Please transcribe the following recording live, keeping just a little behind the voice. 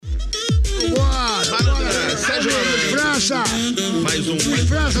França! Mais um. Luiz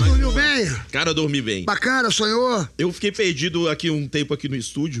França, dormiu bem? Cara, eu dormi bem. Bacana, sonhou? Eu fiquei perdido aqui um tempo aqui no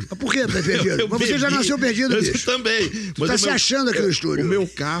estúdio. Por que tá perdido? Mas você já nasceu perdido, bicho. Eu também. Tu tá se achando aqui no estúdio. O meu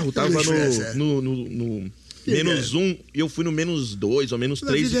carro tava no -1 e eu fui no -2 ou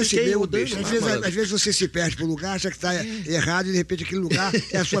 -3 e fiquei rodando. Às vezes você se perde pro lugar, acha que tá errado e de repente aquele lugar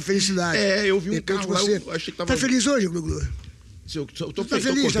é a sua felicidade. Eu vi um carro lá, eu achei que tava... Tá feliz hoje, Glu-Glu? Eu tô tá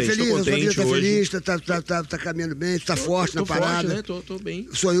feliz, tá feliz, a sua vida tá feliz, tá caminhando bem, tá forte na parada. Forte, né? Tô bem.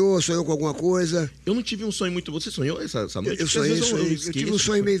 Sonhou com alguma coisa? Eu não tive um sonho muito... Você sonhou essa noite? Eu sonhei. Eu tive um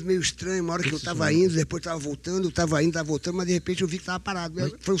sonho meio estranho, uma hora que eu tava indo, depois tava voltando, tava voltando, mas de repente eu vi que tava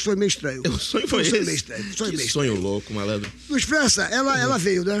parado. Foi um sonho meio estranho. O sonho foi esse? Meio estranho. Sonho louco, malandro. Luiz França, ela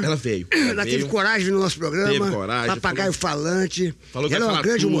veio, né? Ela veio. Ela teve coragem no nosso programa. Teve coragem. Papagaio falante. Falou que ela é uma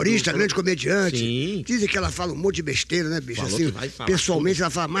grande humorista, grande comediante. Sim. Dizem que ela fala um monte de besteira, né, bicho? Falou assim, que vai falar pessoalmente ela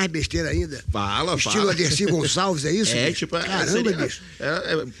fala mais besteira ainda. Fala. Estilo Adercy Gonçalves, é isso? É, tipo... Caramba, bicho.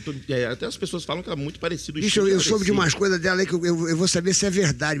 Até as pessoas falam que ela é muito parecido. Bicho, eu soube de umas coisas dela aí que eu vou saber se é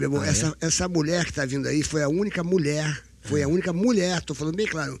verdade, meu irmão. Essa mulher que tá vindo aí foi a única mulher, tô falando bem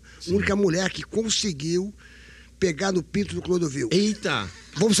claro, única mulher que conseguiu pegar no pinto do Clodovil. Eita!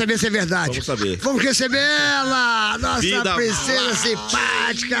 Vamos saber se é verdade. Vamos saber. Vamos receber ela, nossa Vida princesa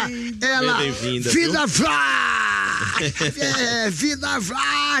simpática. Ela, bem-vinda, Vida Vlad! Vida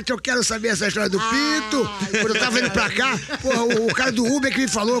Vlad! Eu quero saber essa história do pinto. Quando eu tava indo pra cá, porra, o cara do Uber que me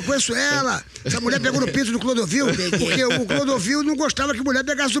falou, eu conheço ela. Essa mulher pegou no pinto do Clodovil, porque o Clodovil não gostava que mulher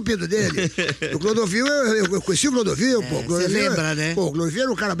pegasse o pinto dele. O Clodovil, eu conheci o Clodovil, pô. Você lembra, né? Pô, o Clodovil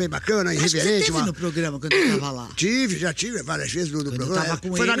era um cara bem bacana, irreverente. Você teve no programa quando eu tava lá? Já tive várias vezes no programa.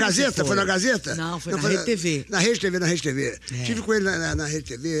 Com foi na ele, Gazeta? Foi na Gazeta? Não, foi na Rede TV. Na Rede TV. Tive com ele na Rede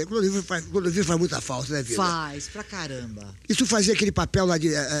TV. Clodovil faz muita falta, né, Vida? Faz, pra caramba. E tu fazia aquele papel lá de...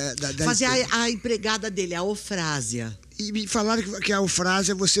 Fazia a empregada dele, a Eufrásia. E me falaram que a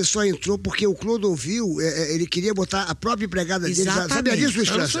Eufrásia você só entrou porque o Clodovil, ele queria botar a própria empregada dele. Sabia disso, Luiz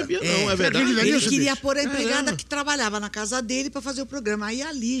França? Eu não sabia, não, é verdade. Ele queria pôr a empregada que trabalhava na casa dele pra fazer o programa. Aí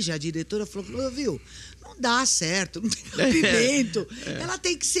a Lígia, a diretora, falou, Clodovil, não dá certo, não tem cabimento. Ela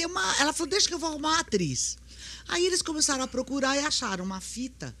tem que ser uma... Ela falou, deixa que eu vou arrumar uma atriz. Aí eles começaram a procurar e acharam uma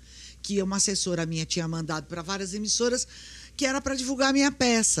fita que uma assessora minha tinha mandado para várias emissoras, que era para divulgar a minha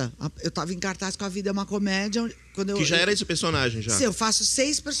peça. Eu estava em cartaz com A Vida é uma Comédia. Que já era esse personagem, já? Sim, eu faço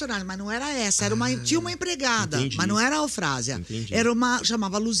 6 personagens, mas não era essa. Tinha uma empregada, entendi. mas não era a Eufrásia. Entendi. Era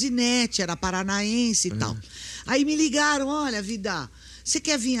chamava Luzinete, era paranaense e tal. Aí me ligaram, olha, Vida, você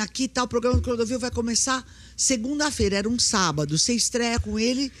quer vir aqui, tal, o programa do Clodovil vai começar segunda-feira, era um sábado. Você estreia com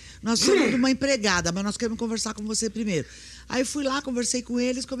ele, nós somos uma empregada, mas nós queremos conversar com você primeiro. Aí fui lá, conversei com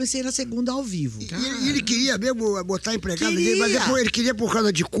eles, comecei na segunda ao vivo. E ele queria mesmo botar a empregada dele, mas ele queria por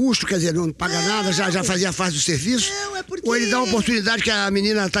causa de custo, quer dizer, não paga nada, já fazia a fase do serviço? Não, é porque... Ou ele dá uma oportunidade que a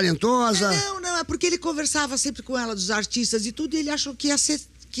menina é talentosa? Não, é porque ele conversava sempre com ela dos artistas e tudo, e ele achou que ia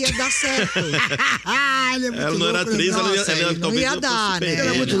dar certo. Ele é muito ela não era louco, atriz, ela não ia dar, né? Ele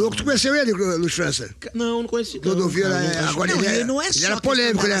é muito louco. Tu conheceu ele, Luiz França? Não conheci. Clodovil, agora ele não é só era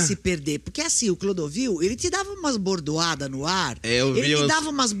polêmico, né? Se perder. Porque assim, o Clodovil, ele te dava umas bordoadas no ar. Ele me dava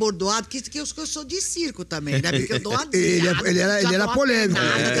umas bordoadas, que eu sou de circo também, né? Porque eu dou uma ele era polêmico.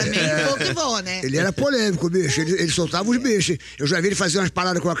 Também vou, né? Ele era polêmico, bicho. Ele soltava os bichos. Eu já vi ele fazer umas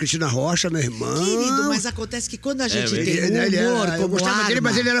paradas com a Cristina Rocha, meu irmão. Querido, mas acontece que quando a gente tem humor como eu gostava arma... dele,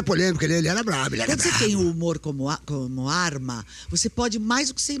 mas ele era polêmico, ele era brabo. Quando você tem o humor como arma, você pode mais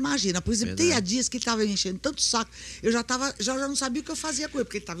do que você imagina. Por exemplo, tem dias que ele estava me enchendo tanto saco, eu já não sabia o que eu fazia com ele,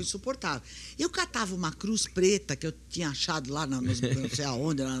 porque ele estava insuportável. Eu catava uma cruz preta que eu tinha achado lá, não sei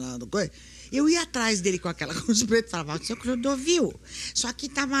aonde, no coisa. Eu ia atrás dele com aquela cruz preta e falava, seu Clodovil, isso aqui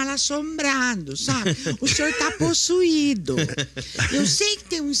tá mal assombrado, sabe? O senhor tá possuído. Eu sei que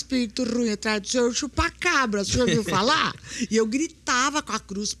tem um espírito ruim atrás do senhor, chupa-cabra, o senhor ouviu falar? E eu gritava com a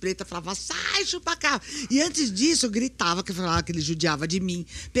cruz preta, falava, sai, chupa-cabra. E antes disso, eu gritava, que falava que ele judiava de mim,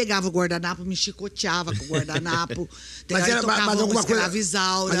 pegava o guardanapo, me chicoteava com o guardanapo, mas alguma coisa.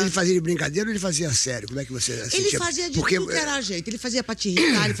 Mas ele fazia de brincadeira ou ele fazia sério? Como é que você sentia? Ele fazia de tudo que era jeito. Ele fazia pra te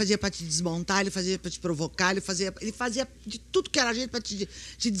irritar, ele fazia pra te desmontar, ele fazia pra te provocar, ele fazia de tudo que era jeito pra te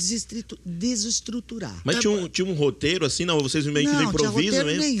desestruturar. Mas tinha um roteiro assim, não? Vocês meio que improvisam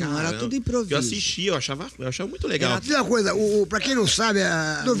mesmo? Nenhum, era tudo improviso. Eu assistia, eu achava muito legal. Diz uma coisa, pra quem não sabe,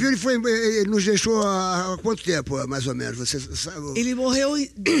 o Clodovil ele nos deixou há quanto tempo, mais ou menos? Você sabe? Ele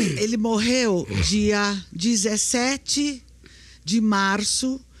morreu dia 17 de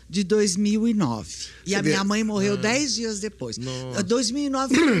março de 2009. E a minha mãe morreu 10 dias depois.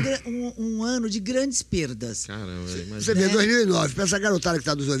 2009 foi um ano de grandes perdas. Caramba, você vê, 2009, pra essa garotada que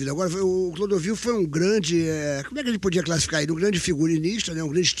tá nos ouvindo agora, o Clodovil foi um grande... como é que a gente podia classificar ele? Um grande figurinista, né? Um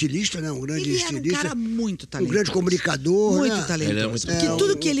grande estilista, né? Um grande estilista. Ele era um cara muito talentoso. Um grande comunicador, muito né? talentoso. Porque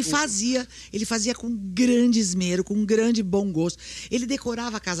tudo que ele fazia com grande esmero, com grande bom gosto. Ele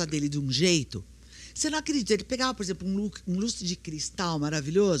decorava a casa dele de um jeito... Você não acredita, ele pegava, por exemplo, um lustre de cristal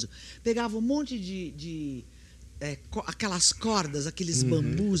maravilhoso, pegava um monte de aquelas cordas, aqueles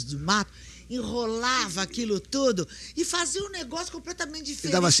bambus do mato, enrolava aquilo tudo e fazia um negócio completamente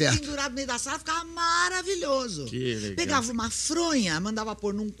diferente. Dava certo. Pendurado no meio da sala, ficava maravilhoso. Que legal. Pegava uma fronha, mandava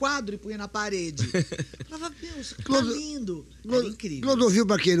pôr num quadro e punha na parede. Falava, meu, isso tá lindo. Era incrível. Clodovil,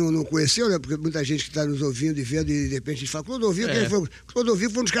 para quem não conheceu, né? Porque muita gente que está nos ouvindo e vendo, e de repente a gente fala, Clodovil,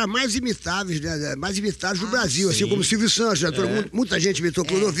 Clodovil foi um dos caras mais imitáveis, né? Mais imitados do Brasil, assim como o Silvio Santos. Né? Muita gente imitou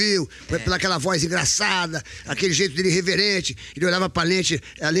Clodovil, pelaquela voz engraçada, aquele jeito dele irreverente. Ele olhava para a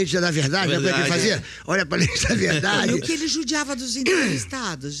lente da verdade, né? Como é que ele fazia? Olha para a lente da verdade. E o que ele judiava dos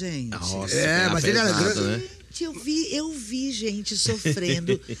entrevistados, gente. Nossa, mas ele era grande. Né? Eu vi gente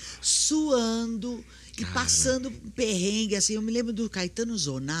sofrendo, suando e passando um perrengue, assim. Eu me lembro do Caetano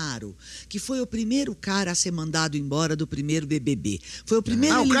Zonaro, que foi o primeiro cara a ser mandado embora do primeiro BBB. Foi o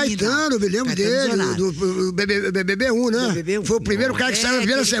primeiro eliminado. O Caetano, me lembro dele, do BBB1, né? BBB1. Foi o primeiro cara que saiu na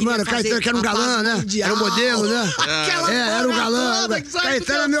primeira semana. O Caetano, que era um galã, né? Era um modelo, né? Era um galã.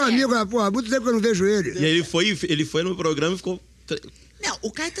 Caetano é meu amigo, porra, há muito tempo que eu não vejo ele. E aí ele foi no programa e ficou... Não,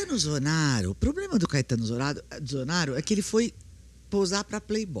 o Caetano Zonaro, o problema do Caetano Zonaro é que ele foi pousar pra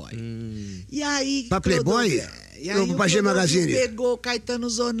Playboy. E aí... Pra Playboy? E aí pra G Magazine? Pegou o Caetano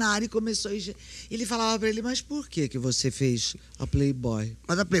Zonaro e começou a... Ele falava pra ele, mas por que você fez a Playboy?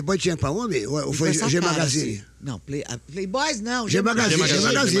 Mas a Playboy tinha pra homem? Ou foi G Magazine? Assim. Não, Playboys não. G Magazine. G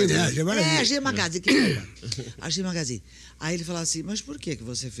Magazine. G Magazine. A G Magazine. Aí ele falava assim, mas por que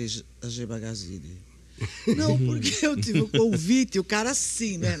você fez a G Magazine? Não, porque eu tive um convite, o cara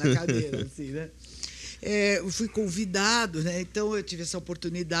assim, né, na cadeira, assim, né? Eu fui convidado, né? Então eu tive essa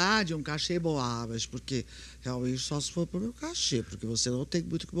oportunidade, um cachê bom, mas porque realmente só se for pro meu cachê, porque você não tem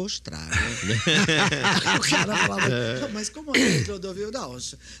muito o que mostrar, né? O cara falava, mas como é, Clodovil? Não,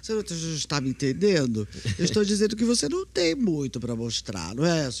 você não está me entendendo? Eu estou dizendo que você não tem muito para mostrar, não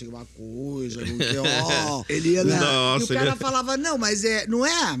é assim uma coisa, não tem, Ele ia... Nossa, e o cara falava, não, mas não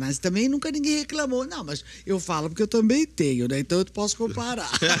é, mas também nunca ninguém reclamou. Não, mas eu falo porque eu também tenho, né? Então eu posso comparar.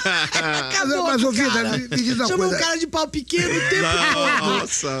 Acabou, mas, ô, Vida, me diz uma chamou coisa. um cara de pau pequeno o tempo todo.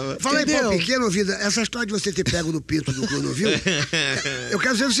 Nossa. Fala em pau pequeno, Vida, essa história de você ter pego no pinto do Clodovil, eu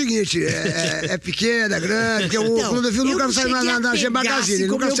quero dizer o seguinte, é pequena, é grande, porque o Clodovil nunca saiu na G Magazine.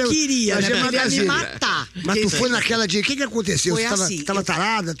 Como nunca eu queria, na né? G Magazine. Me matar. Mas tu foi naquela de... O que aconteceu? Foi Você assim, tava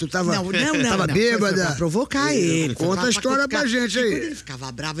tarada? Tu tava... Não. Tava bêbada? Foi pra provocar ele. Conta a história pra gente aí. E quando ele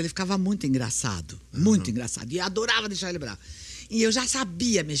ficava bravo, ele ficava muito engraçado. Muito engraçado. E eu adorava deixar ele bravo. E eu já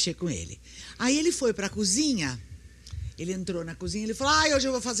sabia mexer com ele. Aí ele foi pra cozinha, ele entrou na cozinha e ele falou, hoje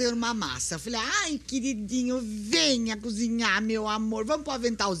eu vou fazer uma massa. Eu falei, queridinho, venha cozinhar, meu amor, vamos pro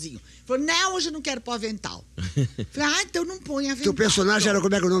aventalzinho. Ele falou, não, hoje eu não quero pôr avental. Eu falei, então não põe avental. Teu personagem era,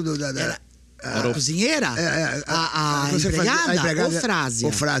 como é que é o nome a cozinheira? A empregada? Ou Frásia?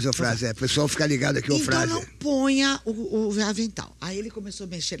 O Frásia. O pessoal fica ligado aqui, o Frásia. Então não ponha o avental. Aí ele começou a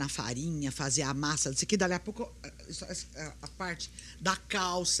mexer na farinha, fazer a massa, não sei o que, dali a pouco a parte da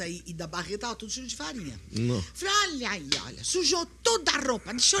calça e da barriga tava tudo cheio de farinha. Não. Falei, olha, sujou toda a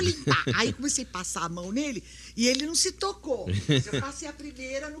roupa, deixa eu limpar. Aí comecei a passar a mão nele e ele não se tocou. Eu passei a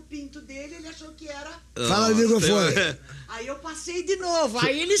primeira no pinto dele, ele achou que era... Fala no microfone. Aí eu passei de novo,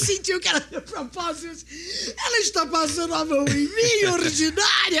 aí ele sentiu que era de propósito. Ela está passando a mão em mim,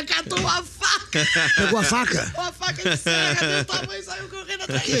 ordinária, catou uma faca. Pegou a faca? Uma faca de serra desse tamanho, saiu correndo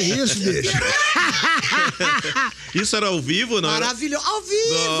atrás. Que isso, bicho? Isso era ao vivo, não? Maravilhoso, ao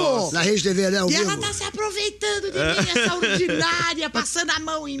vivo. Nossa. Na Rede TV, né? Ao E vivo. ela tá se aproveitando de mim, essa ordinária, passando a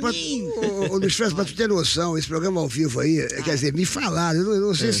mão em mim. Ô, Luiz França, pra tu ter noção, esse programa ao vivo aí, quer dizer, me falaram, eu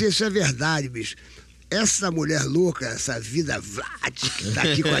não sei se isso é verdade, bicho. Essa mulher louca, essa vida Vlad, que tá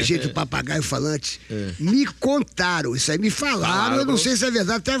aqui com a gente, o papagaio falante, me contaram, isso aí me falaram, eu não sei se é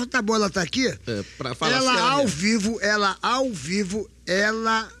verdade, até tá bom, ela tá aqui. Pra falar ela ao vivo,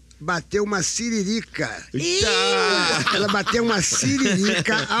 ela bateu uma siririca. Eita! Ela bateu uma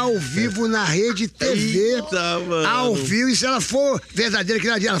siririca ao vivo na Rede TV. Eita, mano. Ao vivo. E se ela for verdadeira,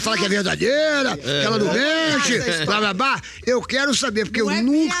 que ela fala que é verdadeira, que ela não mente, blá, blá, blá. Eu quero saber, porque Não eu é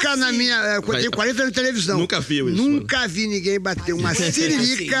nunca bem na assim. minha... Eu tenho 40 anos de televisão. Nunca vi isso, Nunca vi ninguém bater uma Não é bem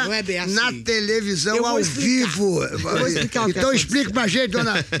siririca assim, não é bem assim. na televisão Eu vou ao explicar. vivo. Eu vou explicar o que Então aconteceu. explica pra gente,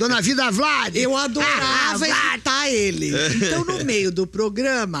 dona Vida Vlad. Eu adorava imitar ele. Então, no meio do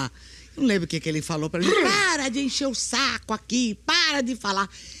programa, não lembro o que ele falou pra mim. Para de encher o saco aqui, para de falar.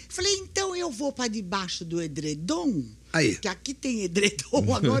 Eu falei, então eu vou pra debaixo do edredom. Aí. Que aqui tem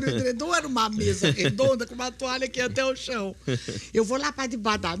edredom. Agora o edredom era uma mesa redonda com uma toalha aqui até o chão. Eu vou lá pra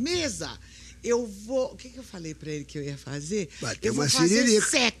debaixo da mesa. Eu vou... O que eu falei pra ele que eu ia fazer? Bater Eu vou uma fazer siririca.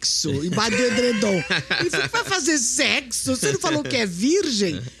 sexo embaixo do edredom. Ele falou, vai fazer sexo? Você não falou que é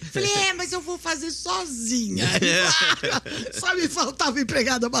virgem? Eu falei, mas eu vou fazer sozinha. Só me faltava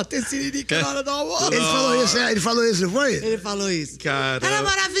empregada bater siririca na hora do almoço. Ele falou isso, não foi? Ele falou isso. Caramba. Era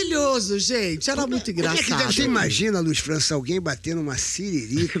maravilhoso, gente. Era muito engraçado. Você imagina, Luiz França, alguém batendo uma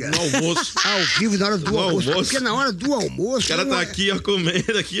siririca No almoço. ao vivo na hora do No almoço? almoço. Porque na hora do almoço... O cara tá aqui, ó,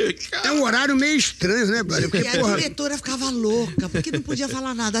 comendo aqui. É um horário meio estranho, né, brother? E Porque, a porra... diretora ficava louca, porque não podia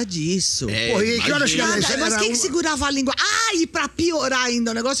falar nada disso. Porra, e que horas que era? Nada, mas quem que segurava a língua? Ah, e pra piorar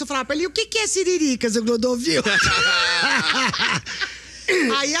ainda o negócio, eu falava pra ele, o que é siririca, seu Clodovil?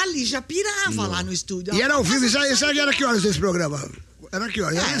 Aí a Lígia pirava lá no estúdio. E era ao vivo, isso aí Ela era que horas esse programa? Era que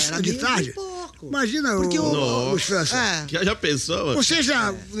horas? Era de meio tarde? e pouco. Imagina Porque o Luiz França. Já pensou, mano? Você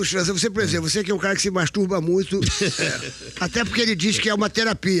já, Luiz França, você, por exemplo, você que é um cara que se masturba muito, até porque ele diz que é uma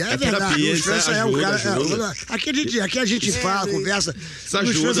terapia. É verdade, terapia, Luiz isso França é um ajuda, cara... ajuda. Aqui a gente fala, conversa. Isso O Luiz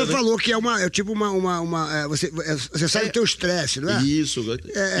ajuda, França né? falou que é tipo você sabe o teu estresse, não é? Isso.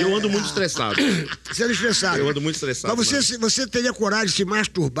 Eu ando muito estressado. Você anda estressado. Eu ando muito estressado. Mas você teria coragem de se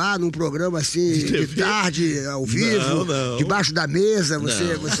masturbar num programa assim, de tarde, ao vivo, Não. debaixo da mesa?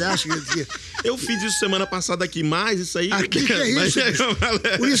 Você acha que... Eu fiz isso semana passada aqui, mas isso aí... Aqui que é isso, bicho?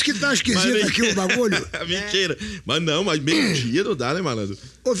 Por isso que tá esquisito aqui o bagulho. Mentira. Mas não, mas meio-dia não dá, né, malandro?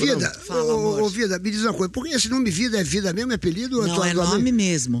 Ô, Vida, Fala, amor. ô, Vida, me diz uma coisa. Por que esse nome Vida é Vida mesmo? É apelido? Ou Não, é tua nome mãe,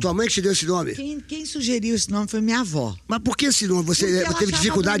 mesmo. Tua mãe que te deu esse nome? Quem sugeriu esse nome foi minha avó. Mas por que esse nome? Você Porque ela teve achava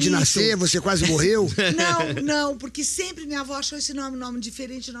dificuldade de bonito. nascer? Você quase morreu? Não, porque sempre minha avó achou esse nome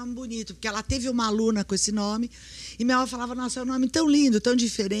diferente, nome bonito. Porque ela teve uma aluna com esse nome e minha avó falava, nossa, é um nome tão lindo, tão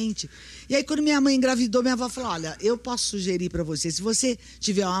diferente. E aí, quando minha mãe engravidou, minha avó falou, olha, eu posso sugerir pra você, se você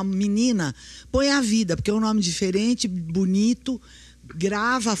tiver uma menina, põe a Vida, porque é um nome diferente, bonito,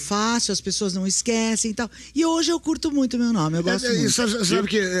 grava fácil, as pessoas não esquecem e tal. E hoje eu curto muito meu nome, eu gosto muito. Sabe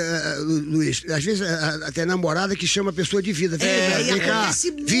que, Luiz, às vezes até namorada que chama a pessoa de Vida. Vem cá,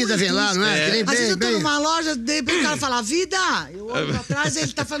 acontece muito Vida vem lá, isso. não é? Que nem Às vezes eu tô bem. numa loja, de repente o cara fala, Vida! Eu olho pra trás e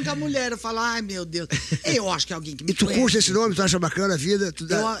ele tá falando com a mulher. Eu falo, ai, meu Deus. Eu acho que é alguém que me E tu conhece. curte esse nome? Tu acha bacana a Vida?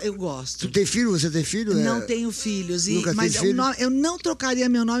 Eu gosto. Tu tem filho? Você tem filho? Não tenho filhos. Nunca Mas teve filho? eu não trocaria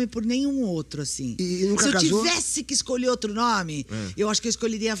meu nome por nenhum outro, assim. E nunca Se eu casou? tivesse que escolher outro nome, eu acho que eu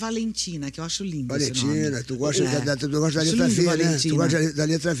escolheria Valentina, que eu acho lindo esse Valentina, nome. tu gosta, tu gosta da Acho letra lindo, V, né? Valentina. Tu gosta da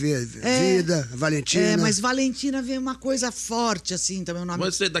letra V. Vida, Valentina. É, mas Valentina vem uma coisa forte, assim, também o nome.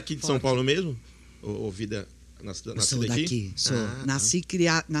 Mas você é daqui de São forte. Paulo mesmo? Ou Vida nascida Eu sou aqui? daqui, sou.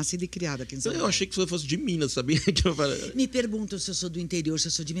 Nascida e criada aqui em São Eu Paulo. achei que você fosse de Minas, sabia? Que eu falei... Me perguntam se eu sou do interior, se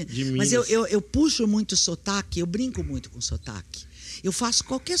eu sou de Minas. De Mas Minas. eu puxo muito sotaque, eu brinco muito com sotaque. Eu faço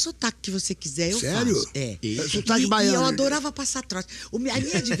qualquer sotaque que você quiser, eu Sério? faço. É. Sotaque E baiano. eu adorava passar trote. A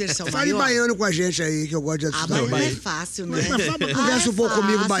minha diversão Fale maior... baiano com a gente aí, que eu gosto de Ah, sotaque mas não é baiano. fácil, né? Mas conversa um pouco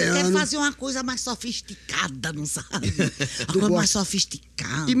comigo baiano. Quer fazer uma coisa mais sofisticada, não sabe? Uma Tu coisa mais gosta.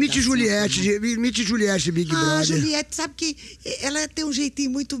 sofisticada. Imite assim, Juliette, imite Juliette de Big Ah, Brother. Juliette, sabe que ela tem um jeitinho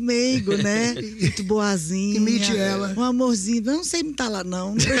muito meigo, né? Muito boazinha. Imite ela. Um amorzinho. Eu não sei imitar lá,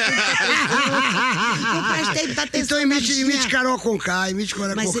 não. Não prestei muita atenção. Então na imite bichinha. Carol Conká, imite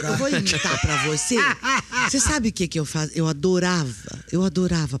Carol Mas Conká. eu vou imitar pra você. Você sabe o que eu fazia? Eu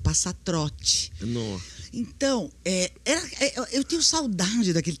adorava passar trote. Nossa. Então, eu tenho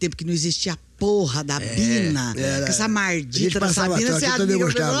saudade daquele tempo que não existia a porra da Bina. era. Com essa A gente mardita dessa passava Bina, trote, você eu também amiga.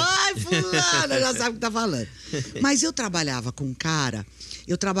 gostava. Ai, fulana, já sabe o que tá falando. Mas eu trabalhava com um cara,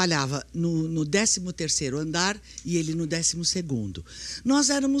 eu trabalhava no 13º andar e ele no 12º. Nós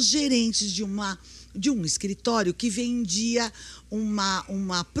éramos gerentes de um escritório que vendia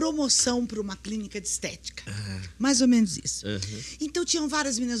uma promoção para uma clínica de estética. Mais ou menos isso. Então, tinham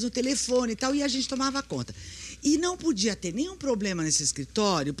várias meninas no telefone e tal, e a gente tomava conta. E não podia ter nenhum problema nesse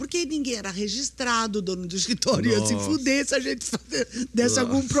escritório, porque ninguém era registrado, o dono do escritório ia se fuder se a gente desse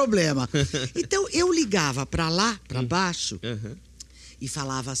algum problema. Então, eu ligava para lá, para baixo, e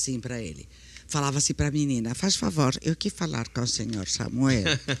falava assim para ele. Falava assim para a menina, faz favor, eu quero falar com o senhor Samuel.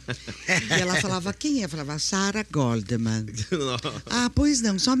 E ela falava, quem é? Eu falava, Sarah Goldman. Ah, pois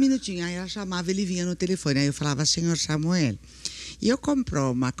não, só um minutinho. Aí ela chamava, ele vinha no telefone. Aí eu falava, senhor Samuel, eu comprei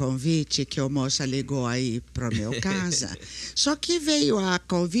uma convite que a moça ligou aí para minha casa. Só que veio a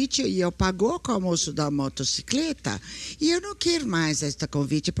convite e eu pagou com o moço da motocicleta. E eu não quero mais esta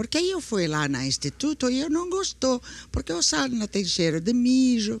convite, porque aí eu fui lá no instituto e eu não gostou, porque o sauna tem cheiro de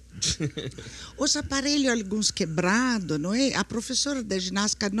mijo. Os aparelhos, alguns quebrados, não é? A professora de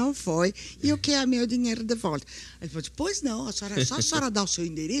ginástica não foi e eu quero meu dinheiro de volta. Ele falou, pois não, só a senhora dar o seu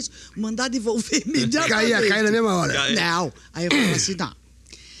endereço, mandar devolver imediatamente. Cai na mesma hora. Não. Aí eu falei assim, não.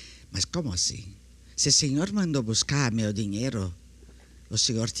 Mas como assim? Se o senhor mandou buscar meu dinheiro, o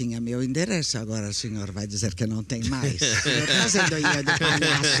senhor tinha meu endereço, agora o senhor vai dizer que não tem mais. O senhor está fazendo dinheiro de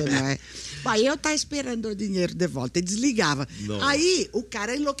palhaço, não é? Aí eu estava esperando o dinheiro de volta e desligava. Não. Aí o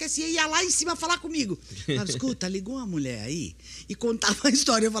cara enlouquecia e ia lá em cima falar comigo. Falava, escuta, ligou uma mulher aí e contava a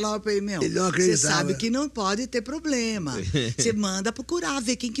história. Eu falava para ele, meu, você sabe que não pode ter problema. Você manda procurar,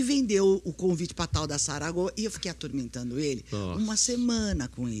 ver quem que vendeu o convite para tal da Saragô. E eu fiquei atormentando ele uma semana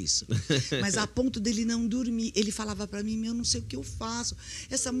com isso. Mas a ponto dele não dormir. Ele falava para mim, meu, não sei o que eu faço.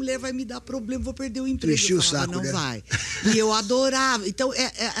 Essa mulher vai me dar problema, vou perder o emprego. Eu falava, não, né? Vai. E eu adorava. Então,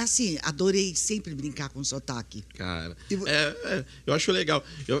 assim, adorei sempre brincar com sotaque. Cara, eu acho legal.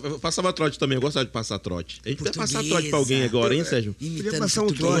 Eu passava trote também, eu gostava de passar trote. A gente podia passar trote pra alguém agora, hein, Sérgio? Podia passar um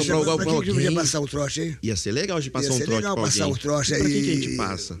trote. Pra quem que podia passar um trote, hein? Ia ser legal de passar um trote pra alguém. Passar um trote aí. Pra quem que a gente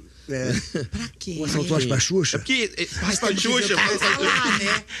passa? Pra quê? Passar um trote pra Xuxa? É porque passa pra Xuxa. Falar,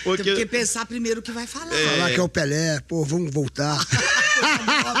 né? Tem que pensar primeiro o que vai falar. Falar que é o Pelé, pô, vamos voltar.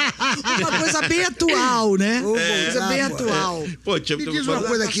 Uma coisa bem atual, né? Uma coisa bem atual. Pô, me diz uma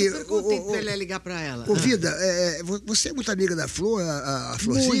coisa aqui. O Pelé ligar pra ela. Ô, Vida, você é muito amiga da Flor, a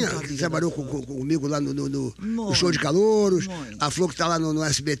Florzinha, que trabalhou comigo lá no Show de Calouros. A Flor que tá lá no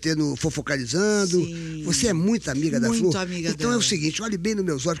SBT, no Fofocalizando. Sim. Você é muito amiga da Flor? Muito amiga então dela. É o seguinte, olhe bem nos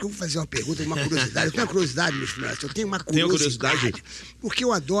meus olhos, que eu vou fazer uma pergunta, uma curiosidade. Eu tenho uma curiosidade, meus filhos. Eu tenho uma curiosidade. Porque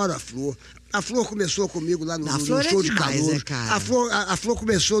eu adoro a Flor. A Flor começou comigo lá no Show de Calouros. A Flor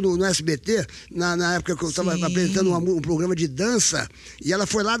começou no SBT, na época que eu estava apresentando um programa de dança, e ela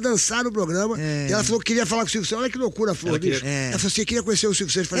foi lá dançar no programa, e ela falou que queria falar com o Silvio Santos. Olha que loucura, a Flor, bicho. Ela falou assim, queria conhecer o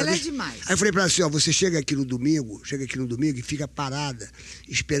Silvio Santos. Ela é demais. Aí eu falei pra ela assim, ó, você chega aqui no domingo e fica parada,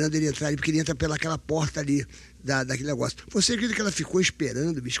 esperando ele entrar ali, porque ele entra pelaquela porta ali. Daquele negócio. Você acredita que ela ficou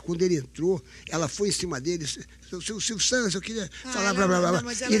esperando, bicho? Quando ele entrou, ela foi em cima dele. Silvio Santos, eu queria falar, blá, blá,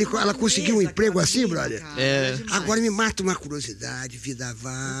 blá. E ela conseguiu um emprego assim, brother? Agora me mata uma curiosidade, Vida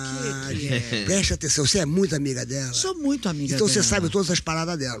Vale. Preste atenção, você é muito amiga dela. Sou muito amiga então dela. Então você sabe todas as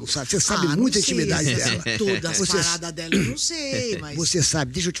paradas dela, não sabe? Você sabe muita intimidade dela. Todas as paradas dela eu não sei, mas... Você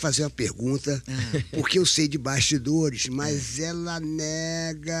sabe, deixa eu te fazer uma pergunta, porque eu sei de bastidores, mas ela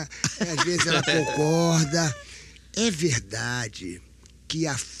nega, às vezes ela concorda. É verdade que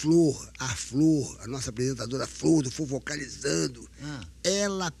a Flor, a nossa apresentadora Flor, do Fofocalizando,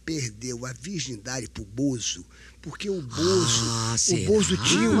 ela perdeu a virgindade pro Bozo, porque o Bozo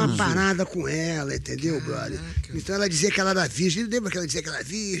tinha uma parada com ela, entendeu, brother? Então ela dizia que ela era virgem, lembra que ela dizia que ela era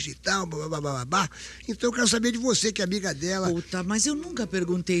virgem e tal, babá. Então eu quero saber de você, que é amiga dela. Puta, mas eu nunca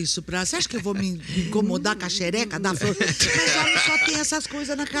perguntei isso pra ela. Você acha que eu vou me incomodar com a xereca da Flor? Mas homem só tem essas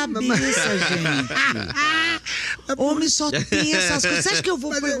coisas na cabeça, gente. Homem só tem essas coisas. Você acha que eu vou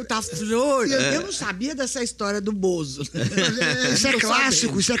perguntar a Flor? Eu não sabia dessa história do Bozo. Isso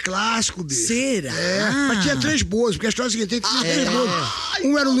é clássico, bicho. Será? Mas tinha 3 Bozo, porque a história é a seguinte, tem 3 Bozo.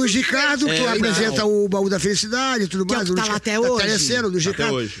 Um era o Luiz Ricardo, que apresenta o Baú da Felicidade e tudo mais. Que tá lá até hoje. Tá Luiz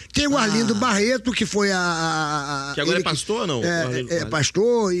Ricardo. Tem o Arlindo Barreto, que foi que agora é pastor ou não?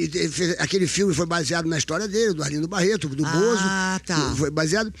 Pastor, e aquele filme foi baseado na história dele, do Arlindo Barreto, do Bozo. Tá. Foi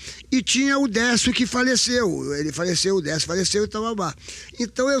baseado. E tinha o Décio, que faleceu. Ele faleceu, o Décio faleceu e tal,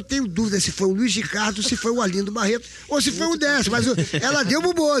 Então eu tenho dúvida se foi o Luiz Ricardo, se foi o Arlindo Barreto, ou se foi o Décio, mas ela deu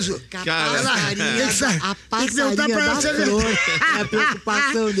pro Bozo. Tem que perguntar pra ela se é verdade. A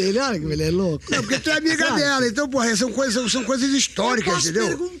preocupação dele, olha que ele é louco. Não, porque tu é amiga dela, então, porra, são coisas históricas, entendeu?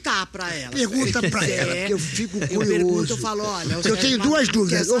 Eu posso perguntar pra ela. Pergunta pra ela, porque eu fico curioso. Eu falo, olha... Eu tenho 2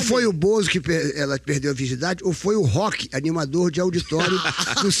 dúvidas, ou foi o Bozo que ela perdeu a virgindade, ou foi o Rock, animador de auditório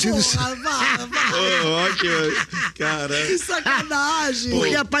do Silvio Santos. Ô, Rock, cara. Que sacanagem.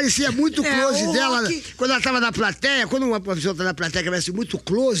 Porque aparecia muito close dela, quando ela tava na plateia, quando uma pessoa tá na plateia que aparece muito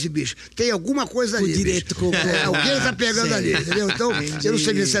close, bicho, tem alguma coisa ali, direito com alguém tá pegando ali, entendeu? Então, Eu não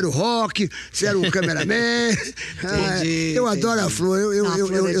sabia se era o rock, se era o cameraman. Eu adoro a Flor.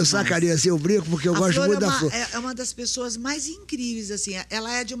 Eu sacaria assim, eu brinco, porque eu gosto muito da Flor. É uma das pessoas mais incríveis, assim.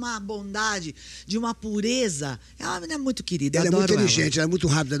 Ela é de uma bondade, de uma pureza. É uma menina muito querida. Ela é muito inteligente, ela é muito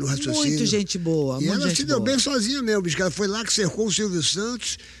rápida no raciocínio. Muito gente boa. E ela se deu boa. bem sozinha mesmo, bicho. Ela foi lá que cercou o Silvio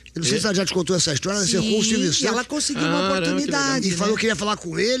Santos. Eu não sei se ela já te contou essa história, ela cercou o Silvio Santos. E ela conseguiu uma oportunidade. E falou que ia falar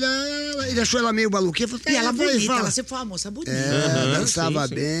com ele, ele achou ela meio maluquinha. E ela bonita, ela sempre foi uma moça bonita. Dançava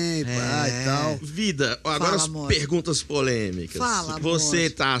bem, pá, e tal. Vida, agora as perguntas polêmicas. Fala, amor. Você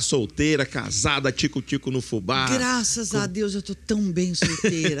tá solteira, casada, tico-tico no fubá? Graças a Deus eu tô tão bem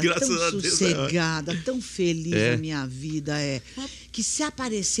solteira, tão sossegada, tão feliz na minha vida. Que se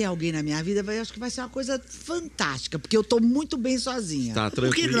aparecer alguém na minha vida, eu acho que vai ser uma coisa fantástica, porque eu tô muito bem sozinha. Tá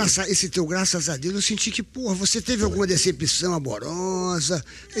tranquilo. Porque esse teu graças a Deus, eu senti que, porra, você teve alguma decepção amorosa,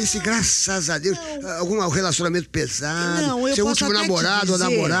 graças a Deus, algum relacionamento pesado, não, eu seu posso último até namorado ou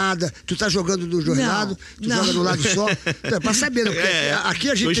namorada, tu tá jogando dos dois lados, tu joga do lado só. Pra saber, aqui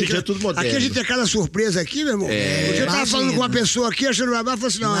a gente tem, é tudo moderno. Aqui a gente tem cada surpresa aqui, meu irmão. Eu tava falando com uma pessoa aqui, achando uma falou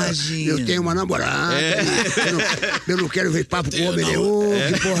assim, não, eu tenho uma namorada, eu não quero ver papo com homem nenhum,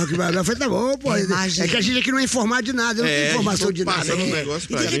 que porra que vai dar. Eu falei, tá bom, pô. É que a gente aqui não é informado de nada, eu não tenho informação de nada.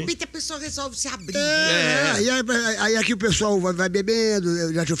 E de repente a pessoa resolve se abrir. Aí aqui o pessoal vai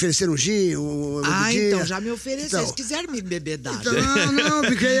bebendo, já te ofereceram um gin, então já me ofereceram. Se quiser me beber, dá. Então, não,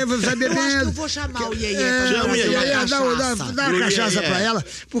 porque aí você vai bebendo. Eu acho que eu vou chamar o Iê dá uma cachaça pra ela,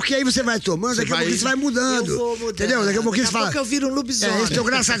 porque aí você vai tomando, daqui a pouquinho você vai mudando. Eu vou mudando. Entendeu? Daqui a pouquinho você fala. Daqui a pouco eu viro um lobisomem. Então,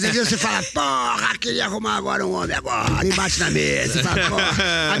 graças a Deus, você fala, porra, queria arrumar agora um homem agora. E bate na mesa. Você fala,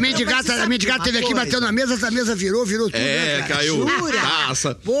 porra. A mendigata teve aqui, bateu na mesa, essa mesa virou tudo. Caiu.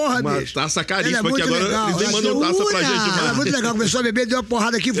 Taça. Porra, uma bicho. Taça caríssima, Ela é que agora legal. eles nem mandam taça pra gente mais. Ela é muito legal. Começou a beber, deu uma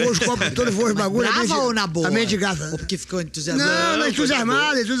porrada aqui, voou os copos todos, voou os bagulhos. Brava ou na boa? A mendigata. Ou porque ficou entusiasmada? Não,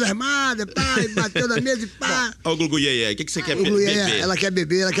 entusiasmada, pá, e bateu na mesa e pá. Olha o Glugu Iê, o que você quer beber? Ela quer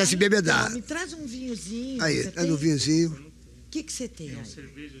beber, ela quer se bebedar. Me traz um vinhozinho. Aí, traz um vinhozinho. O que você tem aí?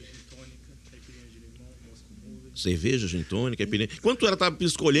 Cerveja, gin tônica, caipirinha. Enquanto ela tá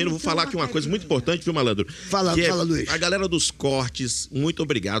escolhendo, vou falar aqui uma coisa muito importante, viu, malandro? Fala, Luiz. A galera dos cortes, muito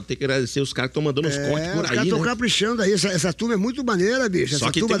obrigado. Tem que agradecer os caras que estão mandando os cortes por aí. Os caras estão caprichando aí. Essa turma é muito maneira, bicho. Só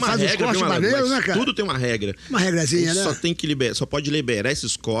que tem uma regra, viu, malandro? Né, cara? Tudo tem uma regra. Uma regrazinha, né? Só tem que só pode liberar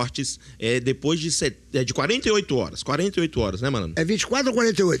esses cortes depois de 48 horas. 48 horas, né, malandro? É 24 ou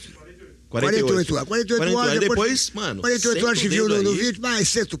 48? 48 horas. Depois, mano. 48 horas que viu no vídeo, mas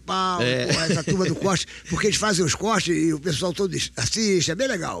senta o pau, porra, essa turma do corte. Porque eles fazem os cortes e o pessoal todo assiste. É bem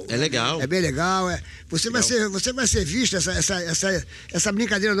legal. É legal. É bem legal. Você vai ser visto, essa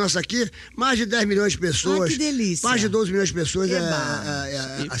brincadeira nossa aqui, mais de 10 milhões de pessoas. Que delícia. Mais de 12 milhões de pessoas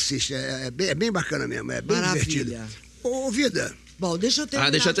assistem. É bem bacana mesmo. É bem divertido. Ô, Vida. Bom, deixa eu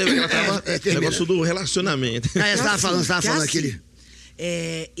terminar. Deixa eu terminar. Negócio do relacionamento. Você estava falando aquele.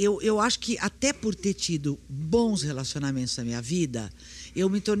 Eu acho que até por ter tido bons relacionamentos na minha vida, eu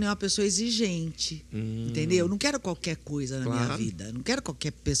me tornei uma pessoa exigente, entendeu? Eu não quero qualquer coisa na minha vida, não quero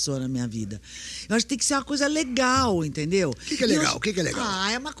qualquer pessoa na minha vida. Eu acho que tem que ser uma coisa legal, entendeu? O que é legal? O que é legal?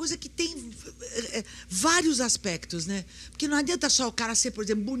 É uma coisa que tem vários aspectos, né? Porque não adianta só o cara ser, por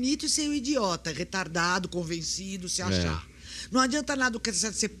exemplo, bonito e ser um idiota, retardado, convencido, se achar. Não adianta nada o cara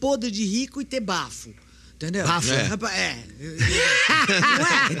ser podre de rico e ter bafo. Entendeu? Rafa. Não é?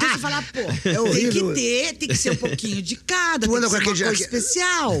 Então você fala, tem que ser um pouquinho de cada, tem que ser uma coisa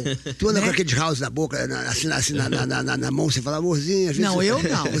especial. Tu anda com aquele house na boca, assim na mão, você fala, amorzinho. Não, eu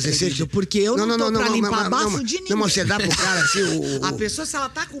não. Você sente... Porque eu não tô pra limpar bafo de ninguém. Não, você dá pro cara assim A pessoa, se ela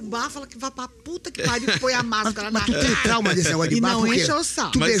tá com bafo, ela que vai pra puta que pariu, que põe a máscara na cara. Mas tu tem trauma desse negócio de bafo? E não enche o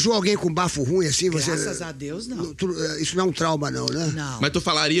saco. Tu beijou alguém com bafo ruim assim? Graças a Deus, não. Isso não é um trauma, não, né? Não. Mas tu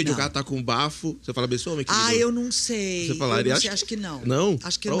falaria de um cara tá com bafo, você fala, pessoa, meu querido? Eu não sei. Você falaria? Acho que não. Não?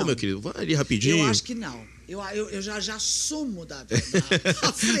 Acho que não. Meu querido, vai ali rapidinho. Eu acho que não. Eu já sumo da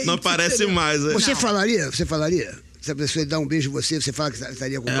frente. Não aparece mais, né? Você falaria? Se a pessoa dá um beijo em você, você fala que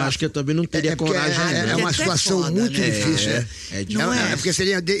estaria com bafo? Acho que eu também não teria coragem. É uma situação muito difícil. É porque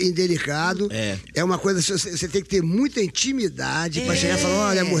seria indelicado. É uma coisa, você tem que ter muita intimidade pra chegar e falar,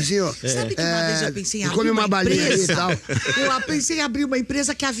 olha, amorzinho... Sabe que uma vez eu pensei em abrir come uma balinha aí e tal. Eu pensei em abrir uma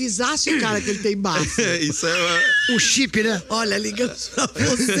empresa que avisasse o cara que ele tem bafo. Isso é um chip, né? Olha, ligando pra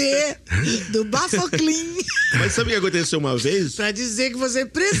você do Bafoclean. Mas sabe o que aconteceu uma vez? Pra dizer que você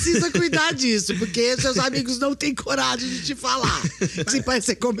precisa cuidar disso, porque seus amigos não têm coragem de te falar. Se parece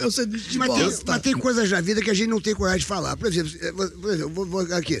que você comeu um sanduíche de bosta. Mas tem coisas na vida que a gente não tem coragem de falar. Por exemplo,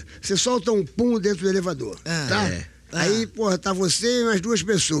 aqui, você solta um pum dentro do elevador, tá? Aí, porra, tá você e mais 2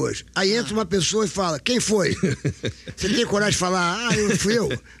 pessoas. Aí entra uma pessoa e fala, quem foi? Você tem coragem de falar, fui eu?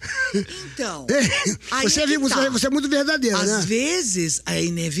 Então, você é muito verdadeira, né? Às vezes é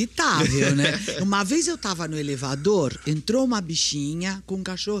inevitável, né? Uma vez eu tava no elevador, entrou uma bichinha com um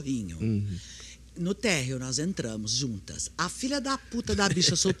cachorrinho. No térreo nós entramos juntas. A filha da puta da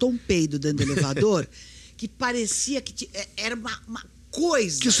bicha soltou um peido dentro do elevador que parecia que era uma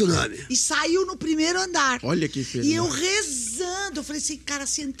coisa. Que tsunami. E saiu no primeiro andar. Olha que feio. E eu rezando. Eu falei assim, cara,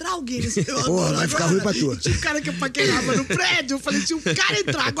 se entrar alguém nesse elevador Porra, vai ficar ruim pra tu. Tinha um cara que eu paquerava no prédio. Eu falei, se o cara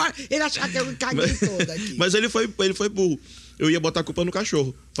entrar agora, ele achar que eu me caguei toda aqui. Mas ele foi burro. Eu ia botar a culpa no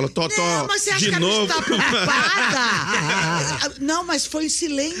cachorro. Falou, Não, mas você acha de que novo. a gente tá preocupada? Não, mas foi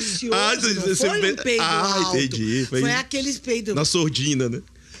silencioso. Não foi um peido alto. Entendi. Foi aqueles peidos. Na sordina, né?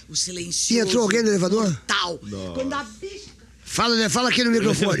 O silencioso. E entrou alguém no elevador? Tal. Quando a bicha... Fala aqui no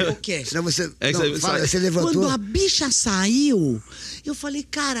microfone. O quê? Senão você... Você você levantou. Quando a bicha saiu, eu falei,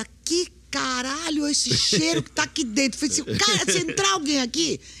 cara, que caralho esse cheiro que tá aqui dentro. Eu falei assim, cara, se entrar alguém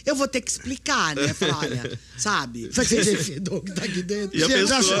aqui, eu vou ter que explicar, né? Falar, olha, sabe? Esse fedor que tá aqui dentro.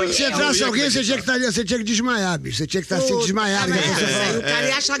 Se entrasse alguém, você tinha que desmaiar, bicho. Você tinha que estar assim, desmaiado. O cara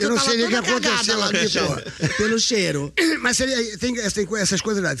ia achar que eu não tava sei nem o que toda cagada aconteceu lá aqui, no chão, pelo cheiro. Mas tem essas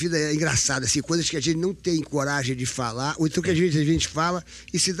coisas da vida engraçadas, assim, coisas que a gente não tem coragem de falar, ou então que a gente fala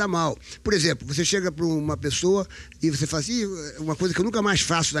e se dá mal. Por exemplo, você chega para uma pessoa e você fala assim, uma coisa que eu nunca mais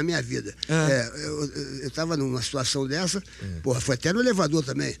faço na minha vida. Eu tava numa situação dessa, porra, foi até no elevador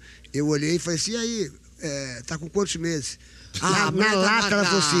também. Eu olhei e falei assim, e aí, tá com quantos meses? Na lata ela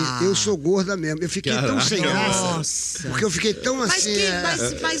falou assim, eu sou gorda mesmo. Eu fiquei tão sem graça. Nossa. Porque eu fiquei tão assim.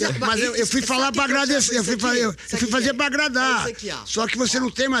 Mas eu fui falar pra agradecer. Eu fui fazer pra agradar. Só que você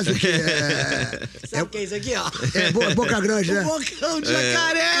não tem mais o que. Sabe o que é isso aqui, ó? É boca grande, né? O bocão de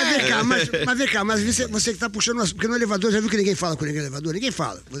jacaré. Mas vem cá, você que tá puxando. Porque no elevador, já viu que ninguém fala com ninguém no elevador? Ninguém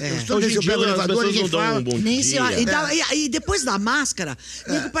fala. Hoje em dia, no elevador, ninguém fala. Nem se e depois da máscara,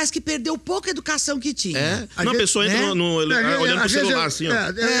 parece que perdeu pouca educação que tinha. Uma pessoa entra no olhando pro celular, assim, ó.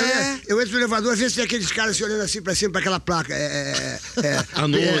 Eu entro no elevador, às vezes tem aqueles caras se olhando assim pra cima, pra aquela placa.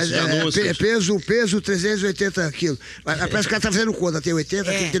 Anúncio. Peso 380 quilos. Parece que o cara tá fazendo conta, tem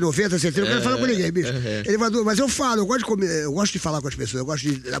 80, tem 90, 70, eu não quero falar com ninguém, bicho. Elevador, mas eu falo, eu gosto de comer, eu gosto de falar com as pessoas, eu gosto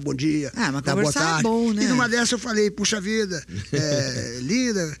de dar bom dia, mas dar boa tarde. É bom, né? E numa dessa eu falei, puxa vida,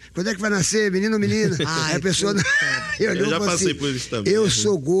 linda, quando é que vai nascer, menino ou menina? Aí a pessoa... Eu já passei por isso também. Eu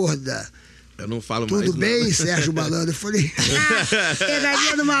sou gorda. Eu não falo mais. Tudo bem, Sérgio Malandro? Eu falei,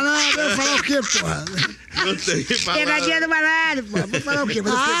 pegadinha do malandro, eu vou falar o quê, porra? Não tem que falar. Pegadinha do malandro, porra, vou falar o quê?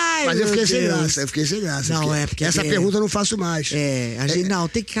 Mas eu fiquei sem graça. Não, porque essa pergunta eu não faço mais. A gente não,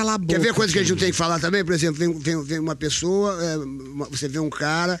 tem que calar a boca. Quer ver coisa que a gente não tem que falar também? Por exemplo, vem uma pessoa, você vê um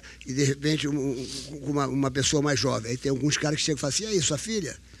cara e de repente uma pessoa mais jovem. Aí tem alguns caras que chegam e falam assim, e aí, sua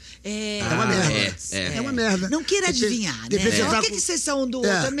filha? É uma merda. É uma merda. Não queira adivinhar, né? O que vocês são um do outro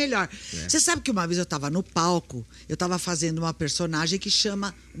é melhor. Você sabe que uma vez eu tava no palco, eu tava fazendo uma personagem que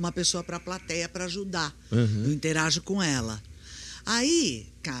chama uma pessoa pra plateia pra ajudar. Eu interajo com ela. Aí,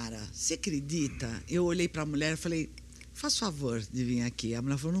 cara, você acredita? Eu olhei pra mulher e falei, faz favor de vir aqui. A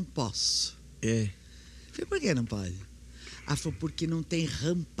mulher falou, não posso. Eu falei, por que não pode? Ela falou, porque não tem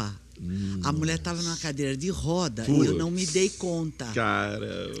rampa. A mulher estava numa cadeira de roda e eu não me dei conta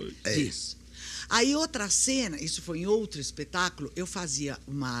disso. Aí outra cena, isso foi em outro espetáculo, eu fazia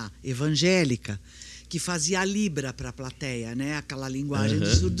uma evangélica que fazia a Libra para a plateia, né? Aquela linguagem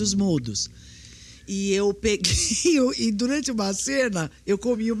dos surdos mudos. E eu peguei, e durante uma cena, eu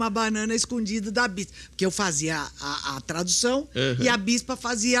comi uma banana escondida da bispa. Porque eu fazia a tradução e a bispa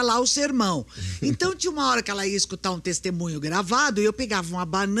fazia lá o sermão. Então, tinha uma hora que ela ia escutar um testemunho gravado e eu pegava uma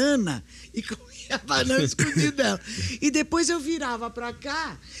banana e comia a banana escondida dela. E depois eu virava pra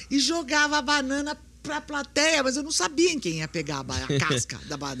cá e jogava a banana pra plateia, mas eu não sabia em quem ia pegar a casca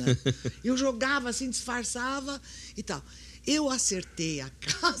da banana. Eu jogava assim, disfarçava e tal. Eu acertei a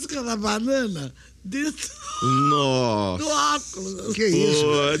casca da banana dentro do óculos. Que isso?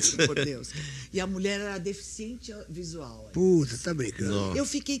 Por Deus. E a mulher era deficiente visual. Puta, tá brincando. Eu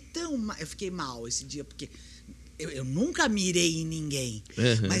fiquei mal esse dia, porque eu nunca mirei em ninguém.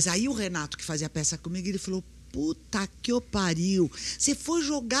 Mas aí o Renato, que fazia a peça comigo, ele falou, puta que o pariu. Você foi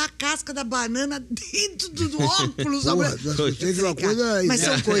jogar a casca da banana dentro do óculos. Mas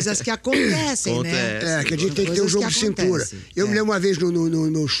são coisas que acontecem, né? Que a gente tem que ter um jogo de cintura. Eu me lembro uma vez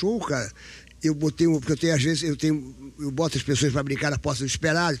no show, cara, eu botei porque eu tenho, às vezes, eu boto as pessoas para brincar na porta do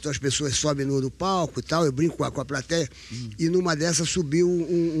esperado, então as pessoas sobem no palco e tal, eu brinco com a plateia, e numa dessas subiu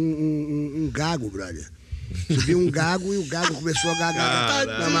um gago, brother. Subiu um gago e o gago começou a gagar.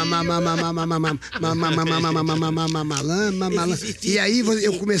 E aí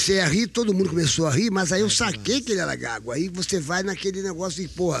eu comecei a rir, todo mundo começou a rir, mas aí eu saquei que ele era gago. Aí você vai naquele negócio de,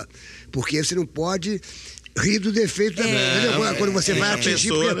 porra, porque você não pode rir do defeito da pessoa. Quando você vai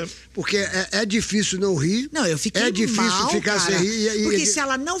atingir, porque é difícil não rir. Não, eu fiquei É difícil mal, ficar cara, sem rir. porque se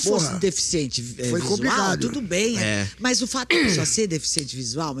ela não fosse deficiente foi visual, complicado. tudo bem. Mas o fato de a pessoa ser deficiente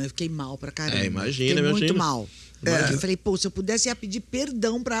visual, eu fiquei mal pra caramba. Imagina, muito mal. Eu falei, pô, se eu pudesse ia pedir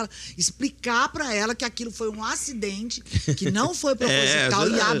perdão pra ela, explicar pra ela que aquilo foi um acidente, que não foi proposital,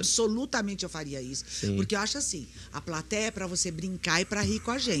 e absolutamente eu faria isso. Sim. Porque eu acho assim, a plateia é pra você brincar e pra rir com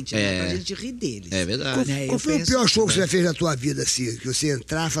a gente, né? Pra gente rir deles. É verdade. Qual foi o pior show que você já fez na tua vida, assim? Que você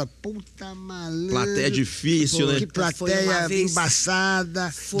entrar e fala, puta malandro. Plateia difícil, né? Que plateia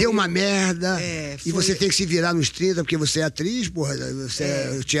embaçada, deu uma merda. E você tem que se virar nos 30, porque você é atriz, porra,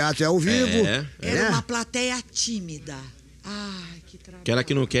 o teatro é ao vivo. Era uma plateia tímida. Ai, que trabalho. Aquela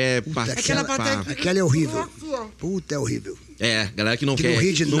que não quer participar. Aquela é horrível. Puta, é horrível. Galera que não quer.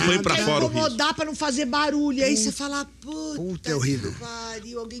 Não põe pra fora o riso. Incomodar pra não fazer barulho. Aí você fala, puta, é horrível.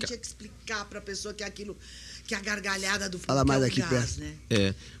 Pariu. Alguém tinha que explicar pra pessoa que aquilo, que a gargalhada do Fala mais aqui gás, perto.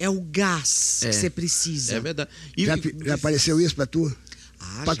 né? É o gás que você precisa. É verdade. Já apareceu isso pra tu?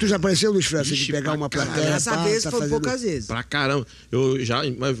 Pra tu já apareceu, Luiz França, de pegar uma plateia? Dessa vez foi poucas vezes. Pra caramba.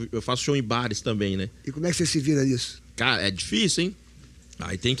 Eu faço show em bares também, né? E como é que você se vira nisso? Cara, é difícil, hein?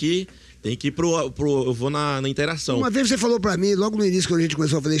 Aí tem que ir pro eu vou na interação. Uma vez você falou pra mim, logo no início, quando a gente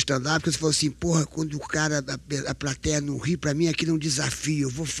começou a fazer stand-up, que você falou assim, porra, quando o cara, a plateia não ri, pra mim aquilo é um desafio. Eu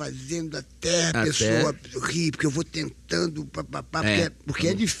vou fazendo até a pessoa rir, porque eu vou tentando, porque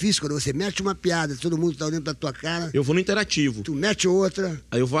é difícil quando você mete uma piada, todo mundo tá olhando pra tua cara. Eu vou no interativo. Tu mete outra.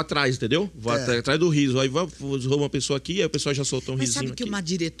 Aí eu vou atrás, entendeu? Vou atrás do riso. Aí vou uma pessoa aqui, aí o pessoal já soltou um risinho. Mas sabe que uma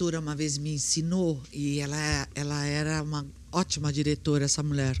diretora uma vez me ensinou, e ela era uma ótima diretora, essa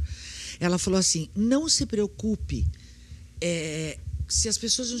mulher. Ela falou assim, não se preocupe se as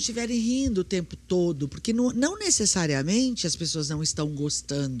pessoas não estiverem rindo o tempo todo, porque não necessariamente as pessoas não estão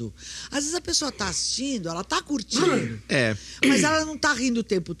gostando. Às vezes a pessoa está assistindo, ela está curtindo, mas ela não está rindo o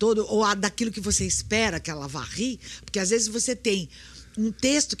tempo todo, ou daquilo que você espera que ela vá rir, porque às vezes você tem um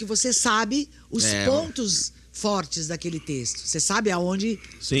texto que você sabe os pontos fortes daquele texto. Você sabe aonde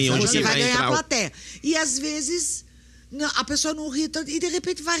você vai ganhar a plateia. E às vezes a pessoa não ri tanto, e de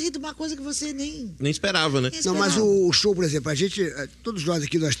repente vai rir de uma coisa que você nem esperava, né? Não, mas o show, por exemplo, todos nós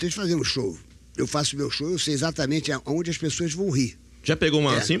aqui, nós três fazemos show. Eu faço meu show, eu sei exatamente aonde as pessoas vão rir. Já pegou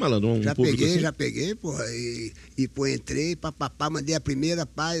uma assim, malandro? Já peguei, porra, entrei, papapá, mandei a primeira,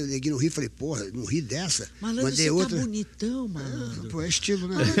 pai, o neguinho ri, falei, porra, não ri dessa. Malandro, mandei você outra. Tá bonitão, malandro. Pô, é estilo,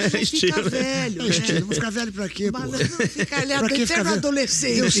 né? Malandro, não fica velho, né? Estilo, vou ficar velho pra quê, pô? Malandro, não fica velho, até ser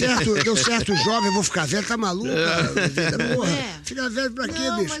adolescente. Deu certo jovem, eu vou ficar velho, tá maluco? Porra, fica velho pra quê,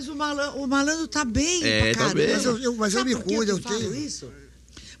 bicho? Não, mas o malandro tá bem pra tá caramba. bem. Mas eu me cuido, eu tenho isso.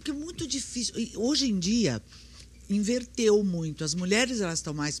 Porque é muito difícil. E hoje em dia inverteu muito. As mulheres, elas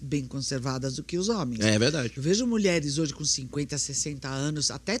estão mais bem conservadas do que os homens. É verdade. Eu vejo mulheres hoje com 50, 60 anos,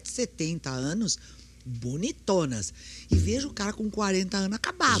 até 70 anos, bonitonas. E vejo o cara com 40 anos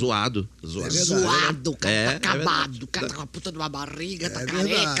acabado. Zoado, o cara tá acabado. O cara tá com a puta de uma barriga, tá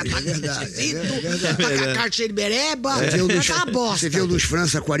careca, tá esquisito, tá com a cara cheia de bereba. Tá uma bosta. Você viu o Luiz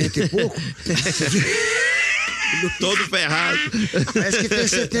França 40 e pouco? Todo ferrado. Parece que tem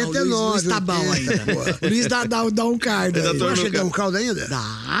 79. O Luiz tá bom ainda. O Luiz dá um cardo. Você acha que dá um caldo ainda?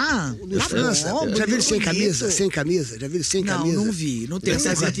 Dá. O Luiz França. Já viu ele sem camisa? Sem camisa? Já viu ele sem camisa? Não vi. Não tenho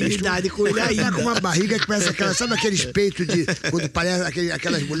essa intimidade com ele ainda. Tá com uma barriga que parece aquela... Sabe aqueles peitos de... Quando parece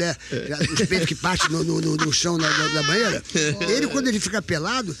aquelas mulheres... Os peitos que partem no chão da banheira? Ele, quando ele fica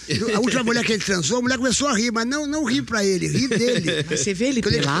pelado... A última mulher que ele transou, a mulher começou a rir. Mas não ri pra ele. Ri dele. Mas você vê ele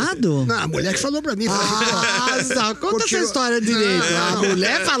pelado? Não, a mulher que falou pra mim. Conta essa história direito. A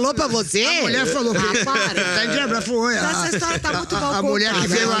mulher falou pra você? A mulher falou pra mim. Tá em diabra, foi. Essa história tá muito mal a mulher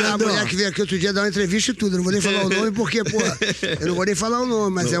que veio aqui outro dia dar uma entrevista e tudo. Eu não vou nem falar o nome porque, pô, eu não vou nem falar o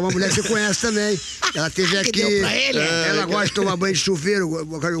nome, mas é uma mulher que você conhece também. Ela teve aqui. Ela gosta de tomar banho de chuveiro, eu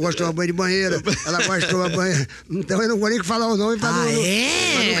gosto de tomar banho de banheira. Ela gosta de tomar banho. Então eu não vou nem falar o nome pra não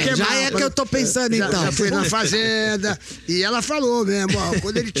quebrar. Já é que eu tô pensando então. Já foi na fazenda. E ela falou mesmo, ó,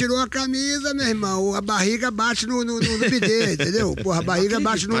 quando ele tirou a camisa, meu irmão, a barriga baixa. bate no bidê, entendeu? Porra, a barriga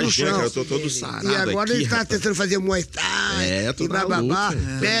bate no chão. Eu tô todo sarado E agora aqui, ele tá rapaz. tentando fazer Muay Thai. Tô e na bababá. luta.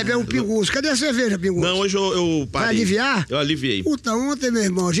 Bebe um pinguço. Cadê a cerveja, pinguço? Não, hoje eu parei. Vai aliviar? Eu aliviei. Puta, ontem, meu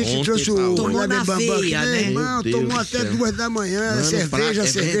irmão, a gente Ontem trouxe tá o ótimo. Tomou Leve na Bambam aqui. veia, Meu né? irmão, Meu Deus tomou do até céu. 2 da manhã, Mano,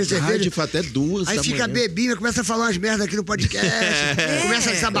 cerveja. Foi até 2 Aí da fica manhã. bebinho, começa a falar umas merdas aqui no podcast, começa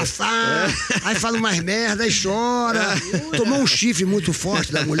a desabafar, aí fala umas merdas, aí chora. Tomou um chifre muito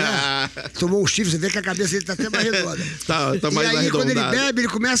forte da mulher, tomou um chifre, você vê que a cabeça dele tá até mais redonda. Tá mais E aí, quando ele arredondado. bebe, ele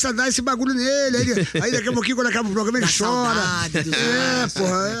começa a dar esse bagulho nele. Aí daqui a pouquinho, quando acaba o programa, ele Dá chora. saudade dos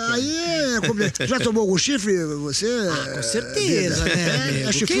Porra. Aí é complicado. Já tomou algum chifre, você? Com certeza, né, amigo? É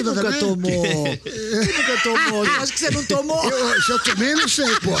Quem chifruda nunca também? tomou? Quem nunca tomou? Acho que você não tomou. Se eu tomei, não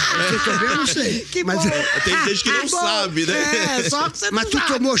sei, porra. Se eu tomei, não sei. Que Mas, bom. Tem gente que não bom. sabe, né? É, só que você não mas tu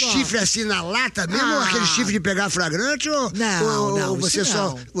sabe, tomou só. chifre assim na lata mesmo? Ou Ah. aquele chifre de pegar flagrante? Ou, Não, não, ou você isso só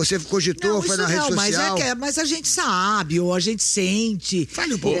não. você cogitou, Não, foi isso na rede não, social? mas a gente sabe, ou a gente sente.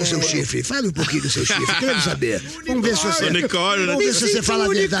 Fale um pouco do seu chifre. Fale um pouquinho do seu chifre. Queremos saber. Vamos ver se você... Unicórnio, né? Vamos ver se você sinto fala a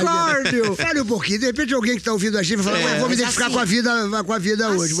verdade. unicórnio. Fale um pouquinho. De repente alguém que tá ouvindo a gente vai falar, vou me mas identificar assim- com a vida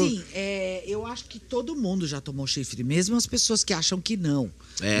hoje. Assim, eu acho que todo mundo já tomou chifre, mesmo as pessoas que acham que não.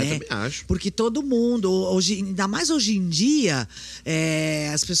 né? Também acho. Porque todo mundo, hoje, ainda mais hoje em dia,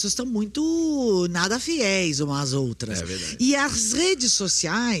 as pessoas estão muito nada fiéis umas às outras. É verdade. E as redes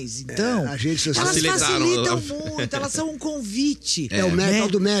sociais, então, as redes sociais elas facilitaram. facilitam muito, elas são um convite. É o match, tal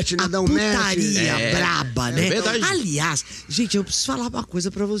do match, né? A Dá um match. putaria braba, né? verdade. Aliás, gente, eu preciso falar uma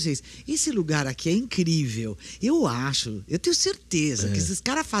coisa pra vocês. Esse lugar aqui é incrível. Eu tenho certeza que esses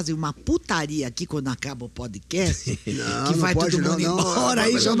caras fazem uma putaria aqui quando acaba o podcast, que não vai pode, todo não, mundo não. embora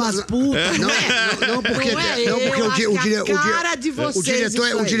aí, Não, chama não, as putas. Não, Não é? não, porque, Não é? não, porque Eu o, acho que a cara de vocês, isso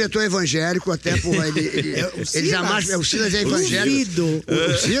o aí. diretor é evangélico, até porra, ele Silas? jamais. O Silas é evangélico. Duvido.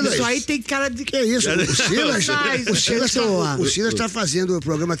 O Silas? Isso aí tem cara de... Que isso? O Silas tá fazendo o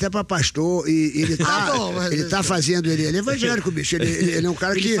programa até pra pastor e ele tá, bom, mas- ele tá fazendo, ele é evangélico, bicho. Ele é um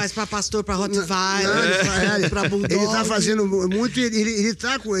cara Ele que... faz pra pastor, pra Não, Rottweiler, pra Bulldog. ele tá fazendo muito, ele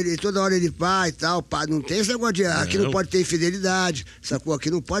tá com ele, toda hora ele pá e tal, pá, não tem esse negócio de, aqui não pode ter infidelidade, sacou? Aqui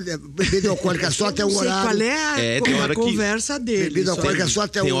não pode, bebida alcoólica só até um Eu não sei horário. qual é tem a hora que- conversa dele. Bebida isso aí. alcoólica só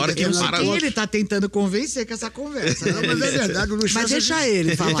até tem um hora que determinado para- Quem ponto. ele tá tentando convencer com essa conversa. Não, mas é verdade, o Luiz Mas França... deixa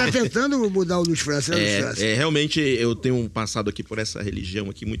ele falar. Ele tá tentando mudar o Luiz França, né, Luiz França? Realmente eu tenho um passado aqui por essa religião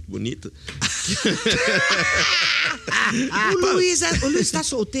aqui muito bonita. O Luiz tá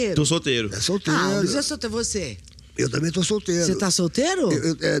solteiro? Tô solteiro. É solteiro. Ah, o Luiz é solteiro. Você? Eu também tô solteiro. Você tá solteiro?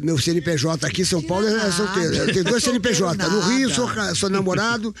 Meu CNPJ aqui em São Paulo é nada. solteiro. Eu tenho 2 CNPJ. Solteiro No Rio nada. sou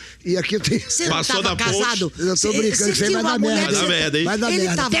namorado e aqui eu tenho... Você não Passou tava da ponte. casado? Eu tô brincando, isso aí vai dar merda. Vai dar merda, hein? Vai dar Ele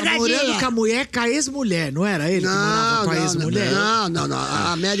merda. tava Pegadinha. namorando com a mulher, com a ex-mulher, não era ele que morava com a ex-mulher? Não.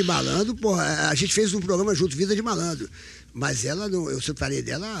 A Mary Malandro, porra, a gente fez um programa junto, Vida de Malandro. Mas ela, eu separei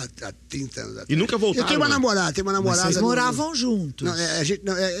dela há 30 anos atrás. E nunca voltaram, Eu tenho uma né? namorada, Mas vocês no- moravam juntos.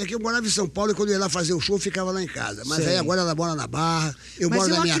 Não, é que eu morava em São Paulo e quando eu ia lá fazer o show, eu ficava lá em casa. Mas Sei. aí agora ela mora na Barra, eu Mas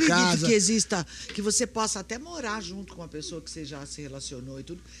moro eu na minha acredito casa. que exista, que você possa até morar junto com uma pessoa que você já se relacionou e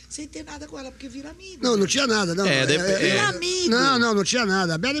tudo, sem ter nada com ela, porque vira amigo. Não, né? não tinha nada, não. Vira amigo. Não tinha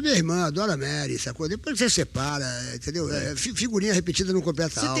nada. A Mary é minha irmã, adoro a Mary, sacou? Depois você separa, entendeu? Figurinha repetida não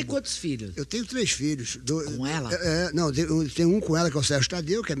completa Você álbum. tem quantos filhos? Eu tenho 3 filhos. Com ela? Não, eu tenho um com ela, que é o Sérgio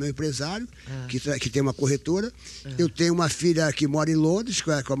Tadeu, que é meu empresário, que tem uma corretora. Eu tenho uma filha que mora em Londres,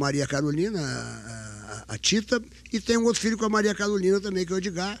 com a Maria Carolina, a Tita, e tenho um outro filho com a Maria Carolina também, que é o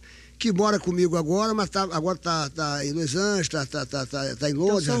Edgar, que mora comigo agora, mas agora tá em Los Angeles, tá em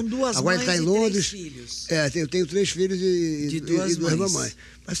Londres. Então são duas agora mães ele tá em e Londres. 3 filhos. Eu tenho 3 filhos De duas e 2 mães. mamães.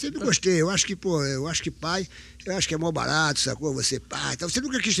 Mas sempre gostei. Eu acho que pai, eu acho que é mó barato, sacou? Você pai. Então, você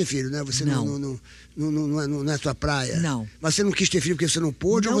nunca quis ter filho, né? Você não é tua praia. Não. Mas você não quis ter filho porque você não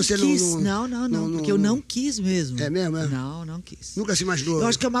pôde Não ou você quis, não. porque eu não quis mesmo. É mesmo, é? Não quis. Nunca se imaginou. Eu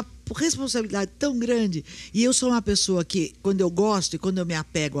acho que é uma responsabilidade tão grande. E eu sou uma pessoa que, quando eu gosto e quando eu me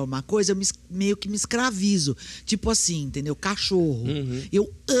apego a uma coisa, meio que me escravizo. Tipo assim, entendeu? Cachorro.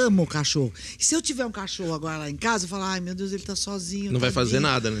 Eu amo cachorro. E se eu tiver um cachorro agora lá em casa, eu falo, ai meu Deus, ele tá sozinho. Não vai tadinho. fazer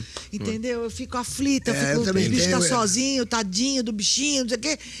nada, né? Entendeu? Eu fico aflita, eu também o bicho tá tenho, sozinho, tadinho do bichinho, não sei o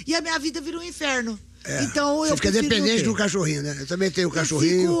quê. E a minha vida vira um inferno. Então Você eu fica prefiro dependente o quê? do cachorrinho, né? Eu também tenho um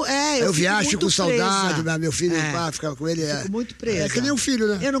cachorrinho. Eu viajo, fico com muito saudade, presa. meu filho, pá, ficava com ele. Fico muito presa. É que nem um filho,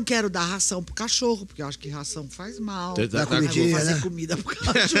 né? Eu não quero dar ração pro cachorro, porque eu acho que ração faz mal. Tá- Dá tá- Eu vou comidinha, fazer né? comida pro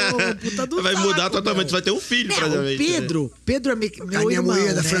cachorro, puta do Vai mudar saco, totalmente, meu. você vai ter um filho, O praticamente. Pedro é meu Carninha irmão,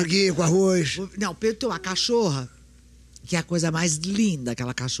 moída, né? franguinho com arroz. Não, Pedro tem uma cachorra, que é a coisa mais linda,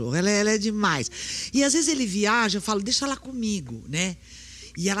 aquela cachorra. Ela é demais. E às vezes ele viaja, eu falo, deixa ela comigo, né?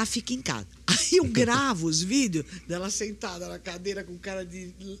 E ela fica em casa. Aí eu gravo os vídeos dela sentada na cadeira com cara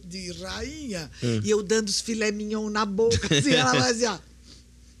de rainha e eu dando os filé mignon na boca, assim, ela vai assim, ó.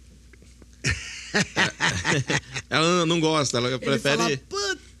 Ela não gosta, ela Ele prefere... fala,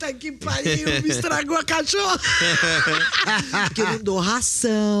 puta que pariu, me estragou a cachorra. Porque eu não dou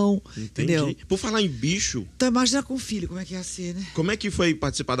ração, entendeu? Entendi. Por falar em bicho, Então imagina com o filho, como é que ia ser, né? como é que foi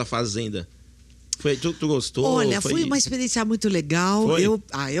participar da Fazenda? Tu gostou? Olha, foi uma experiência muito legal. Foi?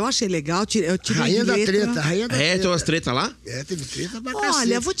 Eu achei legal. Eu tirei Rainha da letra. treta, rainha da treta. Tem umas tretas lá? Teve treta pra Olha,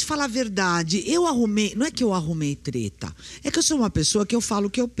 cacete. vou te falar a verdade. Eu arrumei. Não é que eu arrumei treta. É que eu sou uma pessoa que eu falo o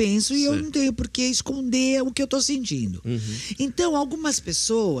que eu penso e eu não tenho por que esconder o que eu tô sentindo. Então, algumas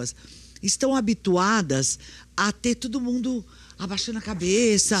pessoas estão habituadas a ter todo mundo abaixando a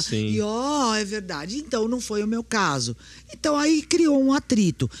cabeça. Sim. E é verdade. Então, não foi o meu caso. Então, aí criou um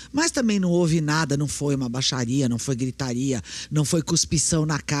atrito. Mas também não houve nada, não foi uma baixaria, não foi gritaria, não foi cuspição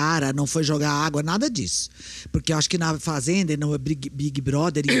na cara, não foi jogar água, nada disso. Porque eu acho que na Fazenda, no Big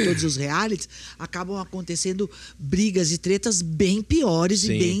Brother e em todos os realities, acabam acontecendo brigas e tretas bem piores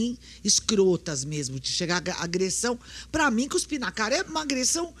Sim. e bem escrotas mesmo. De chegar a agressão. Pra mim, cuspir na cara é uma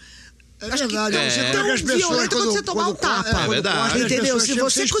agressão... Acho que verdade, tão você pega as pessoas violenta quando você tomar um tapa. É verdade. Entendeu? Se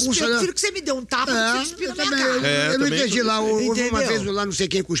você cuspir, cuspir, eu prefiro que você me dê um tapa do que cuspir na minha cara. Eu não também entendi sou- lá. Houve uma Entendeu? vez lá, não sei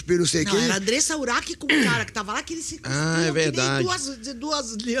quem cuspiu, não sei Não, quem. era a Andressa Urach com o cara que tava lá, que ele se cuspiu é verdade. que nem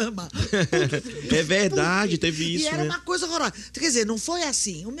duas lhamas. É verdade, teve E isso, era né? uma coisa horrorosa. Quer dizer, não foi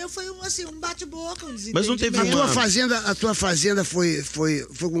assim. O meu foi um bate-boca, um Mas não teve desentendimento. uma- A tua fazenda foi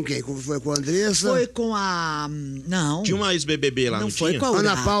com quem? Foi com a Andressa? Foi com a... Não. Tinha uma ex-BBB lá, não foi tinha? com a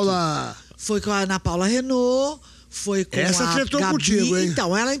Ana Urach. Paula... Foi com a Ana Paula Renault. Foi com Essa a tretou Gabi. contigo, hein?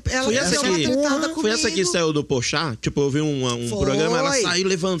 Então, ela Foi essa deu uma aqui, tretada comigo. foi essa que saiu do Porchat? Tipo, eu vi um Foi. programa, ela saiu,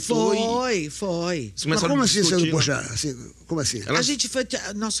 levantou e... Foi. Eles Mas começaram como a assim, discutir, seu né? Porchat? Assim, como assim? Ela- A gente foi,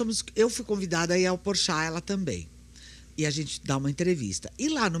 eu fui convidada aí ao Porchat, ela também. E a gente dá uma entrevista. E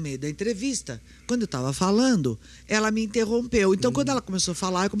lá no meio da entrevista, quando eu tava falando, ela me interrompeu. Então, quando ela começou a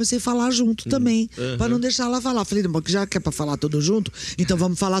falar, eu comecei a falar junto também. Pra não deixar ela falar. Falei, não, já que é pra falar tudo junto, então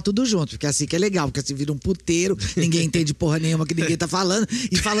vamos falar tudo junto. Porque assim que é legal, porque assim vira um puteiro, ninguém entende porra nenhuma que ninguém tá falando.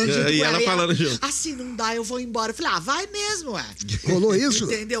 E falando junto E com ela falando junto. Assim, não dá, eu vou embora. Eu falei, vai mesmo, ué. Rolou isso?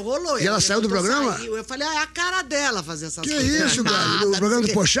 Entendeu? Rolou. E ela saiu do programa? Saiu. Eu falei, é a cara dela fazer essas Que coisas. isso, cara? Nada, No não programa sei do o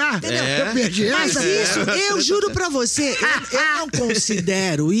quê. Porchat? Entendeu? Eu perdi Mas essa? isso, eu juro pra você, eu não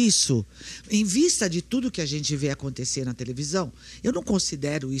considero isso, em vista de tudo que a gente vê acontecer na televisão, eu não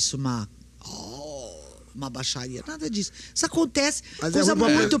considero isso uma baixaria, nada disso. Isso acontece, Mas coisa ruim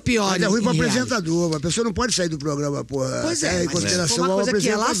pra- muito pior. Mas é ruim pro em reality. apresentador. A pessoa não pode sair do programa, porra. Pois até é, em mas consideração foi uma ao coisa que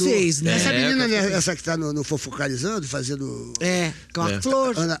ela apresentador. fez, né? Essa menina, com né, certeza. essa que tá no Fofocalizando, fazendo... Com a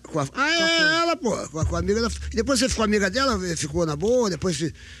Flor. Ela, pô, com a amiga da... E depois você ficou amiga dela, ficou na boa, depois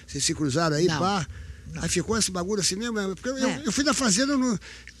vocês se cruzaram aí, Não. pá. Aí ficou esse bagulho assim mesmo, porque É. eu fui da fazenda no...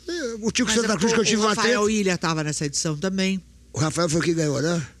 O tio Mas Santa Cruz que eu tive o uma Rafael treta. Ilha tava nessa edição também. O Rafael foi o que ganhou,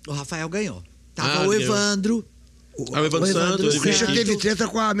 né? O Rafael ganhou. Tava o ganhou. Evandro. Ah, o Evandro Santos, Santos, O Christian Sim. teve treta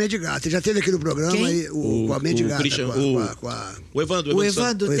com a Mendigata. Já teve aqui no programa Quem? aí, com a Mendigata. Christian, com a O Evandro. O Santos.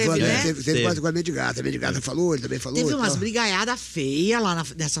 Evandro o teve, Evandro, né? teve quase com a Mendigata. A Mendigata falou, ele também falou. Teve e umas tal. brigaiadas feias lá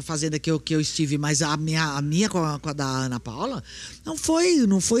nessa fazenda que eu estive, mas a minha com a da Ana Paula não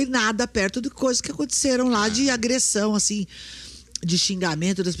foi nada perto de coisas que aconteceram lá de agressão, assim, de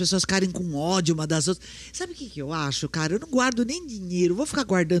xingamento, das pessoas ficarem com ódio uma das outras. Sabe o que eu acho, cara? Eu não guardo nem dinheiro, vou ficar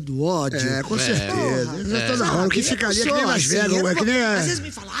guardando ódio. É, com certeza. Porra, Já tô na hora. O que sabe? fica ali é Eu que nem sou Las assim, Vegas. eu É não que nem... Às vezes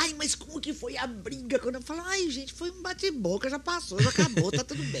me falam, ai, mas como que foi a briga? Quando eu falo, ai, gente, foi um bate-boca, já passou, já acabou, tá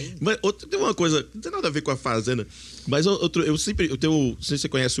tudo bem. Mas tem uma coisa, não tem nada a ver com a Fazenda, mas eu sempre, não sei se você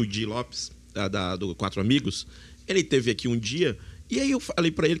conhece o Di Lopes, do Quatro Amigos, ele teve aqui um dia, e aí eu falei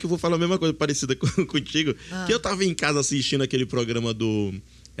pra ele que eu vou falar a mesma coisa parecida contigo, que eu tava em casa assistindo aquele programa do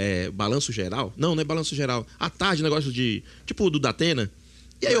Balanço Geral, não é Balanço Geral, à tarde, negócio de, tipo, do Datena.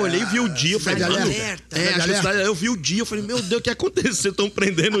 E aí eu olhei e vi o dia, eu falei, Cidade mano, Alerta. acho que eu vi o dia, eu falei, meu Deus, o que aconteceu? Estão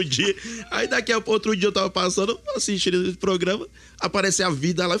prendendo o dia. Aí daqui a outro dia eu tava passando, assistindo esse programa, apareceu a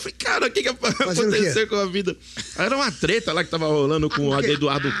vida lá, eu falei, cara, o que aconteceu com a vida? Aí era uma treta lá que tava rolando com o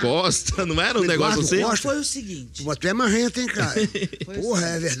Eduardo Costa, não era um O negócio Eduardo assim? Costa? Foi o seguinte. Pô, tu é marrento, hein, cara? Porra,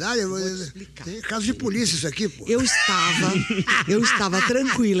 é verdade? Vou te explicar. Tem caso de polícia isso aqui, pô. Eu estava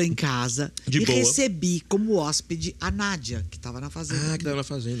tranquila em casa De e boa. recebi como hóspede a Nádia, que estava na fazenda. Ah, que tava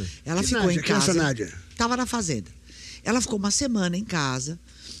na Fazenda. Ela Que ficou Nádia? em Quem é essa casa. Nádia? Tava na fazenda. Ela ficou uma semana em casa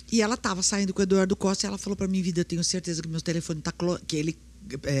e ela tava saindo com o Eduardo Costa e ela falou pra mim, vida, eu tenho certeza que meu telefone tá que ele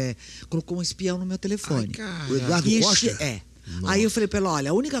colocou um espião no meu telefone. O Eduardo E Costa? Aí eu falei pra ela,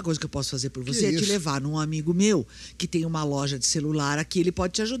 olha, a única coisa que eu posso fazer por você é te isso? levar num amigo meu que tem uma loja de celular aqui, ele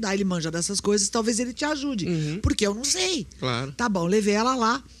pode te ajudar, ele manja dessas coisas, talvez ele te ajude. Porque eu não sei. Claro. Tá bom, levei ela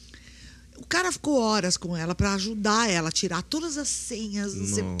lá. O cara ficou horas com ela pra ajudar ela a tirar todas as senhas, não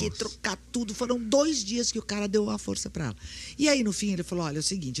sei o que, trocar tudo. Foram 2 dias que o cara deu a força pra ela. E aí, no fim, ele falou, olha, é o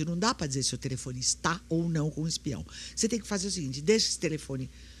seguinte, não dá pra dizer se o telefone está ou não com o espião. Você tem que fazer o seguinte, deixa esse telefone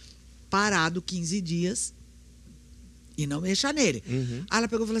parado 15 dias e não mexa nele. Aí ela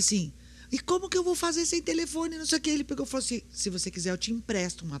pegou e falou assim, e como que eu vou fazer sem telefone? Não sei o que. Ele pegou e falou assim, se você quiser, eu te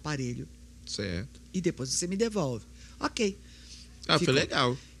empresto um aparelho. Certo. E depois você me devolve. Ok. Ah, Ficou. foi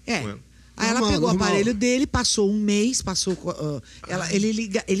legal. É. Ué. Aí ela Normal, pegou normal. o aparelho dele, passou um mês,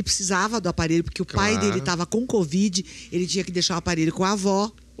 ele precisava do aparelho, porque o pai Claro. dele estava com Covid, ele tinha que deixar o aparelho com a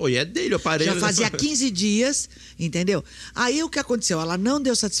avó. Pô, e é dele o aparelho. Já fazia 15 dias, entendeu? Aí o que aconteceu? Ela não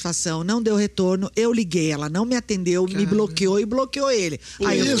deu satisfação, não deu retorno. Eu liguei, ela não me atendeu, me bloqueou e bloqueou ele.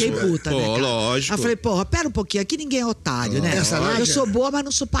 Aí eu isso, fiquei puta, pô, né, cara? lógico. Aí eu falei, porra, pera um pouquinho, aqui ninguém é otário, né? Essa Eu Nádia? sou boa, mas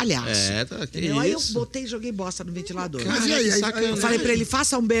não sou palhaço. É, tá, que entendeu? Aí eu isso. botei e joguei bosta no ventilador. Mas e aí? Que sacanagem. Eu falei pra ele,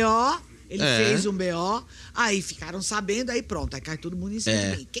 faça um BO. Ele É. fez um BO, aí ficaram sabendo, aí pronto, aí cai todo mundo em cima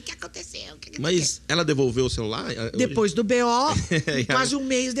de mim. O que aconteceu? Mas ela devolveu o celular? Depois do BO, quase um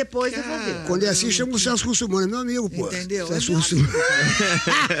mês depois devolveu. Quando é assim, chama o Celso Russomano, meu amigo, pô. Entendeu? Celso É meu Russomano.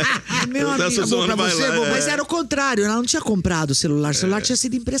 Meu O Celso amigo, Russomano pra vai você, lá, mas era o contrário, ela não tinha comprado o celular tinha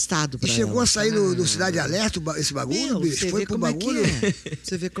sido emprestado pra E chegou ela. a sair no Cidade Alerta esse bagulho, Meu, bicho? você Foi vê pro como bagulho? é que é.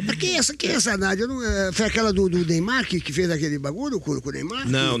 Você vê como Mas quem é essa Nádia? Eu não- foi aquela do Neymar que fez aquele bagulho com o Neymar?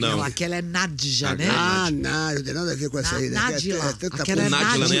 Não, não. Não, aquela é Nádia, né? Ah, não, não tem nada a ver com essa aí, né? Nádila. Tanta Aquela O é coisa.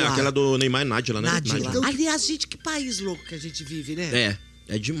 Nádila, né? Nádila. Aquela do Neymar é Nádila, né? Nádila. Nádila. Aliás, gente, que país louco que a gente vive, né?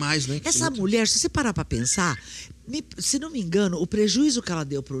 É demais, né? Essa mulher, se você parar pra pensar, se não me engano, o prejuízo que ela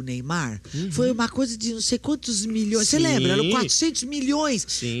deu pro Neymar foi uma coisa de não sei quantos milhões. Você Sim. lembra? Eram 400 milhões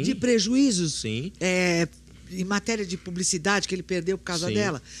Sim. de prejuízos Sim. em matéria de publicidade que ele perdeu por causa Sim.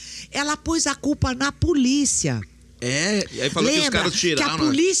 dela. Ela pôs a culpa na polícia. É, e aí falou que os Lembra caras tiraram. que a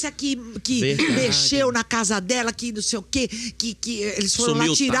polícia que Verdade. mexeu na casa dela, que não sei o quê, que eles foram Sumiu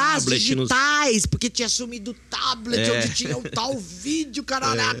lá o tirar as tablet, digitais, porque tinha sumido o tablet, É. onde tinha o tal vídeo,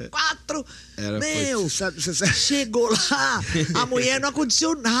 caralho, A4. Era, Meu, Você sabe, chegou lá, a mulher não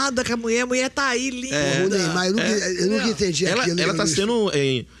aconteceu nada com a mulher tá aí linda. o Neymar, eu nunca entendi Ela aquilo. tá sendo.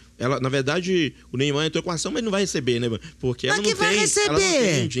 Ela, na verdade, o Neymar entrou com a ação, mas não vai receber, né? Porque Mas ela não que vai tem. receber? Ela não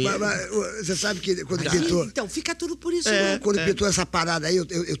tem dinheiro. Você sabe que quando Sim, pintou... então, fica tudo por isso. É. né? Quando pintou essa parada aí,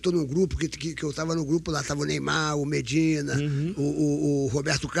 eu tô num grupo, que eu tava no grupo lá, tava o Neymar, o Medina, o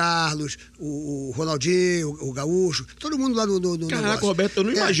Roberto Carlos, o Ronaldinho, o Gaúcho, todo mundo lá no Caraca, negócio. Roberto, eu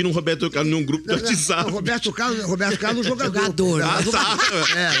não imagino um Roberto Carlos num grupo do WhatsApp. O Roberto Carlos, jogador. Jogador. Ah, tá.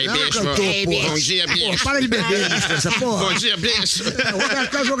 É, não, bicho. cantor, Ei, porra. bom dia, bicho. Porra, para de beber, bicho, essa porra. Bom dia, bicho. O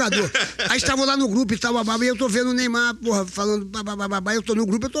Roberto Carlos jogador. Aí estavam lá no grupo e tal, babá, e eu tô vendo o Neymar, porra, falando babá, eu tô no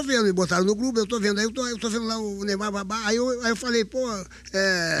grupo, eu tô vendo. E botaram no grupo, eu tô vendo. Aí eu tô vendo lá o Neymar, babá. Aí eu falei, pô,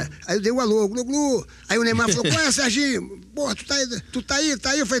 aí eu dei um alô, glu. Aí o Neymar falou, pô, Serginho, porra, tu tá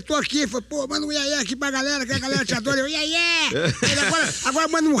aí? Eu falei, tô aqui. Ele falou, pô, manda um iaié aqui pra galera, que a galera te adora. Eu, iaié! Aí agora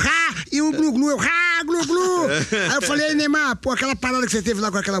manda um rá e um glu. Eu, rá, glu. Aí eu falei, Neymar, pô, aquela parada que você teve lá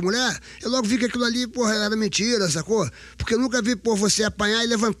com aquela mulher, eu logo vi que aquilo ali, porra, era mentira, sacou? Porque eu nunca vi, pô, você apanhar e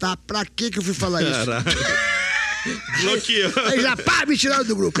levantar. Pra que eu fui falar isso? Caralho. Bloqueou. Aí já, pá, me tiraram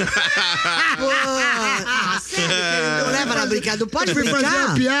do grupo. Sério, não leva na brincadeira, não pode Fui fazer uma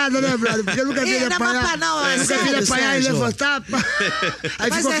brincar? piada, né, brother? Porque eu nunca vi ele Não, apanhar. mas não, é Nunca vi ele sério, apanhar e Sérgio. levantar. Pá. Aí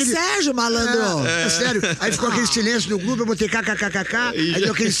Mas ficou é aquele... Sérgio, malandro. É sério. Aí ficou aquele silêncio no grupo, eu botei kkkk, aí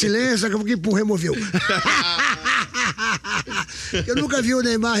deu aquele silêncio, daqui a pouco empurrou, removeu. Eu nunca vi o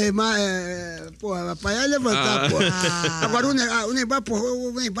Neymar porra, apanhar e levantar, porra. Agora o Neymar, porra,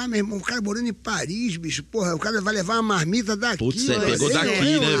 meu irmão, o cara morando em Paris, bicho, porra, o cara vai levar uma marmita daqui. Putz, ó, pegou esse daqui,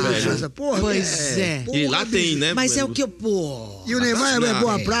 é, né, bicho, velho? essa porra, Pois é. E lá bicho. tem, né? Mas é o que eu... Pô... E o Neymar é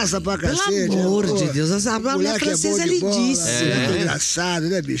boa praça pra cacete. Pelo amor né, de pô? Deus, essa mulher Moleque francesa é bom de bola, lindíssima. moleque engraçado,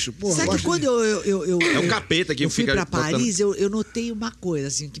 né, bicho? Porra, Sabe que gosto quando de- É o capeta que eu fui fica pra botando- Paris, eu notei uma coisa,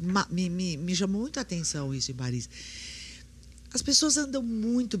 assim, que me chamou muita atenção isso em Paris. As pessoas andam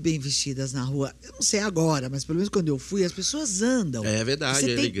muito bem vestidas na rua. Eu não sei agora, mas pelo menos quando eu fui, as pessoas andam. É verdade,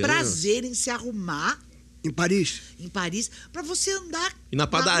 Você é tem elegante. prazer em se arrumar Em Paris? em Paris pra você andar E na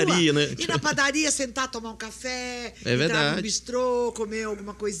padaria, rua. né? Ir na padaria, sentar, tomar um café, É entrar verdade. no bistrô, comer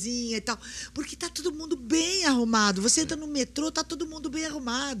alguma coisinha e tal. Porque tá todo mundo bem arrumado. Você entra no metrô, tá todo mundo bem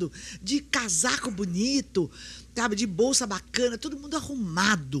arrumado. De casaco bonito, sabe, de bolsa bacana, todo mundo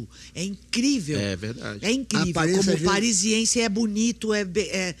arrumado. É incrível. É verdade. É incrível. Como o parisiense é bonito,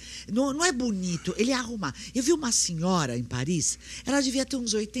 não é bonito, ele é arrumado. Eu vi uma senhora em Paris, ela devia ter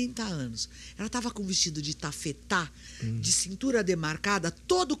uns 80 anos. Ela estava com um vestido de tafetá, de cintura demarcada,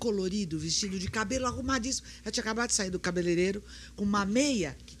 todo colorido, vestido de cabelo arrumadíssimo. Ela tinha acabado de sair do cabeleireiro com uma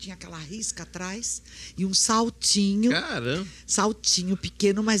meia que tinha aquela risca atrás e um saltinho. Caramba. Saltinho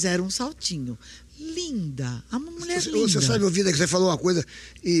pequeno, mas era um saltinho. Linda. Uma mulher linda. Você sabe, Ouvida, que você falou uma coisa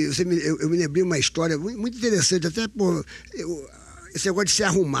e eu me lembrei uma história muito interessante, até por esse negócio de se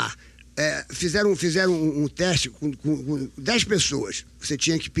arrumar. Fizeram um teste com 10 pessoas. Você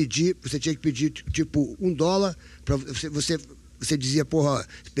tinha que pedir tipo $1 para você dizia, porra,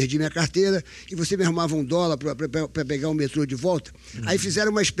 perdi minha carteira, e você me arrumava $1 para pegar o metrô de volta. Aí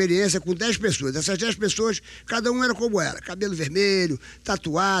fizeram uma experiência com 10 pessoas. Essas 10 pessoas, cada um era como era. Cabelo vermelho,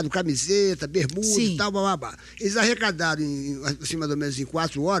 tatuado, camiseta, bermuda e tal, babá. Eles arrecadaram, assim, mais ou menos em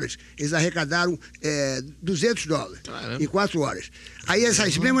 4 horas, eles arrecadaram $200 em 4 horas. Aí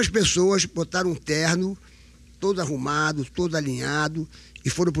essas mesmas pessoas botaram um terno, todo arrumado, todo alinhado,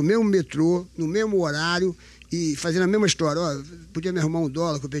 e foram pro mesmo metrô, no mesmo horário, e fazendo a mesma história. Ó, podia me arrumar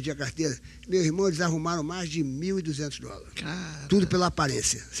 $1 que eu perdi a carteira. Meu irmão, eles arrumaram mais de $1.200. Tudo pela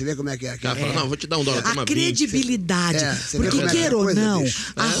aparência. Você vê como é que é. Não, vou te dar $1. A credibilidade. Porque queira ou não,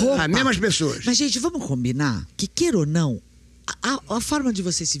 a roupa... As mesmas pessoas. Mas, gente, vamos combinar que queira ou não, a forma de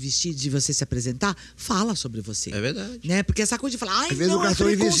você se vestir, de você se apresentar, fala sobre você. É verdade. Né? Porque essa coisa de falar, ai, não, é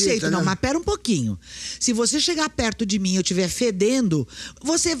preconceito. Visita, não, né? mas pera um pouquinho. Se você chegar perto de mim e eu estiver fedendo,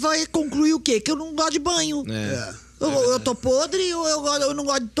 você vai concluir o quê? Que eu não gosto de banho. Eu tô podre ou eu não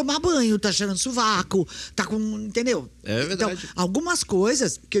gosto de tomar banho, tá cheirando sovaco, tá com... Entendeu? É verdade. Então, algumas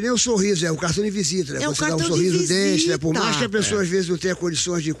coisas... Que nem o sorriso, o cartão de visita, né? É o Você dá um cartão sorriso de no dente, né? Por visita. mais que a pessoa às vezes não tenha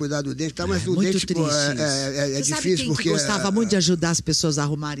condições de cuidar do dente, tá? Mas o muito dente, triste é Você sabe difícil quem porque... que gostava muito de ajudar as pessoas a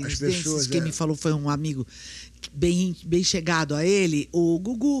arrumarem as os dentes? pessoas, Quem me falou foi um amigo bem chegado a ele, o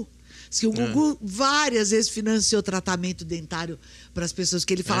Gugu. Diz que o Gugu várias vezes financiou tratamento dentário para as pessoas,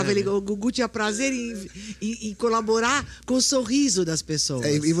 que ele falava, o Gugu tinha prazer em colaborar com o sorriso das pessoas.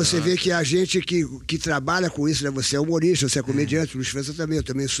 E você vê que a gente que trabalha com isso, né? Você é humorista, você é comediante, Luiz França também, eu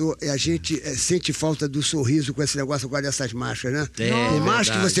também sou, e a gente sente falta do sorriso com esse negócio agora dessas máscaras, né? Por mais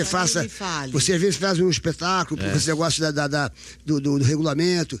que você faça, você às vezes faz um espetáculo, por esse negócio do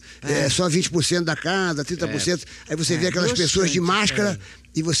regulamento, só 20% da casa, 30%, aí você vê aquelas pessoas de máscara,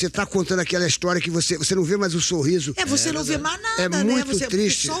 e você tá contando aquela história que você não vê mais o sorriso. Você não vê mais nada, né? Muito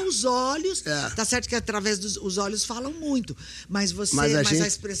triste. Só os olhos. Tá certo que através os olhos falam muito. Mas a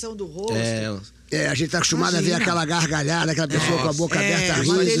expressão do rosto. A gente tá acostumado a ver aquela gargalhada, aquela pessoa com a boca aberta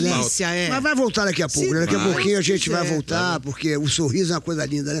rindo, uma né? delícia, Mas vai voltar daqui a pouco, né? Daqui a pouquinho a gente vai voltar, porque o sorriso é uma coisa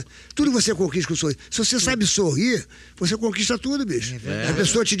linda, né? Tudo você conquista com o sorriso. Se você sabe sorrir, você conquista tudo, bicho. A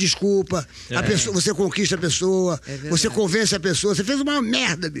pessoa te desculpa, você conquista a pessoa, você convence a pessoa. Você fez uma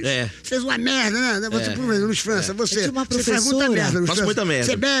merda, bicho. Você fez uma merda, né? Você, Luiz França, você faz muita merda, Luiz França. Muita merda.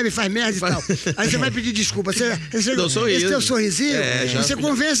 Você bebe, faz merda e tal. Aí você vai pedir desculpa. Esse teu sorrisinho, você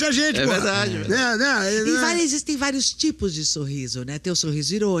convence a gente, pô. É verdade. Existem vários tipos de sorriso, né? Tem o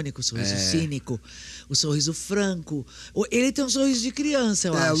sorriso irônico, o sorriso cínico, o sorriso franco. Ele tem um sorriso de criança,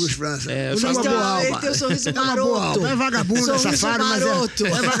 eu acho. O Luiz França. Ele tem o sorriso maroto. É vagabundo, safado, mas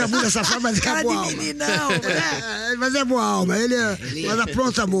é vagabundo, safado, mas é cara boa de alma. meninão, né? Mas é boa alma. Mas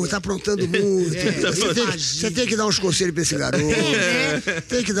apronta muito, tá aprontando muito. Você tem que dar uns conselhos pra esse garoto.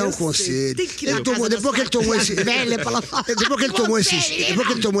 Tem que dar um conselho. Depois que ele tomou esse... Depois que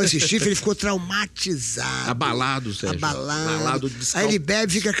ele tomou esse chifre, ele ficou traumatizado. Abalado, Sérgio. Abalado. Aí ele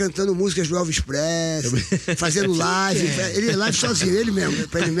bebe e fica cantando músicas do Elvis Presley, fazendo live. Ele é live sozinho, ele mesmo,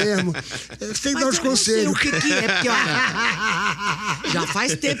 pra ele mesmo. Você tem que dar uns conselhos. O que é, porque ó, já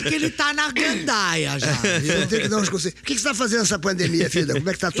faz tempo que ele tá na gandaia já. Você tem que dar uns conselhos. O que você tá fazendo nessa pandemia, filha? Como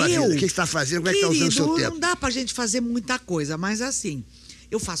é que tá a tua vida? O que você tá fazendo? Como é que tá usando o seu tempo? Não dá pra gente fazer muita coisa, mas assim,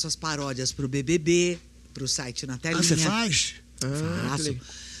 eu faço as paródias pro BBB, pro site na telinha. Você faz?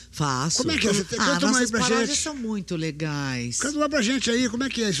 Faço. Como é que é? Nossas paródias são muito legais. Canta uma pra gente aí, como é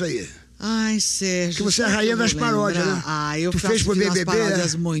que é isso aí? Ai, Sérgio. Que você é a rainha das paródias, né? Eu fez pro BBB,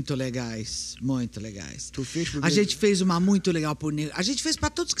 paródias muito legais. Muito legais. Tu fez pro BBB? A gente fez uma muito legal pro Negro. A gente fez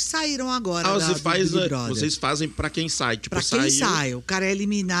pra todos que saíram agora. Vocês fazem pra quem sai. Tipo, pra quem sai. O cara é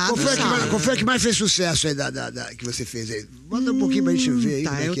eliminado. Qual foi a que mais fez sucesso aí que você fez aí? Manda um pouquinho pra gente ver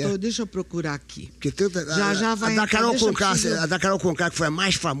aí. Deixa eu procurar aqui. Porque já vai. A da Carol Conká, que foi a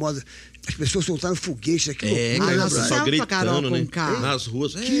mais famosa. As pessoas soltaram foguete aqui. Só gritando, né? Nas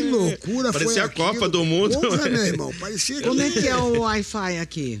ruas. Que loucura. Parecia foi a Copa do Mundo. Porra, meu irmão. Parecia Como é que é o Wi-Fi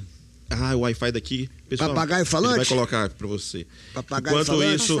aqui? o Wi-Fi daqui. Pessoal, Papagaio falante? Ele vai colocar para você. Papagaio Enquanto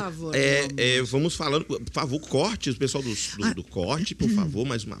falante? isso, Por favor, vamos falando. Por favor, corte, o pessoal do corte, por favor,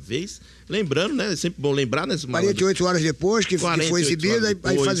 mais uma vez. Lembrando, né? É sempre bom lembrar, né? 48 horas depois que foi 48 exibida, horas aí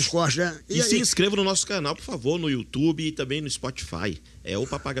depois. faz os cortes, né? E se inscreva no nosso canal, por favor, no YouTube e também no Spotify. É o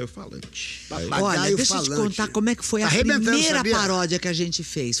Papagaio Falante. Papagaio Olha, deixa eu te falante. contar como é que foi Tá a arrebentando, primeira sabia? paródia que a gente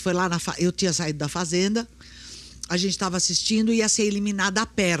fez. Foi lá eu tinha saído da Fazenda, a gente estava assistindo e ia ser eliminada a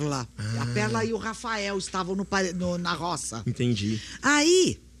Perla. A Perla e o Rafael estavam na roça. Entendi.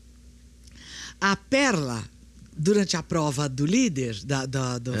 Aí, a Perla, durante a prova do líder,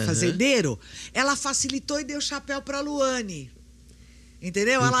 do fazendeiro, ela facilitou e deu chapéu para Luane.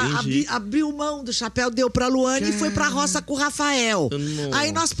 Entendeu? Ela Entendi. abriu mão do chapéu, deu pra Luane e foi pra roça com o Rafael. Nossa.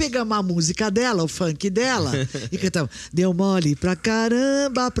 Aí nós pegamos a música dela, o funk dela, e cantamos. Deu mole pra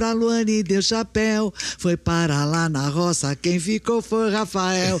caramba, pra Luane deu chapéu. Foi para lá na roça, quem ficou foi o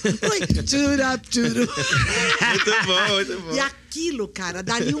Rafael. Oi, tchurap, tchuru. Muito bom, muito bom. E aquilo, cara,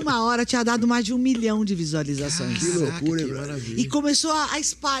 dali uma hora tinha dado mais de 1 milhão de visualizações. Que loucura, hein, que brother? maravilha. E começou a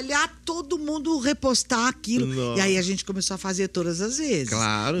espalhar, todo mundo repostar aquilo. Nossa. E aí a gente começou a fazer todas as vezes.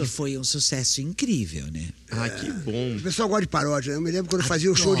 Claro. E foi um sucesso incrível, né? Que bom. O pessoal gosta de paródia. Eu me lembro quando eu fazia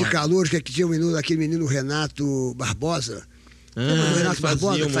o show de calor, que tinha aquele menino Renato Barbosa. Lembra do Renato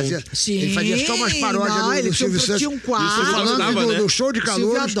Barbosa? Que fazia, Sim, ele fazia só umas paródias ele do Silvio Santos. tinha um quadro. Falando gostava, né? do show de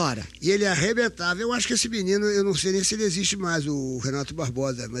calor. Silvio adora. E ele arrebentava. Eu acho que esse menino, eu não sei nem se ele existe mais, o Renato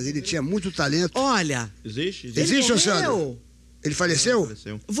Barbosa, mas ele tinha muito talento. Olha, Existe? ele Existe, ô Sandro? morreu. Ele faleceu?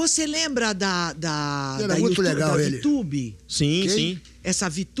 Apareceu. Você lembra da Era da muito YouTube, legal da ele. VTube? Sim, Quem? sim. Essa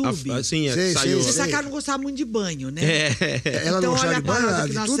VTube? Sim, Sei, saiu. Você sei. sabe que ela não gostava muito de banho, né? Ela Então não olha sabe a de banho, paródia a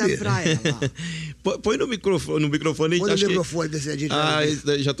que nós VTube? fizemos pra ela. Põe no microfone Põe acho no que- microfone desse dia.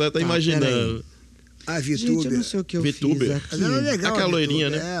 já tô até imaginando. A Gente, eu VTube. não sei o que eu VTube. fiz aqui. Mas era legal. Aquela a VTube. loirinha,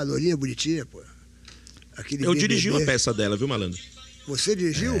 né? É, a loirinha bonitinha, pô. Aquele Eu BBB. dirigi uma peça dela, viu, malandro? Você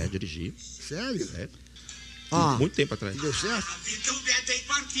dirigiu? Dirigi. Sério? Ó. Muito tempo atrás. Deu certo? A VTube é bem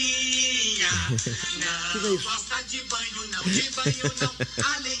porquinha. Que é Não isso? gosta de banho, não. De banho, não.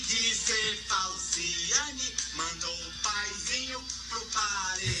 Além de ser falciane, mandou o paizinho pro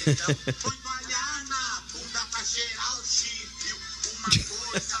paredão. Foi malhar na bunda pra cheirar o chifre. Uma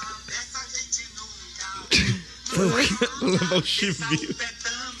coisa dessa a gente nunca viu. Foi o quê? Lavar o Essa chivio. o pé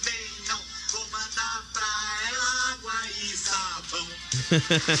também não. Vou mandar pra ela água e sabão.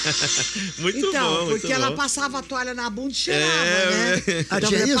 Muito Então, bom, muito porque ela bom. passava a toalha na bunda e cheirava, É, né? Ah, Então,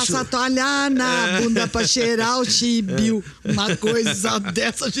 tinha vai isso? passar a toalha na bunda pra cheirar o chibio. Uma coisa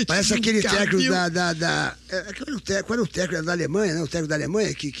dessa, a gente Parece aquele nunca técnico viu. qual era o técnico da Alemanha, né? O técnico da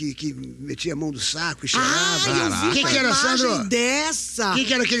Alemanha que metia a mão do saco e cheirava. Ah, eu vi Quem uma que era, imagem Sandro? dessa. Quem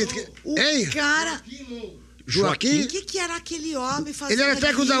que era aquele... O Hein? cara... Joaquim? O que era aquele homem fazendo Ele era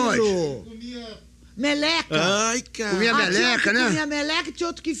técnico da onde? onde? Meleca. Ai, cara. Comia Tinha um meleca, que né? comia meleca e tinha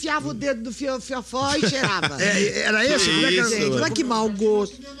outro que enfiava o dedo do fiofó e cheirava. Era esse? Que Como é que era? isso, Gente, mano. olha que mau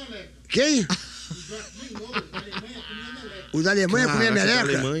gosto. Quem? O da Alemanha Caraca, comia da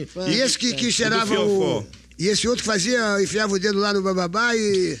meleca? Alemanha. E esse que cheirava do o... fiofó. E esse outro que fazia, enfiava o dedo lá no bababá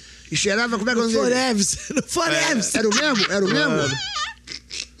e cheirava, como é que é o No nome dele? Foreves. No Foreves. Era o mesmo? Era o mesmo? Mano.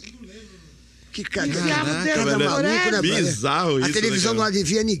 Que cagada. Enfiava o dedo Cada no maluco, né, Foreves. brother? Bizarro isso, A televisão né, não cara?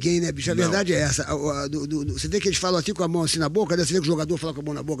 alivia ninguém, né, bicho? A Não. verdade é essa. Você vê que eles falam assim com a mão assim na boca, né? Você vê que o jogador fala com a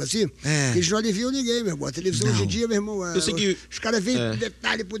mão na boca assim? É. Eles não aliviam ninguém, meu irmão. A televisão hoje em dia, meu irmão, Eu sei que- os caras vêm é.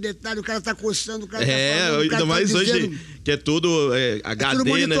 detalhe por detalhe, o cara tá coçando, o cara tá falando, o Ainda cara mais tá hoje dizendo... que é tudo HD, Tudo né?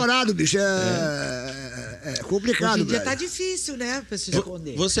 monitorado, bicho. É complicado, Hoje em dia velho. tá difícil, né? Pra se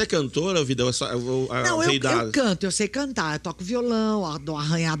esconder. Você é cantora, Vida? Não, eu canto, eu sei cantar. Eu toco violão, dou uma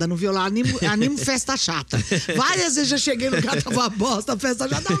arranhada no violão, animo festa chata. Várias vezes já cheguei no lugar, tava bosta, a festa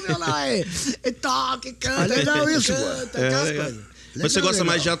já dá o violão aí. E toca, e canta. Ah, legal isso, pô. canta, aquelas coisas. Você Legal, gosta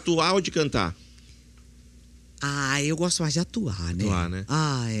mais de legal. atuar ou de cantar? Ah, eu gosto mais de atuar, né? Atuar, né?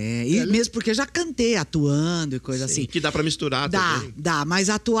 Ah, é. E mesmo porque eu já cantei atuando e coisa assim. Que dá pra misturar também. Dá, mas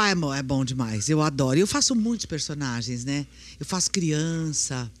atuar é bom demais. Eu adoro. E eu faço muitos personagens, né? Eu faço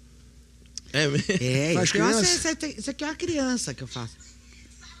criança. É mesmo? É, Faz criança? isso aqui é uma criança que eu faço.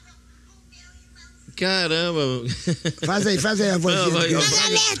 Caramba. Faz aí a vozinha. Não, vai- do-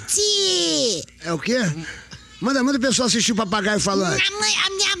 Galete! É o quê? Manda o pessoal assistir o papagaio falando. A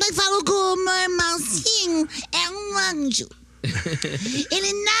minha mãe falou que o meu irmãozinho é um anjo.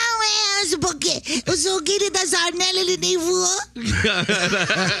 Ele não é anjo, porque o joguinho da janela ele nem voou.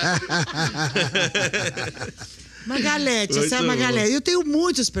 Magalete, essa é a Muito Magalete. Eu tenho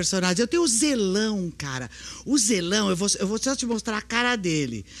muitos personagens. Eu tenho o Zelão, cara. O Zelão, eu vou só te mostrar a cara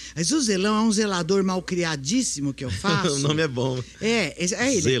dele. Mas o Zelão é um zelador malcriadíssimo que eu faço. O nome é bom. É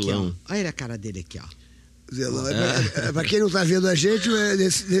ele Zelão. aqui, ó. Olha a cara dele aqui, ó. Zelão. Pra quem não tá vendo a gente,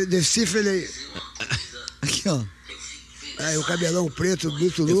 decifra ele aí. Aqui, ó. Aí, o cabelão preto,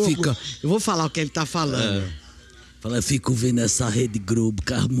 muito louco. Eu vou falar o que ele tá falando. Fala, eu fico vendo essa Rede Globo,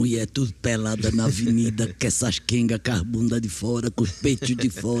 com as mulheres tudo pelada na avenida, com essas quengas, com as bundas de fora, com os peitos de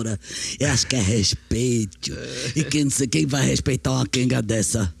fora. Eu acho que é respeito. E quem não sei quem vai respeitar uma quenga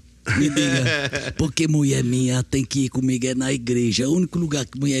dessa? Me diga. Porque mulher minha tem que ir comigo é na igreja. O único lugar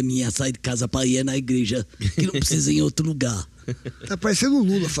que mulher minha sai de casa pra ir é na igreja. Que não precisa ir em outro lugar. Tá parecendo o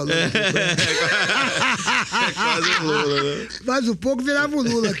Lula falando. É quase um Lula, né? Mais um pouco virava o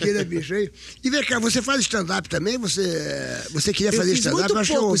Lula aqui, né, bicho? Aí. E vem cá, você faz stand-up também? Você queria Eu fazer fiz stand-up? muito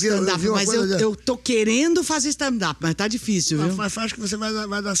Acho que eu pouco ouvi stand-up, uma mas coisa eu tô querendo fazer stand-up, mas tá difícil, viu? Mas faz que você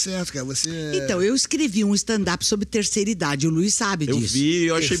vai dar certo, cara. Você... Então, eu escrevi um stand-up sobre terceira idade. O Luiz sabe Eu disso. vi,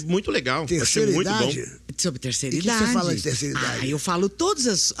 eu achei muito legal. Achei Terceira muito idade? bom. Sobre terceira E que idade. você fala de terceira idade? Eu falo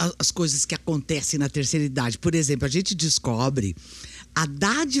todas as coisas que acontecem na terceira idade. Por exemplo, a gente descobre a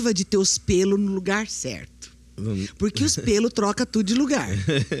dádiva de ter os pelos no lugar certo. Porque os pelos trocam tudo de lugar.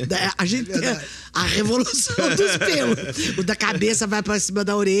 A gente tem a revolução dos pelos. O da cabeça vai pra cima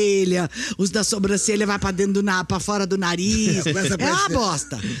da orelha, os da sobrancelha vai pra dentro pra fora do nariz. É uma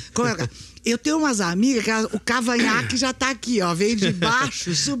bosta. Eu tenho umas amigas que o cavanhaque já tá aqui, ó. Veio de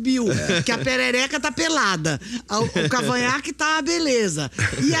baixo, subiu. Que a perereca tá pelada. O cavanhaque tá uma beleza.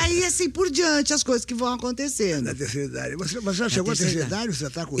 E aí, assim, por diante, as coisas que vão acontecendo. Na terceira idade. Você já chegou à terceira idade? Você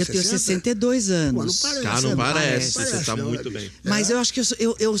tá com Eu 60? tenho 62 anos. Pô, não parece. Cara, não parece. Parece, Você tá não, muito né, bem. Mas eu acho que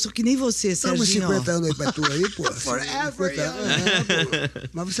eu sou que nem você, Estamos Serginho. 50 anos aí pra tu aí, pô. Forever 50 anos, pô.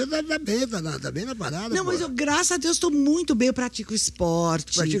 Mas você tá bem na parada, Não, pô. mas eu, graças a Deus, tô muito bem. Eu pratico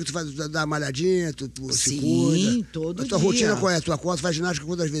esporte. Pratica, tu faz dar uma malhadinha, tu se Sim, cuida. todo A tua dia. rotina qual é? A tua conta faz ginástica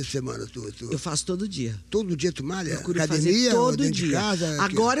quantas vezes por semana? Eu faço todo dia. Todo dia tu malha? Procuro Academia fazer ou todo dentro dia. de casa?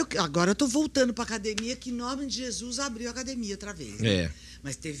 Agora eu tô voltando pra academia, que em nome de Jesus abriu a academia outra vez. né? É.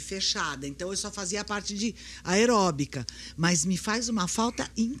 Mas teve fechada, então eu só fazia a parte de aeróbica. Mas me faz uma falta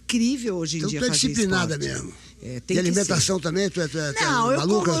incrível hoje em Então dia tu é fazer disciplinada esporte. mesmo. É, E tem que alimentação também? Tu é Não, eu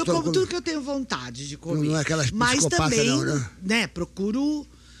maluca? como tudo que eu tenho vontade de comer. Não é aquelas Mas psicopata também, não, né? Procuro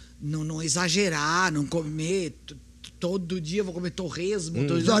não exagerar, não comer todo dia, vou comer torresmo.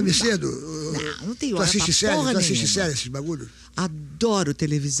 Dorme cedo? Não tem Tu hora assiste pra série? porra Tu assiste nenhuma. série, esses bagulhos? Adoro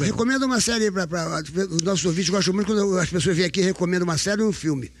televisão. Recomenda uma série aí pra os nossos ouvintes. Gostam muito quando as pessoas vêm aqui e recomendam uma série ou um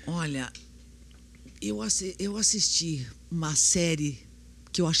filme. Olha, eu assisti uma série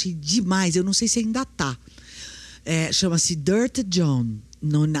que eu achei demais, eu não sei se ainda tá. Chama-se Dirty John,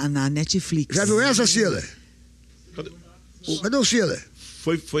 na Netflix. Já viu essa, Sila? Cadê o Sila?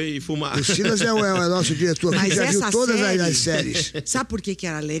 Foi fumar. O Silas é o nosso diretor aqui, Mas já viu essa todas série- as séries. Sabe por que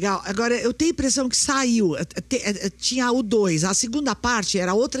era legal? Agora, eu tenho a impressão que saiu. Tinha o 2. A segunda parte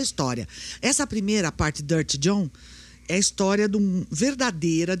era outra história. Essa primeira parte, Dirty John, é a história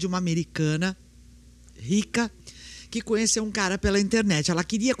verdadeira de uma americana rica que conheceu um cara pela internet. Ela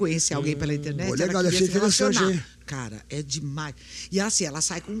queria conhecer alguém pela internet. Pô, legal, ela deve queria ser se interessante, relacionar. hein? Cara, é demais. E assim, ela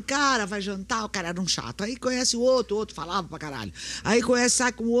sai com um cara, vai jantar, o cara era um chato. Aí conhece o outro falava pra caralho. Aí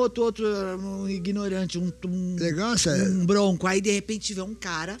sai com o outro um ignorante, um Legal, sério. um bronco. Aí, de repente, vê um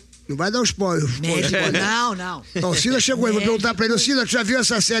cara. Não vai dar um spoiler. Médico. Não. Ó, o Silas chegou aí, vou Médico. perguntar pra ele. Silas, tu já viu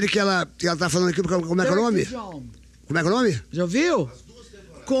essa série que ela tá falando aqui? Como é que é o nome? Dirty John. Como é que é o nome? Já ouviu?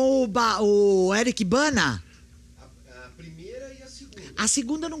 Com o Eric Bana. A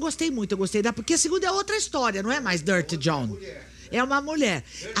segunda eu não gostei muito, eu gostei porque a segunda é outra história, não é mais Dirty John. É uma mulher.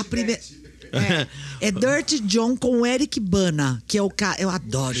 A primeira é Dirty John com o Eric Bana, que é o cara. Eu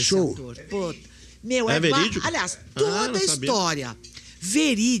adoro Show. esse ator. Pô, meu, É verídico? Aliás, Ah, toda não a sabia. história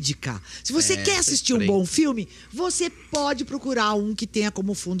verídica. Se você quer assistir um trem. bom filme, você pode procurar um que tenha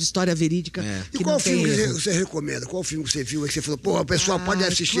como fundo história verídica. E Que qual não tem filme que erro. você recomenda? Qual filme que você viu aí que você falou, pô, o pessoal pode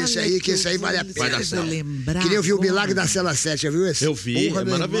assistir qual esse é aí, que esse aí eu vale a vou pena. dar certo. lembrar Que nem eu vi o agora? Milagre da Cela 7, já viu esse? Eu vi, Porra, é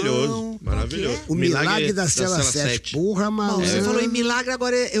meu maravilhoso. irmão. Maravilhoso. O Milagre da Cela 7. Porra, Bom, maluco. você falou em milagre,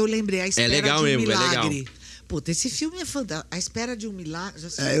 agora eu lembrei. A espera legal de um mesmo, é legal. milagre. Puta, esse filme é fantástico. A espera de um milagre.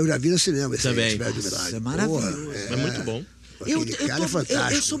 Eu já vi no cinema esse Também. aí, Espera do Nossa, Milagre. é maravilhoso. Porra, É muito bom. Aquele cara é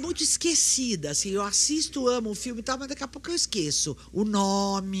fantástico. eu sou muito esquecida, assim, eu assisto, amo o filme e tal, mas daqui a pouco eu esqueço o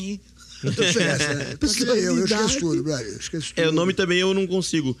nome. Eu esqueço tudo, brother. Eu esqueço tudo. O nome também eu não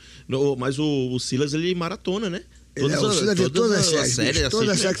consigo. Mas o Silas, ele maratona, né? O Silas viu todas as séries. séries, Todas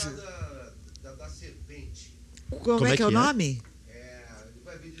as assim, séries. Da serpente. Como é que é o é? nome? Ele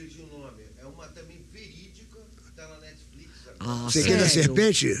vai ver perdi o nome. É uma também verídica, tá na Netflix agora. Ah, Você que é da sério?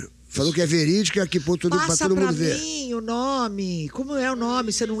 Serpente? Falou que é verídica, que pra todo Passa mundo pra ver. mim o nome. Como é o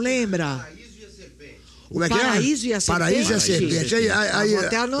nome? Você não lembra? Paraíso e a Serpente. Como é que é? Paraíso e a Paraíso e a Serpente? Serpente. Aí, Vou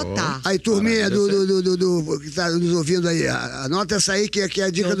até anotar. aí, turminha Paraíso que tá nos ouvindo aí, anota essa aí, que é a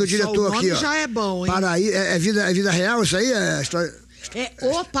dica Só do diretor o aqui, nome ó. já é bom, hein? Paraíso, é vida real isso aí? É a história... É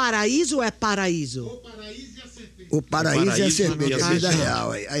o paraíso ou é paraíso? O Paraíso e a Paraíso Serpente, e a é vida Serpente.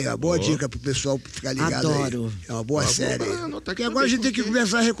 real. Aí, ó, boa dica pro pessoal ficar ligado Adoro. aí. É uma boa série. vou anotar Porque aqui agora a gente tem que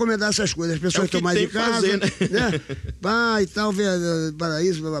começar a recomendar essas coisas. As pessoas É o que estão mais tem em que casa, fazer, né? Pá, e tal, ver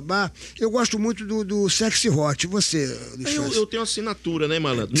Paraíso, bababá. Eu gosto muito do Sexy Hot. Você, Luiz França? Eu tenho assinatura, né,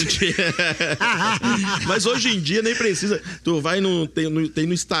 malandro? Mentira. Mas hoje em dia nem precisa. Tu vai tem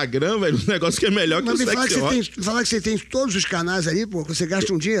no Instagram, velho, um negócio que é melhor que Mas o me Sexy Hot. falar que você tem todos os canais ali, pô, você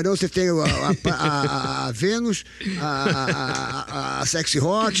gasta um dinheirão, você tem a Vênus, a Sexy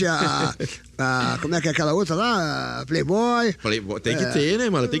Hot, como é que é aquela outra lá? A Playboy. Falei, tem que ter, né,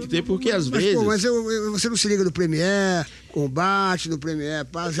 mano? Tem que ter, porque às Mas, vezes. pô, você não se liga no Premiere, combate no Premiere,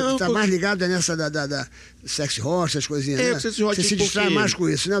 pá, você Não, tá porque- mais ligado nessa da Sexy Hot, essas coisinhas, É, né? Sexy Hot Você se porque- distrai mais com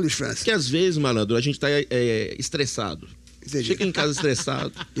isso, né, Luiz França? Porque às vezes, malandro, a gente tá estressado. Entendi. Chega em casa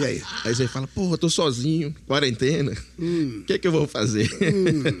estressado. E aí? Aí você fala, porra, tô sozinho, quarentena. O que eu vou fazer?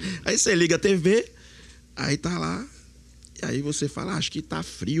 Aí você liga a TV, aí tá lá. E aí você fala, acho que tá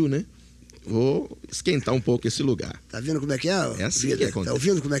frio, né? Vou esquentar um pouco esse lugar. Tá vendo como é que é? É assim Vida? que acontece. Tá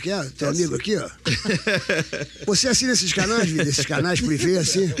ouvindo como é que é? Teu É amigo assim. aqui, ó. Você assina esses canais, Vida? Esses canais privê,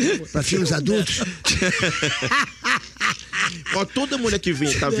 assim, pra filmes adultos? Ó, toda mulher que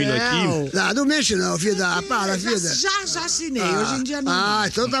tá vindo aqui. Não mexe não, Vida. Ah, para, Vida. Já assinei. Hoje em dia não. Ah,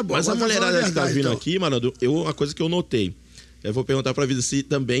 então tá bom. Mas a Agora tá falando mulherada que tá verdade, vindo então. aqui, mano, uma coisa que eu notei. Eu vou perguntar pra Vida se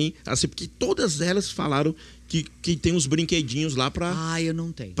também, assim, porque todas elas falaram que tem uns brinquedinhos lá pra Eu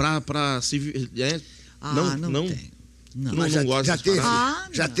não tenho. se. Né? Não tenho. Não. Não, já, gosta já de teve? parar.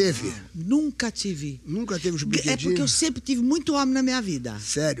 Já não. teve? Nunca tive. Nunca teve os É brinquedinhos? porque eu sempre tive muito homem na minha vida.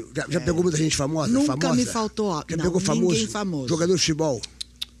 Sério? Já pegou muita gente famosa? Nunca famosa? me faltou homem. Já Não, pegou famoso? ninguém famoso. Jogador de futebol?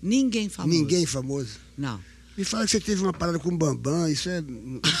 Ninguém famoso. Ninguém famoso? Não. Me fala que você teve uma parada com o Bambam, isso é...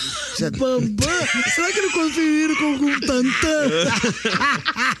 Bambam? Será que não confundiram com o Tantã?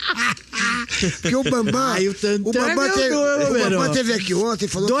 Porque o Bambam... Ai, o Tantã é meu teve, doido, o Bambam Verão. teve aqui ontem e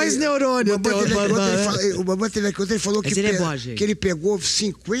falou Dois que... neurônios o Bambam tem o teve aqui Bambam, ontem, né? o Bambam teve aqui ontem e falou Mas que, ele é bom, gente. que ele pegou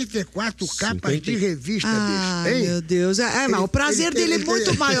 54 capas de revista, bicho. Hein? Meu Deus. Mas o prazer ele dele é teve- muito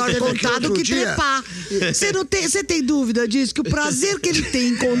ele maior teve aqui contar do outro que dia. trepar. Você tem dúvida disso? Que o prazer que ele tem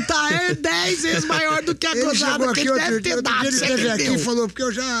em contar é 10 vezes maior do que a Ele chegou gozada que aqui ele deve outro ter dia, dado. ele Você esteve aqui entendeu? e falou, porque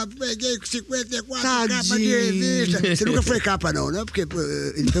eu já peguei 54 capas de Tadinho. revista. Você nunca foi capa, não, né? Porque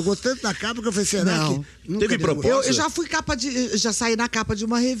ele pegou tanto na capa que eu falei, será Não. que nunca Teve deu? propósito? Eu já fui já saí na capa de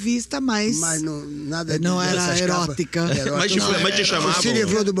uma revista, mas Mas nada não era dessas erótica. Mas te chamavam. Se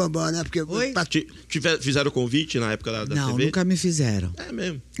livrou do Bambam, né? Porque Oi? Fizeram convite na época da Não, TV? nunca me fizeram. É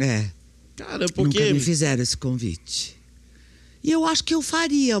mesmo. É, Cara, porque. nunca me fizeram esse convite. E eu acho que eu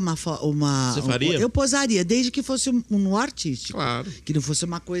faria uma... Você faria? Eu posaria, desde que fosse um artístico. Claro. Que não fosse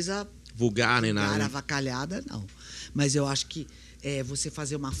uma coisa Vulgar nem vulgar, nada. avacalhada, não. Mas eu acho que você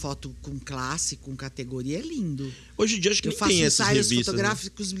fazer uma foto com classe, com categoria, é lindo. Hoje em dia acho que Eu nem faço tem essas ensaios revistas. Né?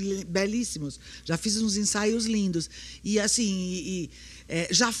 fotográficos belíssimos. Já fiz uns ensaios lindos. E assim,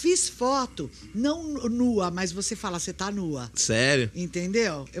 já fiz foto, não nua, mas você fala, você tá nua. Sério?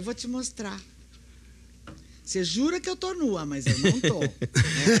 Entendeu? Eu vou te mostrar. Você jura que eu tô nua, mas eu não tô.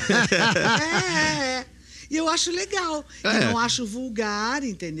 E eu acho legal. É. Eu não acho vulgar,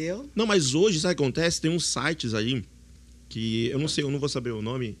 entendeu? Não, mas hoje, sabe o que acontece? Tem uns sites aí que eu não sei, eu não vou saber o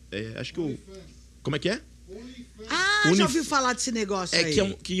nome. Acho que o. Como é que é? Já ouviu falar desse negócio aí?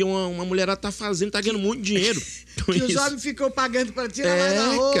 Que uma mulherada tá fazendo, tá ganhando muito dinheiro. com Que os isso. homens ficam pagando pra tirar mais da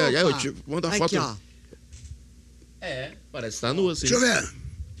roupa. cara. Eu mando a foto. Aqui, ó. Parece que tá nua, assim. Deixa eu ver.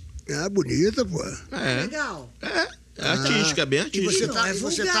 Ah, bonita, pô. É. Legal. É artística, é bem E artística. você não tá, é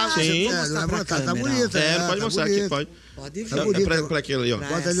você vulgar, tá, Sim. vou mostrar pra tá câmera, ó. bonita. Não pode tá mostrar bonita. aqui, pode. Pode Tá ver. bonita. Pra aquele ali, ó.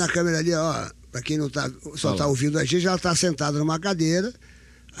 Bota ali na câmera ali, ó. Pra quem não tá, só Olha tá lá. ouvindo a gente, ela tá sentada numa cadeira.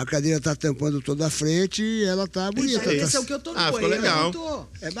 A cadeira tá tampando toda a frente e ela tá bonita. aí. Esse é Tá... o que eu tô Ah, nua, ficou eu legal. não tô.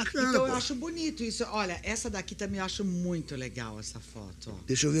 É bacana, Então pô. eu acho bonito isso. Olha, essa daqui também eu acho muito legal, essa foto. Ó.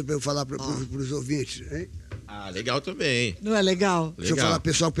 Deixa eu ver pra eu falar pros ouvintes, hein? Ah, legal também. Não é legal? Deixa eu Legal. falar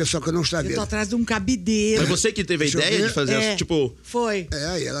pro pessoal que não está Eu tô vendo. atrás de um cabideiro. Mas você que teve a Deixa eu ideia ver. de fazer, tipo... Foi. É,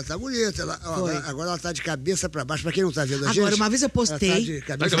 aí ela tá bonita. Ela, ó, Foi. agora ela tá de cabeça pra baixo. Pra quem não tá vendo a gente. Agora, uma vez eu postei. Ela tá de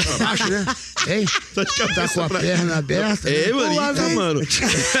cabeça pra baixo, né? Hein? Tá de cabeça Tá com a pra- perna aberta. É, né? Marica, vez- mano.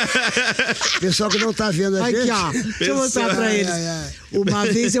 Pessoal que não tá vendo a gente. Aqui, ó. Deixa eu mostrar pra Ai, eles. ai, ai. Uma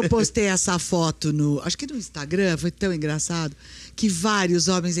vez eu postei essa foto acho que no Instagram, foi tão engraçado, que vários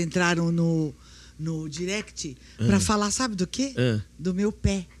homens entraram no direct pra falar, sabe do quê? Do meu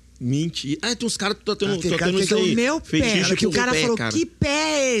pé. Mentira. Ah, tem uns caras que estão tem cara tendo que isso tem aí. O meu pé. Fetiche Que o com cara falou, cara. que pé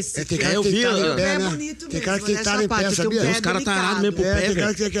é esse? Tem cara eu que tem vi, que estar O em pé pé, é né? bonito Tem cara que tem que mesmo, estar em nessa pé, parte, sabia? o teu pé Os caras é tarados mesmo pro delicado. pé, Tem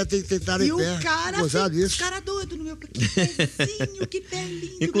cara velho. que tem que estar em E o pé. cara, Gozado os isso. caras doidos no meu pé. Que pezinho, que pé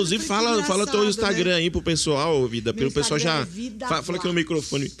lindo. Inclusive, que fala engraçado, teu Instagram né? aí pro pessoal, Vida. Meu Pelo pessoal já. Instagram é Vida Fala aqui no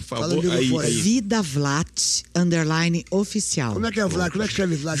microfone, por Fala favor. no microfone. Aí. Vida Vlat, underline oficial. Como é que é Vlad? Como é que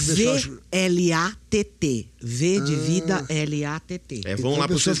escreve Vlad, pessoal? V-L-A-T-T. V de vida, L-A-T-T. É, vamos lá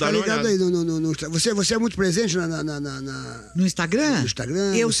pra Pessoal, vocês fica darem uma ligado olhada. aí você é muito presente No Instagram? No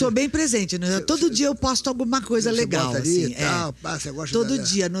Instagram, Eu você- sou bem presente. Né? Todo dia eu posto alguma coisa Você legal. bota ali assim, e tal, pá, você gosta todo da-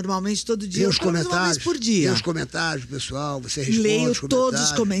 dia, normalmente todo dia. Lê os pelo menos uma comentários. vez por dia. Lê os comentários, pessoal. Você responde Leio os todos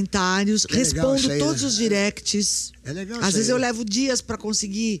os comentários, É legal respondo isso aí, todos né? os directs. É legal Às isso vezes aí. eu levo dias pra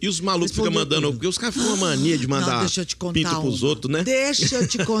conseguir. E os malucos ficam responder mandando. tudo. Porque os caras ficam uma mania de mandar Não, deixa eu te contar pinto pros uma. outros, né? Deixa eu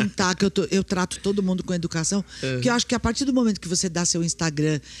te contar que eu trato todo mundo com educação. Porque eu acho que a partir do momento que você dá seu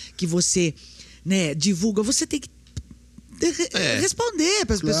Instagram, que você, né, divulga, você tem que responder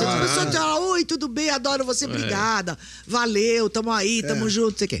para as pessoas. Claro. As pessoas dizem, oi, tudo bem, adoro você, obrigada. Valeu, tamo aí, tamo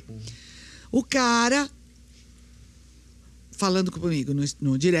junto, não sei o quê. O cara falando comigo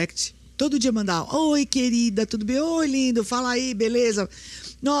no direct, todo dia mandava, oi, querida, tudo bem? Oi, lindo, fala aí, beleza?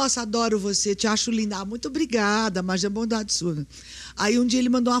 Nossa, adoro você, te acho linda. Ah, muito obrigada, mas é bondade sua. Aí um dia ele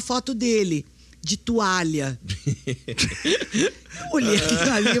mandou uma foto dele, de toalha. Eu olhei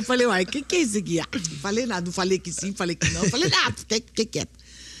aquilo ali e falei, uai, o que é isso aqui? Ah, não falei nada, não falei que sim, falei que não, falei nada, que é?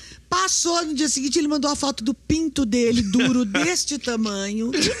 Passou, no dia seguinte ele mandou a foto do pinto dele, duro, deste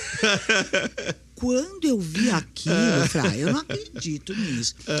tamanho. Quando eu vi aquilo, eu falei, eu não acredito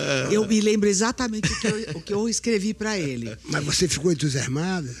nisso. Eu me lembro exatamente o que eu escrevi pra ele. Mas você ficou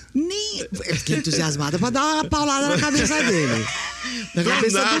entusiasmada? Eu fiquei entusiasmada pra dar uma paulada na cabeça dele. Na Do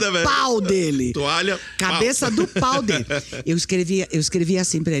cabeça nada, do velho. pau dele. Toalha. Cabeça do pau dele. Eu escrevi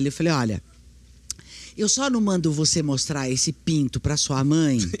assim pra ele, eu falei, olha, eu só não mando você mostrar esse pinto pra sua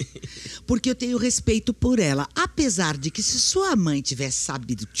mãe porque eu tenho respeito por ela. Apesar de que se sua mãe tivesse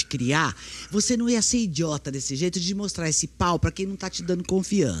sabido te criar, você não ia ser idiota desse jeito de mostrar esse pau pra quem não tá te dando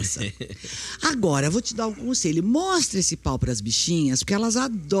confiança. Agora, eu vou te dar um conselho. Mostre esse pau pras bichinhas, porque elas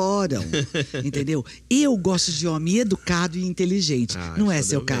adoram. Entendeu? Eu gosto de homem educado e inteligente. Ah, não é isso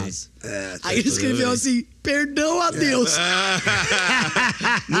seu tudo bem. caso. Aí ele escreveu bem. assim, perdão a Deus.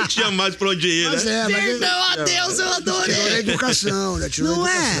 Não tinha mais pra onde ir, Mas né? é, mas Perdão a Deus, eu adorei. tirou a educação, né? Tirou Não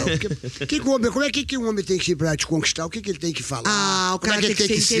a é? educação. Como é que um homem tem que ir pra te conquistar? O que ele tem que falar? Ah, o Como é cara que tem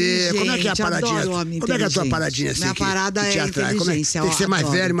ele que ser Como é que é a inteligente, paradinha? adoro homem Como é que é a tua inteligente. paradinha assim? Minha parada que te é atrai? inteligência, Tem que ser eu mais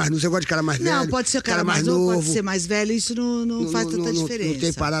adoro. velho, mas não. Você gosta de cara mais velho? Não, pode ser o cara mais novo, pode ser mais velho, isso não faz tanta diferença. Não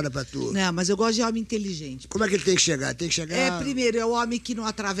tem parada pra tu. Não, mas eu gosto de homem inteligente. Como é que ele tem que chegar? Tem que chegar... Primeiro, é o homem que não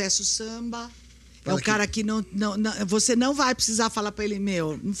atravessa o samba. Fala É o cara que não, você não vai precisar falar pra ele,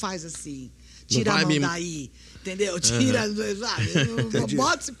 meu, não faz assim. Tira a vai mão me- daí. Entendeu? Tira, sabe?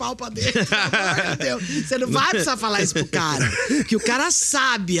 Bota esse pau pra dentro, pelo amor de Deus. Você não vai precisar falar isso pro cara. Que o cara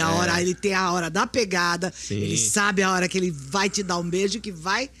sabe a hora, ele tem a hora da pegada, ele sabe a hora que ele vai te dar um beijo, que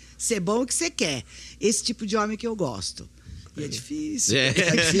vai ser bom o que você quer. Esse tipo de homem que eu gosto. E é difícil. É.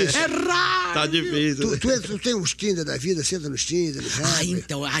 É raro. Tá difícil. Tu tem uns Tinder da vida? Senta nos Tinder, nos Ah, rap?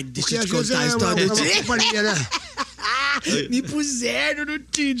 então, Porque deixa eu às te vezes contar a é história do uma Tinder. companhia, né? Me puseram no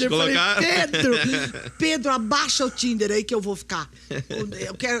Tinder. Colocar? Falei, Pedro, abaixa o Tinder aí que eu vou ficar.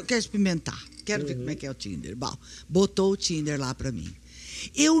 Eu quero experimentar. Quero ver como é que é o Tinder. Bom, botou o Tinder lá pra mim.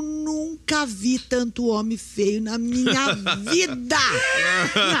 Eu nunca vi tanto homem feio na minha vida.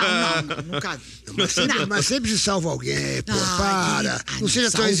 Não, nunca vi. Mas sempre se salva alguém, pô. Ai, Para. querido. Não seja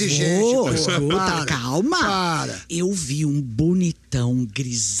tão Salvou. exigente, pô. Escuta, Para. calma. Para. Eu vi um bonitão,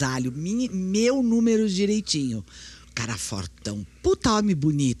 grisalho, meu número direitinho. Cara fortão, puta homem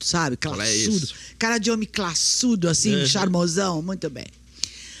bonito, sabe? Olha Classudo. isso. Cara de homem classudo, assim, charmosão, muito bem.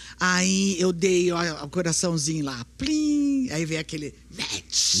 Aí eu dei o coraçãozinho lá, plim, aí veio aquele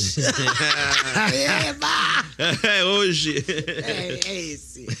match. Eba! É hoje. É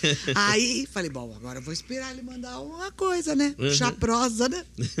esse. Aí falei, bom, agora eu vou esperar ele mandar uma coisa, né? Chaprosa, né?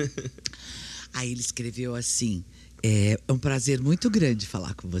 Aí ele escreveu assim: é um prazer muito grande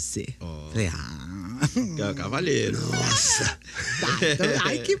falar com você. Falei, Cavalheiro. Nossa. tá, então,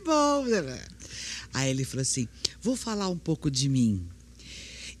 ai, que bom. Aí ele falou assim: vou falar um pouco de mim.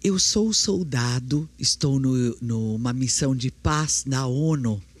 Eu sou soldado, estou numa missão de paz na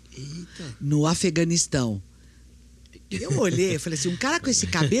ONU, no Afeganistão. Eu olhei, eu falei assim, um cara com esse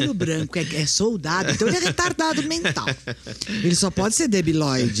cabelo branco é soldado, então ele é retardado mental. Ele só pode ser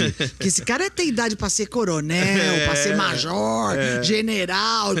debilóide. Porque esse cara tem idade pra ser coronel, pra ser major,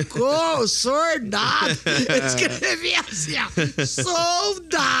 general, soldado. Eu escrevi assim, ó,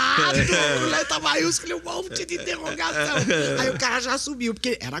 soldado, letra maiúscula e um monte de interrogação. Aí o cara já subiu,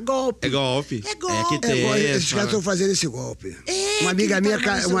 porque era golpe. É golpe. É golpe. É que tem. Esses caras estão fazendo esse golpe. É, Uma amiga que minha, ele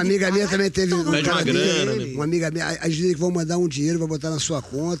tá uma amiga mandando minha também teve todo um mundo cara uma grana, né? uma amiga minha, às vezes que vão mandar um dinheiro, vai botar na sua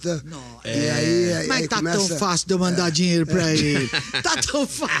conta. Não, E aí, Mas aí tá começa... tão fácil de eu mandar dinheiro pra ele. Tá tão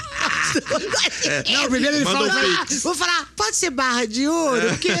fácil. Não, primeiro ele Manda fala... um Vou falar, pode ser barra de ouro?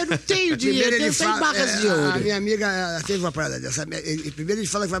 Porque eu não tenho dinheiro, Primeiro eu ele tenho fala, barras de A ouro. minha amiga ela teve uma parada dessa. Primeiro ele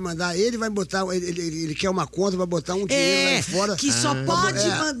fala que vai mandar, ele vai botar, ele quer uma conta, vai botar um dinheiro lá fora. Que só pode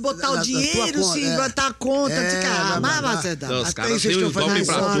botar o na dinheiro tua conta, se botar a conta. Mas Não, os Até caras isso têm eles uns estão golpes fazendo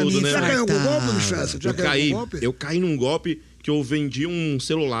pra agora, tudo, me né? Já caiu algum infartar. golpe, Luciano? Já caiu algum golpe? Eu caí num golpe que eu vendi um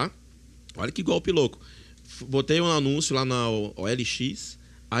celular. Olha que golpe louco. Botei um anúncio lá na OLX.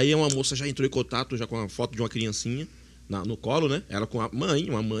 Aí uma moça já entrou em contato já com a foto de uma criancinha no colo, né? Ela com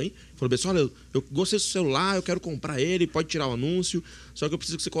uma mãe. Falou assim, olha, eu gostei do celular, eu quero comprar ele, pode tirar o anúncio. Só que eu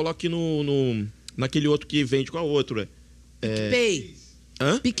preciso que você coloque naquele outro que vende. Qual é o outro, né? PicPay.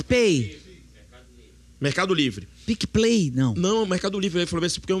 Hã? PicPay. Mercado Livre. PicPlay, não. Não, Mercado Livre. Ele falou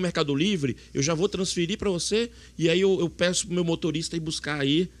assim, porque é o Mercado Livre, eu já vou transferir pra você, e aí eu peço pro meu motorista ir buscar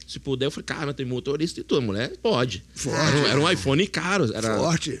aí, se puder. Eu falei, cara, tem motorista e tudo, mulher, pode. Era um iPhone caro, era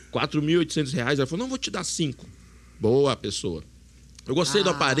Forte. R$4.800. Ela falou, não, vou te dar 5. Boa, pessoa. Eu gostei do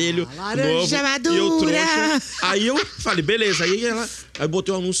aparelho laranja novo madura. e eu trouxe. Aí eu falei, beleza. Aí eu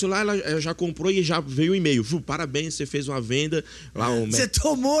botei o anúncio lá, ela já comprou e já veio o e-mail. Parabéns, você fez uma venda. Lá, Você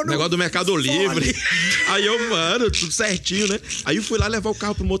tomou no negócio do Mercado fone. Livre. Aí eu, mano, tudo certinho, né? Aí eu fui lá levar o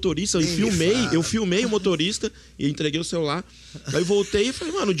carro pro motorista, eu filmei o motorista e entreguei o celular. Aí voltei e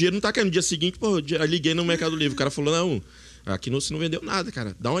falei, mano, o dinheiro não tá caindo. No dia seguinte, pô, eu liguei no Mercado Livre. O cara falou, não, aqui você não vendeu nada,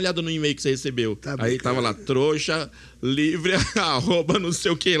 cara. Dá uma olhada no e-mail que você recebeu. Tá aí tava lá, trouxa, livre, arroba, não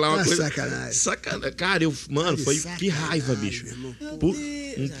sei o que lá. Uma coisa. Sacanagem. Sacanagem. Cara, mano, que raiva, bicho.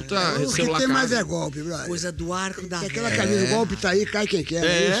 Um puta O que celular tem mais caro. é golpe, brother. Coisa do arco da Aquela camisa, o golpe tá aí, cai quem quer.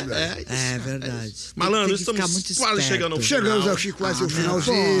 É isso, brother. É verdade. Malandro, Tem que ficar estamos muito quase esperto. chegando ao Chegamos final. aqui quase ao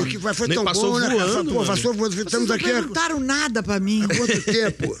finalzinho. Que foi Nem tão passou bom, né, cara? voando, Pô, mano. passou voando. Vocês Estamos não aqui perguntaram nada pra mim. há quanto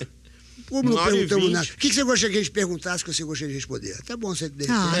tempo? Como não 9h20. perguntamos nada? O que você gostaria que a gente perguntasse que você gostaria de responder? Tá bom você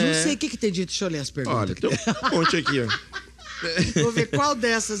de Ah, repente. não sei o que tem de... Deixa eu ler as perguntas. Olha, aqui. tem um monte aqui, ó. Vou ver qual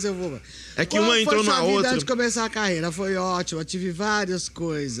dessas eu vou. É que Qual uma foi entrou sua na vida outra. antes de começar a carreira? Foi ótima, tive várias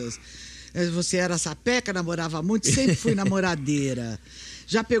coisas. Você era sapeca, namorava muito, sempre fui namoradeira.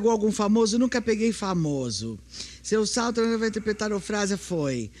 Já pegou algum famoso? Nunca peguei famoso. Seu salto vai interpretar a frase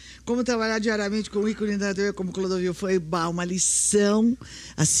foi: como trabalhar diariamente com o ícone da TV como Clodovil foi uma lição,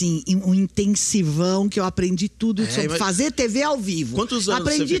 assim, um intensivão que eu aprendi tudo sobre mas- fazer TV ao vivo. Quantos anos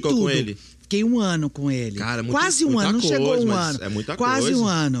aprendi você ficou tudo. com ele? Fiquei 1 ano com ele. Cara, quase um muita ano, não chegou coisa, 1 mas ano. é muita quase coisa. 1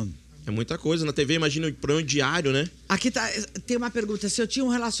 ano. É muita coisa. Na TV, imagina o programa diário, né? Aqui tem uma pergunta: se eu tinha um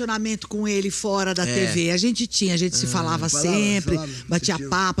relacionamento com ele fora da TV. A gente tinha, a gente se falava sempre, batia tinha.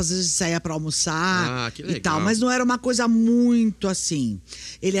 papo, às vezes saía pra almoçar Ah, que e legal. tal. Mas não era uma coisa muito assim.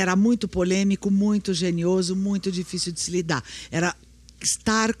 Ele era muito polêmico, muito genioso, muito difícil de se lidar.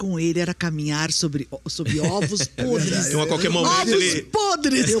 Estar com ele era caminhar sobre ovos podres. Então, a qualquer momento Ovos ele.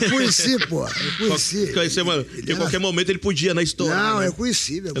 podres! Eu conheci, pô. Eu conheci. Conhecer, mano. Em qualquer momento ele podia na história. Não, né? eu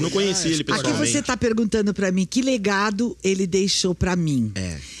conheci, meu. Eu não conhecia ele Aqui pessoalmente. você está perguntando para mim que legado ele deixou para mim.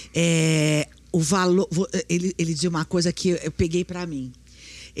 O valor. Ele dizia uma coisa que eu peguei para mim.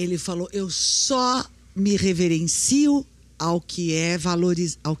 Ele falou: eu só me reverencio ao que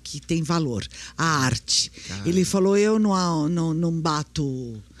ao que tem valor, a arte. Ele falou: eu não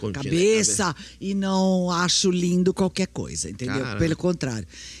bato cabeça e não acho lindo qualquer coisa, entendeu? Cara. Pelo contrário,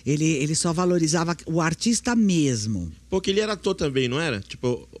 ele só valorizava o artista mesmo. Porque ele era ator também, não era?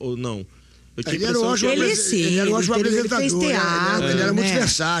 Tipo, ou não? Eu tinha Ele era impressão um ótimo, que Ele sim, ele era um ótimo ele apresentador. fez né? teatro, Ele era muito né?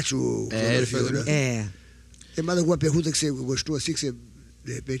 versátil. O ele Clodovil, foi- né? Tem mais alguma pergunta que você gostou assim, que você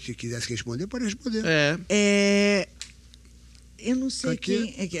de repente quisesse responder? Pode responder. Eu não sei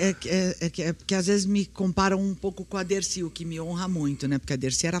Aqui. quem. Porque às vezes me comparam um pouco com a Dercy, o que me honra muito, né? Porque a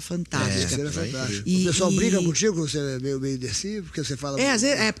Dercy era fantástica. Isso era fantástico. E- O pessoal e- briga contigo, você é meio desse, porque você fala. Às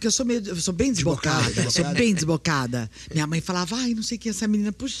vezes, porque eu sou bem desbocada. Desbocada. Sou bem desbocada. Minha mãe falava, ai, não sei quem essa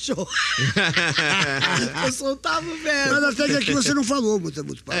menina puxou. Eu soltava o Mas verbo. até que aqui você não falou muito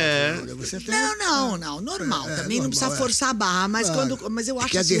palavra. Né? Você tem... Não, normal. Também não precisa forçar a barra, mas Claro. mas eu acho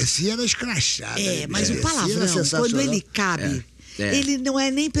Porque a assim. Dercy era escrachada. né? Mas A o Dercy era palavrão, sensacional. quando ele cabe Ele não é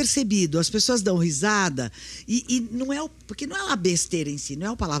nem percebido. As pessoas dão risada e não é porque não é uma besteira em si, não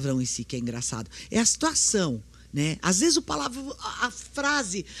é o palavrão em si que é engraçado, é a situação. Né? Às vezes a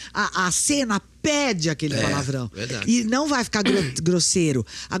frase, a cena pede aquele palavrão. Verdade. E não vai ficar grosseiro.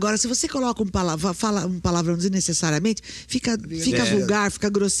 Agora, se você coloca fala um palavrão desnecessariamente, fica vulgar, fica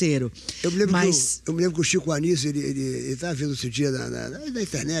grosseiro. Eu me lembro que o Chico Anísio, ele estava vendo outro dia na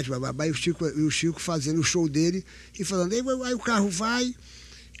internet, bababá, e o Chico fazendo o show dele e falando, aí o carro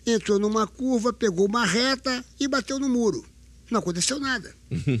entrou numa curva, pegou uma reta e bateu no muro. Não aconteceu nada.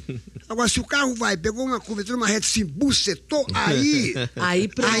 Agora, se o carro pegou uma curva, entrou numa reta, se embucetou, Aí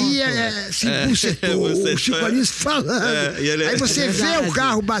pronto. Se embucetou. O Chico Anísio falando. Aí você vê o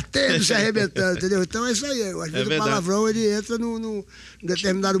carro batendo, se arrebentando, entendeu? Então é isso aí. Às vezes o palavrão, ele entra num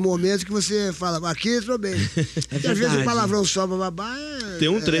determinado momento que você fala, aqui entrou bem. E às vezes o palavrão só babá. Tem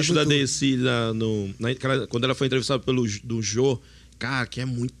um trecho da Dercy quando ela foi entrevistada do Jô. Cara, que é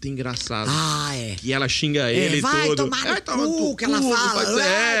muito engraçado. Que ela xinga ele e vai tudo. Tomar no cu, que ela fala.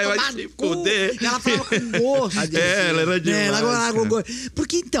 Vai se foder. Ela fala com gosto. Ela era demais. Ela com gosto.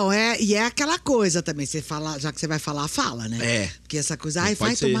 Porque então, e é aquela coisa também. Você fala, já que você vai falar, fala, né? Porque essa coisa,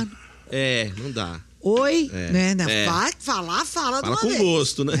 vai tomar. Não dá. Oi, né? Vai falar, fala de uma com vez.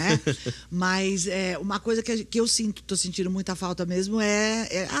 gosto, né? Mas uma coisa que eu tô sentindo muita falta mesmo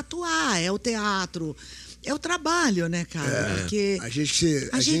é atuar, é o teatro. É o trabalho, né, cara? Porque a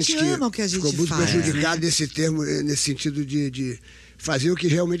gente ama o que a gente faz. Ficou muito prejudicado nesse termo, nesse sentido de fazer o que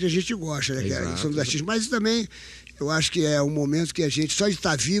realmente a gente gosta, né? Que somos artistas. Mas também, eu acho que é um momento que a gente, só de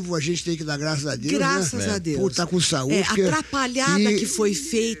estar vivo, a gente tem que dar graças a Deus. Graças a Deus. Por estar com saúde. A atrapalhada que foi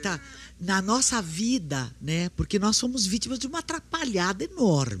feita na nossa vida, né? Porque nós somos vítimas de uma atrapalhada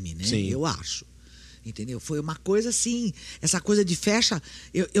enorme, né? Sim. Eu acho. Entendeu? Foi uma coisa assim, essa coisa de fecha,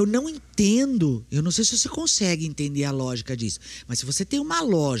 eu não entendo, eu não sei se você consegue entender a lógica disso, mas se você tem uma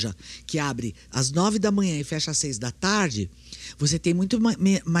loja que abre às 9 da manhã e fecha às 6 da tarde, você tem muito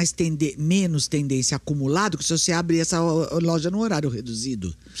menos tendência acumulado que se você abrir essa loja no horário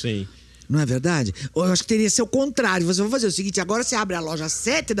reduzido. Sim. Não é verdade? Ou eu acho que teria que ser o contrário. Você vai fazer o seguinte, agora você abre a loja às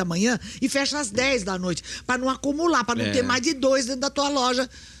 7 da manhã e fecha às 10 da noite, para não acumular, para não ter mais de 2 dentro da tua loja.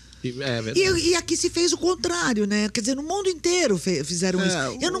 E aqui se fez o contrário, né? Quer dizer, no mundo inteiro fizeram isso.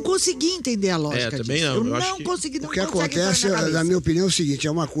 Eu não consegui entender a lógica também disso. não. Eu não consegui. O que acontece, na minha opinião, é o seguinte: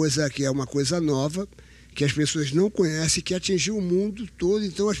 é uma coisa nova, que as pessoas não conhecem, que atingiu o mundo todo,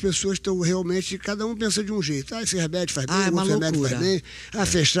 então as pessoas estão realmente, cada um pensa de um jeito. Esse remédio faz bem, outro remédio faz bem.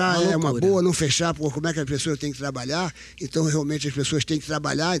 Fechar é uma boa, não fechar, como é que a pessoa tem que trabalhar? Então, realmente, as pessoas têm que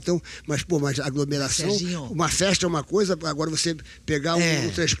trabalhar, então, mas aglomeração, Serginho. Uma festa é uma coisa, agora você pegar um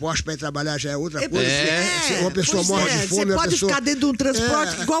transporte para ir trabalhar já é outra coisa. Uma pessoa morre de fome, você pode ficar dentro de um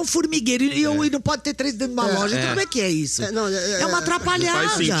transporte igual um formigueiro e não pode ter 3 dentro de uma loja. Então, como é que é isso? É uma atrapalhada. Não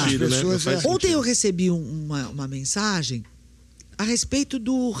faz sentido, né? Não faz Ontem sentido. eu recebi uma mensagem a respeito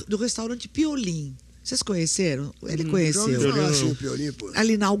do restaurante Piolim. Vocês conheceram? Ele conheceu. Assim, o Piolim, pô.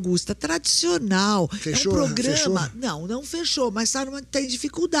 Ali na Augusta, tradicional. Fechou, é um programa. fechou? Não fechou, mas tem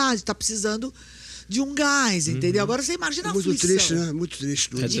dificuldade, está precisando de um gás, entendeu? Agora você imagina a Muito aflição triste, né? Muito triste.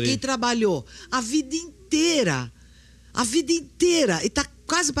 Tudo. de quem trabalhou a vida inteira. E tá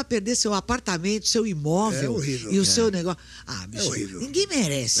quase para perder seu apartamento, seu imóvel É horrível. e o seu negócio. Bicho, horrível. ninguém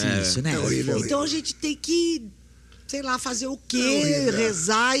merece isso, né? É horrível. Então a gente tem que, sei lá, fazer o quê? horrível.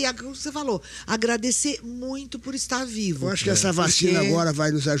 Rezar e, como você falou, agradecer muito por estar vivo. Eu acho que essa vacina Porque- agora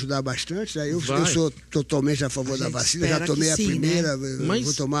vai nos ajudar bastante. Né? Eu sou totalmente a favor da gente vacina. Já espera tomei que a sim, primeira, né? Mas-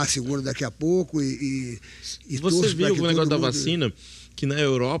 vou tomar a segunda daqui a pouco. E Você torço pra viu que o negócio todo da mundo- vacina? Que na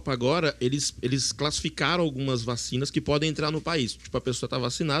Europa agora eles classificaram algumas vacinas que podem entrar no país. Tipo, a pessoa tá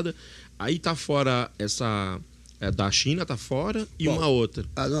vacinada, aí tá fora essa. Da China, tá fora, e Qual? uma outra.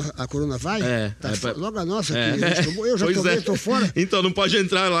 A Corona vai? Logo a nossa aqui, a gente tomou. Eu já Pois tomei, tô fora. Então não pode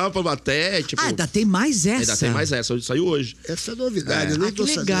entrar lá pra bater, tipo. ainda tem mais essa. Ainda tem mais essa, saiu hoje. Essa é novidade, eu nem Que tô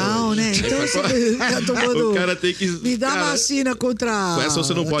sabendo. legal, né? Então Aí você foi- tá tomando... O cara tem que. Me dá cara, vacina contra Com essa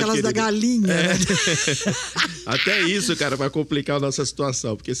você não pode, aquelas da querido. galinha, né? Até isso, cara, vai complicar a nossa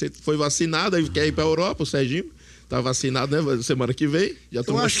situação. Porque você foi vacinado, aí quer ir pra Europa, o Serginho. Tá vacinado, né? Semana que vem. Já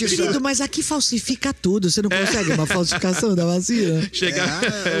tomou acho que vacina. Querido, mas aqui falsifica tudo. Você não consegue uma falsificação da vacina? Chegar.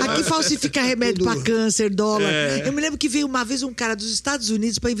 Aqui falsifica remédio para câncer, dólar. Eu me lembro que veio uma vez um cara dos Estados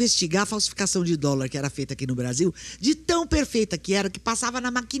Unidos para investigar a falsificação de dólar que era feita aqui no Brasil, de tão perfeita que era, que passava na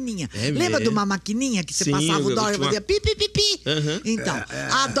maquininha. Lembra mesmo? de uma maquininha que você Sim, passava o dólar e uma- fazia pi, pi, pi, pi? Aham. Então,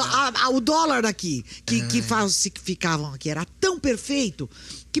 o dólar daqui, que falsificavam aqui, era tão perfeito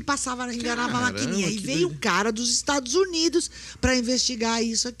que passava, enganava a maquininha. E que veio um cara dos Estados Unidos para investigar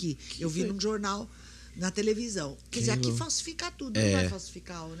isso aqui. Eu vi num jornal na televisão. Quer dizer, aqui falsifica tudo, não vai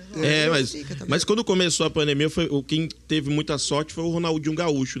falsificar o negócio. Mas quando começou a pandemia, quem teve muita sorte foi o Ronaldinho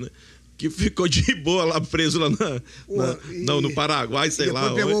Gaúcho, né? Que ficou de boa lá preso lá no Paraguai, sei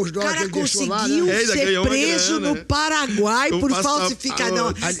lá. Pegou onde. os O dólares cara que ele deixou lá, conseguiu né? ser ganhou uma preso grana, no Paraguai Com por passaporte. falsificar. Não,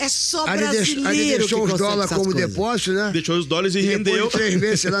 é só Aí ele brasileiro deixou que os consegue dólares essas como coisas. depósito, né? Deixou os dólares e E rendeu. depois de 3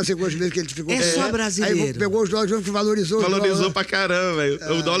 meses, sei lá, não sei quantos meses que ele ficou. É só brasileiro. Aí pegou os dólares que valorizou. os Valorizou dólares. pra caramba,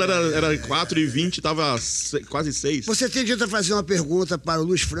 velho. O dólar era 4,20, tava quase 6. Você tem direito a fazer uma pergunta para o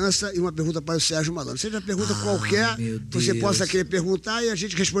Luiz França e uma pergunta para o Sérgio Malandro. Seja uma pergunta qualquer, meu você Deus. possa querer perguntar e a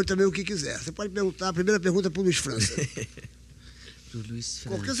gente responde também o que quiser. Você pode perguntar, a primeira pergunta para o Luiz França. Pro Luiz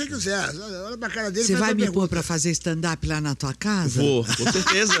França. Qualquer que você quiser. Olha pra cara dele. Você faz vai uma me pôr pergunta. pra fazer stand-up lá na tua casa? Vou, com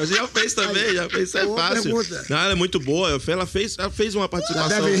certeza. Você já fez também, já fez, isso é Boa fácil. pergunta. Não, ela é muito boa. Ela fez uma Na participação.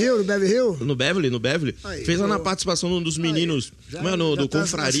 Beverly Hill, no Beverly Hill? No Beverly. Aí, Fez lá na boa. participação dos meninos. Já- Mano, já do tá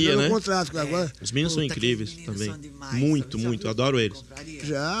Confraria, assinando né? um contrato agora. Os meninos são Puta, incríveis aqueles meninos também. são demais. Muito, Já muito. viu Adoro o eles. Confraria?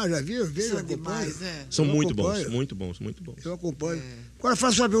 Já vi, eu São acompanho. demais, né? São Eu muito acompanho. bons, muito bons, muito bons. Eu acompanho. Agora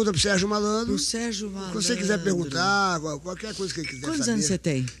faça uma pergunta pro Sérgio Malandro. Pro Sérgio Malandro. Se você quiser perguntar, qualquer coisa que ele quiser Quantos saber. anos você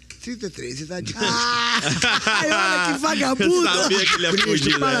tem? 33, idade. Ai, olha que vagabundo. Eu sabia que ele ia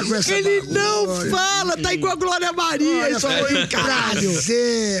fugir, Para né? com essa Ele bagunça. não fala, tá igual a Glória Maria. Olha, Isso foi um caralho.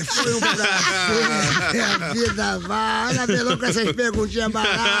 prazer, foi um prazer. A vida vai. Olha, melhor com essas perguntinhas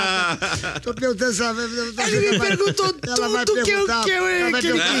baratas. Tô perguntando se ela vai. Ele me perguntou Ela vai tudo que eu perguntar, ela vai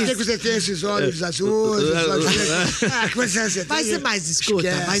perguntar por que você tem esses olhos azuis, esses olhos negros. Ah, que coisa você tem. Mas escuta,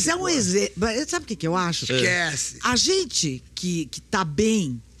 Esquece, mas é um pô. exemplo. Sabe o que eu acho? Esquece. A gente que tá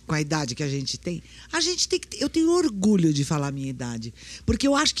bem com a idade que a gente tem tem que eu tenho orgulho de falar a minha idade, porque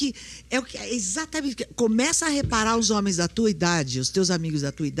eu acho que é exatamente começa a reparar os homens da tua idade, os teus amigos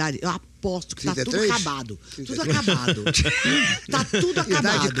da tua idade, eu aposto que tá tudo 33? acabado. Tudo acabado. Tá tudo acabado.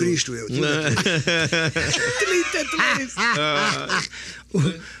 Idade de Cristo, eu. 33.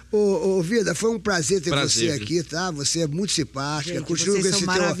 Ô, Vida, foi um prazer ter Prazer, você aqui, tá? Você é muito simpática. Gente, Continua vocês são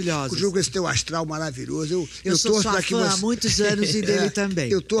maravilhosos. Continua com esse teu astral maravilhoso. Eu sou torço sua pra que fã há você... muitos anos e dele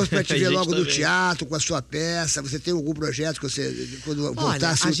também. Eu torço pra te A ver gente logo no também. teatro, com a sua peça. Você tem algum projeto que você, quando Olha,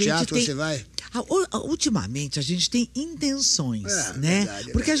 voltasse a no gente teatro, tem- você vai? Ultimamente, a gente tem intenções, É, né? verdade,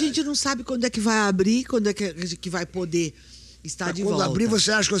 é Porque a verdade. gente não sabe quando é que vai abrir, quando é que vai poder estar de Quando volta. abrir,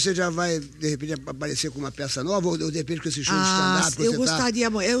 você acha que você já vai, de repente, aparecer com uma peça nova? Ou de repente com esse show de stand-up que eu você gostaria.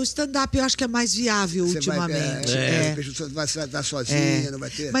 O stand-up eu acho que é mais viável Você vai, ultimamente. de É. repente você vai estar sozinha, não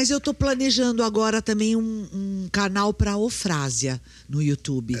vai ter... Mas eu tô planejando agora também um canal para Ofrásia no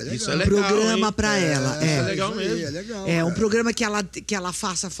YouTube. legal. Isso é Um legal, programa hein? para ela. isso é legal isso aí, mesmo. É legal. É um cara. programa que ela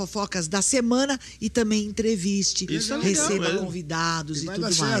faça fofocas da semana e também entreviste, Isso é legal receba mesmo. convidados e vai tudo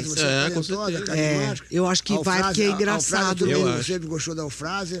dar certo, mais. você É, é com talentosa, certeza. carismática. Eu acho que vai, porque é engraçado. Todo Eu mundo acho. sempre gostou da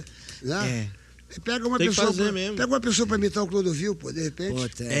Eufrásia, né? Pega uma Tem que pessoa. fazer mesmo. Pega uma pessoa pra imitar o Clodovil, pô, de repente.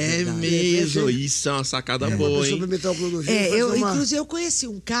 Puta, É verdade. mesmo. Isso é uma sacada Uma boa, pessoa hein? pra imitar o Clodovil. Inclusive, eu conheci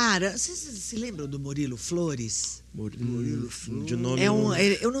um cara. Vocês se lembram do Murilo Flores? De nome.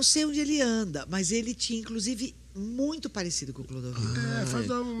 Eu não sei onde ele anda, mas ele tinha, inclusive, muito parecido com o Clodovil. Faz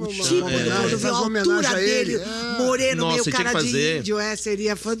uma Tipo do homenagem, Clodovil, faz a uma homenagem altura a ele. dele, moreno, Nossa, meio tinha que cara de fazer. índio,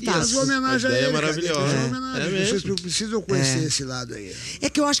 seria Faz fantástico. uma homenagem A a ideia ele. é maravilhosa. Cara, faz uma É homenagem. mesmo. Vocês precisam conhecer esse lado aí. É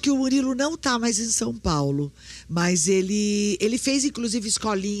que eu acho que o Murilo não tá mais em São Paulo, mas ele fez, inclusive,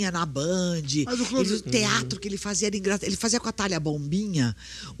 escolinha na Band. Mas o Clodovil- O teatro que ele fazia era engraçado. Ele fazia com a Thalia Bombinha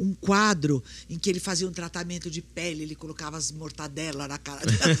um quadro em que ele fazia um tratamento de pele, ele colocava as mortadelas na cara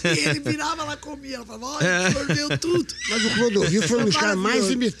dela, e ele virava, ela comia. Ela falava, olha, absorveu tudo. Mas o Clodovil foi um dos caras mais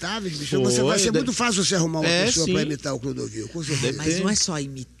Maravilhoso. imitáveis, bicho. Foi. Vai ser muito fácil você arrumar uma É, pessoa sim. pra imitar o Clodovil, com certeza. Mas não é só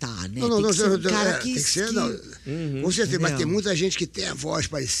imitar, né? Não, tem que ser um não, cara que... tem que ser, que- não. Com certeza, mas Entendeu? tem muita gente que tem a voz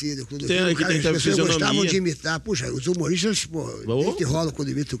parecida. Com o Tem, Clodovil, que tem as pessoas fisionomia. gostavam de imitar. Puxa, os humoristas, pô, Boa. que rolam quando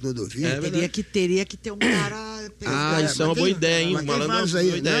imitam o Clodovil. É verdade. Teria que ter um cara... Isso é uma boa ideia, hein? Mas tem Malandro, vários boa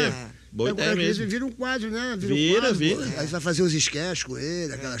aí, ideia. né? Boa É, ideia mesmo. Vira um quadro, né? Vira, um quadro, vira. pô. Aí você vai fazer uns sketches com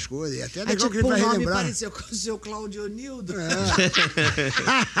ele, aquelas coisas. E até Aí legal tinha que que ele pôr vai o nome relembrar. parecido com o seu Claudio Nildo.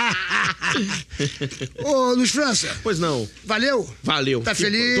 Ô, Luiz França, Pois não. valeu? Valeu. Tá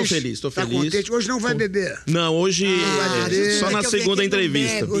feliz? Tô feliz, tô Tá feliz. contente? Hoje não vai beber. Não, hoje vai beber. só na É que eu vi segunda que ele não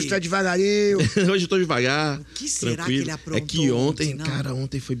entrevista. bebe. Hoje tá devagarinho. Hoje eu tô devagar. O que será que ele aprontou É que ontem, ontem, não? cara,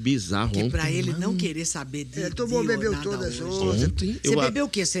 ontem foi bizarro. Porque ontem, pra ele mano. não querer saber de Ele tomou, bebeu nada todas hoje. ontem. Ontem, Você bebeu o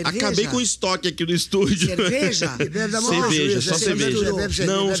quê? Cerveja? Acabei vem com estoque aqui no estúdio. Cerveja? Cerveja, só cerveja.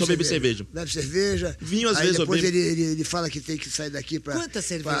 Não, só bebe cerveja. Bebe cerveja. Vinho às Aí vezes eu depois bebo. ele fala que tem que sair daqui pra... Quanta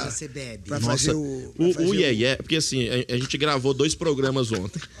cerveja você bebe? Pra Nossa, fazer o Iê, porque assim, a gente gravou 2 programas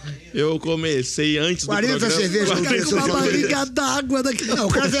ontem. Eu comecei antes 40 do programa. cervejas. 40 Com uma Não, barriga d'água daqui. Não, o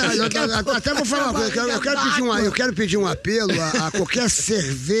cara até vou falar uma coisa. Eu quero pedir um apelo a qualquer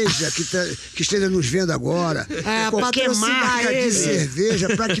cerveja que esteja nos vendo agora. Qualquer patrocinar marca ele. de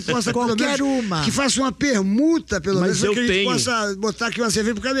cerveja, para que possa, pelo Qualquer menos, uma. que faça uma permuta, pelo Mas menos, eu para que a gente tenho. possa botar aqui uma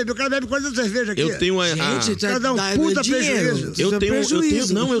cerveja pro cara beber. O cara bebe 40 cerveja aqui. Eu tenho uma. Gente, cara dá um puta prejuízo. eu tenho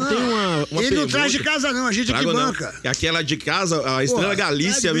uma Ele não traz de pergunta. casa, não. A gente aqui Trago não. banca. Aquela de casa, a Estrela tá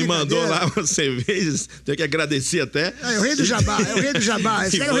Galícia de me mandou brincadeira. lá umas cervejas. Tenho que agradecer até. É o rei do jabá,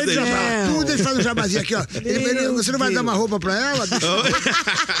 Esse cara é o rei do jabá. É. Tudo ele faz um jabazinho aqui, ó. Você não vai dar uma roupa pra ela, bicho?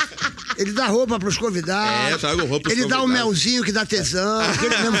 Ele dá roupa pros convidados. É, trago roupa pros Ele dá um convidados. melzinho que dá tesão, que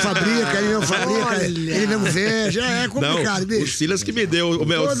ele mesmo fabrica, Olha. ele mesmo vende. É complicado, Não, o bicho. Silas que me deu o Toda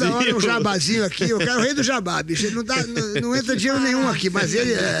melzinho. hora um jabazinho aqui, eu quero o rei do jabá, bicho. Ele não entra dinheiro nenhum aqui, mas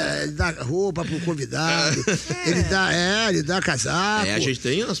ele dá roupa pro convidado, ele dá casaco. É, a gente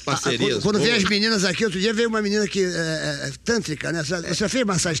tem umas parcerias. Quando vem boas. as meninas aqui, outro dia veio uma menina que é tântrica, né? Você já fez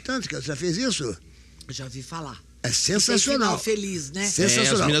massagem tântrica? Você já fez isso? Já ouvi falar. É Tem sensacional. final feliz, né? É, as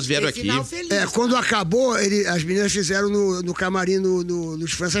sensacional. meninas vieram Tem aqui. final feliz. Quando acabou, as meninas fizeram no camarim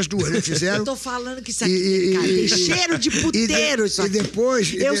nos Franças duas, né? Fizeram. Eu tô falando que isso aqui, cara, tem cheiro de puteiro isso aqui.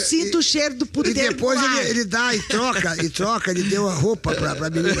 depois... Eu sinto o cheiro do E puteiro. depois no ar. ele dá e troca, ele deu a roupa pra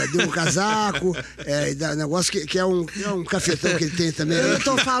menina, deu um casaco, e dá um negócio que é um cafetão que ele tem também. Eu não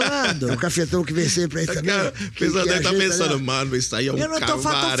tô falando. É um cafetão que vem sempre aí também. Cara, que pensando, deve tá ajeita, pensando, né? mano, isso aí é um Eu não tô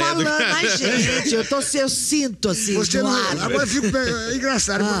cabaré do falando, cara. mas, gente, eu sinto assim. Você no não, ar. agora eu fico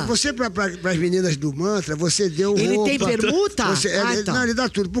engraçado. Você, para as meninas do Mantra, você deu Ele roupa. tem permuta? Não, ele dá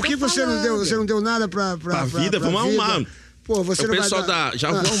tudo. Por que Tô você não deu nada pra vida? Vamos arrumar. Pô, você O não pessoal vai dar... já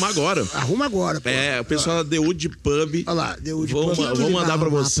vou arrumar agora. Arruma agora, pô. É, o pessoal da The Wood Pub. Olha lá, The Wood Vou Pub. mandar pra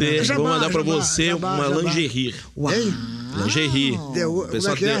você. Jabá, Vou mandar pra jabá, você jabá, uma jabá. lingerie. Hein? Lingerie. Como O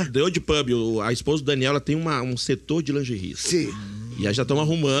pessoal é que é? The Wood Pub, a esposa do Daniela tem um setor de lingerie. Sim. E aí já estamos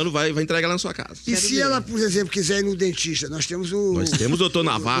arrumando, vai entregar lá na sua casa. E se ela, por exemplo, quiser ir no dentista, nós temos o... Nós temos o Dr.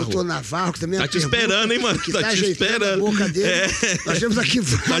 Navarro. O Dr. Navarro, que também é Tá te esperando, hein, mano? Que Tá te ajeitando esperando. a boca dele. É. Nós temos aqui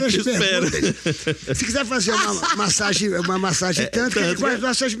várias te esperando. perguntas. Se quiser fazer uma massagem tântrica, com as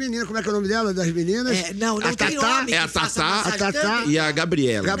nossas meninas, como é que é o nome dela, das meninas? Não a tem Tatá, homem É a que faça Tatá, massagem a Tatá tântrica. E a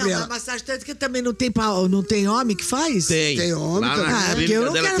Gabriela. Gabriela. Não, mas massagem tântrica também não tem homem que faz? Tem homem Lá também. na Ah, porque clínica eu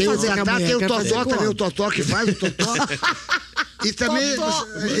não dela quero Tem o fazer com a Tatá, mulher, tem o quero fazer Totó com também, o homem. Totó que faz o Totó. E também, Totó.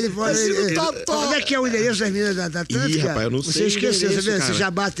 ele Totó. onde é que é o endereço das meninas da Tântrica? Ih, rapaz, eu não Você sei o esqueceu, endereço, você vê? cara. Você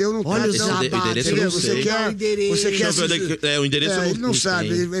já bateu, não Olha tá. o então, jabá, endereço eu entendeu? não sei. Você quer Endereço. assistir- O endereço eu ele não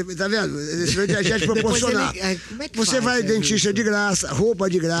sabe, tá vendo? Esse vai a gente proporcionar. como é que Você faz, vai né, dentista isso? de graça, roupa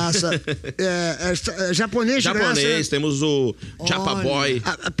de graça, japonês de Japonês, graça. temos o Japa Boy.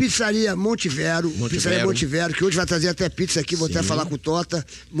 A pizzaria Montivero, pizzaria Montivero, que hoje vai trazer até pizza aqui, vou até falar com o Tota.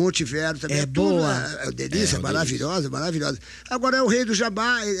 Montivero também. É tudo, boa. delícia, uma maravilhosa, maravilhosa. Agora é o rei do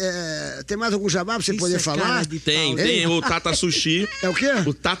jabá. Tem mais algum jabá pra você Isso poder é falar? cara de Tem Hein? o Tata Sushi. É o quê?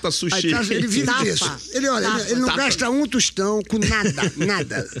 O Tata Sushi. Aí, ele vive Tapa. disso. Ele, olha, Tapa. ele não Tapa. gasta um tostão com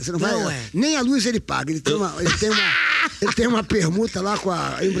nada. Você não vai. Não é. Nem a luz ele paga. Ele tem uma permuta lá com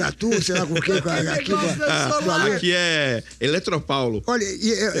a Embratur, sei lá com quem, aqui com a luz. Aqui é Eletropaulo. Olha,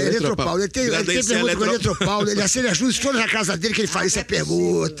 Eletropaulo, ele tem Agradecer a permuta com o Eletro- Eletropaulo, ele acende as luzes todas na casa dele que ele faz, isso é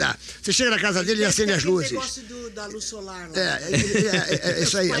permuta. Você chega na casa dele, ele acende as luzes. negócio da luz solar lá. É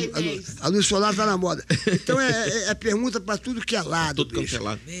isso aí, a luz solar tá na moda. Então é permuta pra tudo que é lado. Tudo quanto bicho. é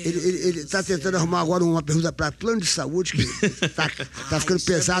lado. Ele tá tentando arrumar agora uma pergunta pra plano de saúde, que tá ficando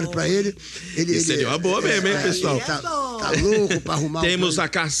isso é pesado bom. pra ele. Isso seria uma boa mesmo, hein, pessoal? Ele tá louco pra arrumar Temos plano. a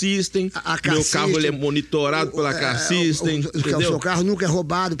Car System. A Car Meu carro ele é System. monitorado pela Car System. O seu Entendeu? carro nunca é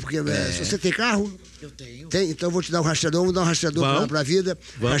roubado, porque se você tem carro. Eu tenho. Tem, então eu vou te dar um rastreador, vamos dar um rastreador Vamos. pra vida.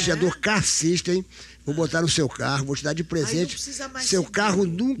 Vamos. Rastreador Car System. Vou botar no seu carro, vou te dar de presente. precisa mais Seu seguir. carro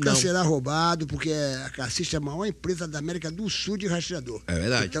nunca Não. será roubado, porque a Car System é a maior empresa da América do Sul de rastreador. É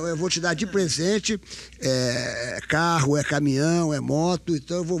verdade. Então eu vou te dar de presente carro, é caminhão, é moto.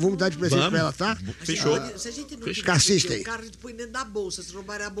 Então vamos dar de presente Vamos. pra ela, tá? Fechou. Se a gente não Fechou. tiver Car System. o carro, a gente põe dentro da bolsa. Se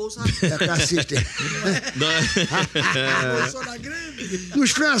roubarem a bolsa, É a Car System. a bolsa na grande.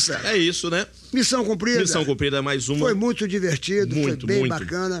 Luiz França, É isso, né? missão cumprida. Missão cumprida, mais uma. Foi muito divertido, Muito, foi bem muito.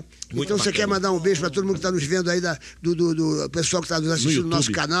 bacana. Muito Então você bacana. quer mandar um beijo para todo mundo que está nos vendo aí, do pessoal que está nos assistindo no nosso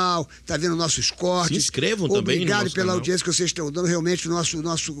YouTube. canal, está vendo nossos cortes. Se inscrevam também no Obrigado nosso pela canal. audiência que vocês estão dando. Realmente o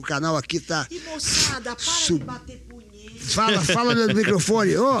nosso canal aqui está... E moçada, para Sub- de bater punheta. Fala no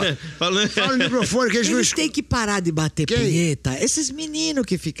microfone. Ô, Falando- fala no microfone que eles não Eles têm que parar de bater Quem? punheta. Esses meninos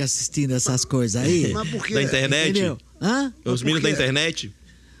que ficam assistindo essas coisas aí. Mas por quê? Da internet? Entendeu? Hã? Os meninos da internet?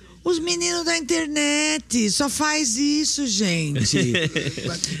 Os meninos da internet só faz isso, gente.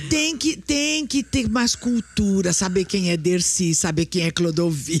 tem que ter mais cultura, saber quem é Dercy, saber quem é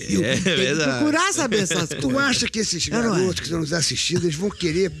Clodovil. É tem que verdade. procurar saber essas coisas. Tu acha que esses não é? garotos que estão nos assistindo, eles vão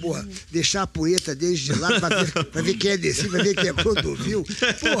querer, porra, deixar a punheta deles de lado pra ver quem é desse, pra ver quem é Clodovil?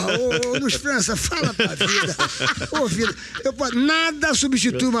 Porra, ô Luiz França, fala pra vida. Ô, vida, nada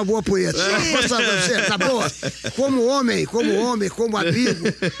substitui uma boa punheta. Posso falar pra você, tá boa? Como homem, como amigo,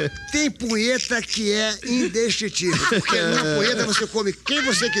 tem punheta que é indestrutível. Porque na punheta você come quem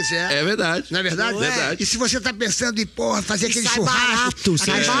você quiser. É verdade. Não é verdade? Verdade. E se você tá pensando em, porra, fazer aquele sai churrasco. barato,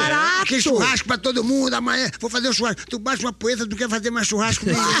 sai barato. Aquele churrasco pra todo mundo, amanhã vou fazer um churrasco. Tu baixa uma punheta, tu não quer fazer mais churrasco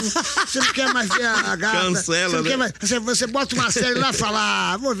nenhum. Você não quer mais ver a gata. Cancela, você não né? quer mais, você bota uma série lá e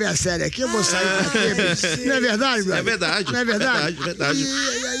fala, vou ver a série aqui, eu vou sair daqui. Não é verdade, meu É amigo? verdade. Não é verdade? Verdade.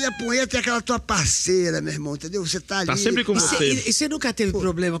 E a punheta é aquela tua parceira, meu irmão, entendeu? Você tá ali. Tá sempre com você. E você nunca teve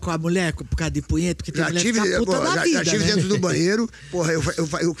problema com a mulher por causa de punheta? Porque tem Já mulher tive, que fica puta pô, da já vida, tive né? dentro do banheiro, porra,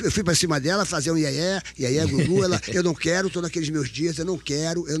 eu fui pra cima dela fazer um iaié, Gugu, ela, eu não quero, tô naqueres meus dias, eu não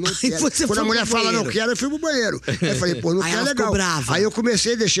quero. Aí você Quando foi a mulher pro fala não banheiro. quero, eu fui pro banheiro. Aí eu falei, pô, não Aí quero, ela ficou legal. brava. Aí eu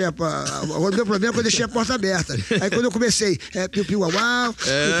comecei a deixar, agora o meu problema é que eu deixei a porta aberta. Aí quando eu comecei, piu-piu-uau,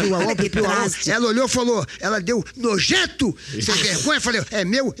 piu-piu-uau, piu-piu-uau, ela olhou e falou, ela deu nojento, sem vergonha, eu falei, é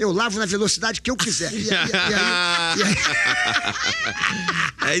meu, eu lavo na velocidade que eu quiser. E aí,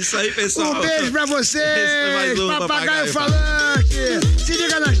 É isso aí, pessoal. um beijo pra vocês, Esse foi mais um Papagaio Falante. Se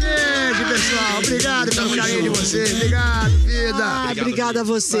liga na gente, pessoal. Obrigado pelo carinho de vocês. Obrigado, vida. Obrigada a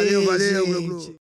você. Valeu, gente. meu grupo.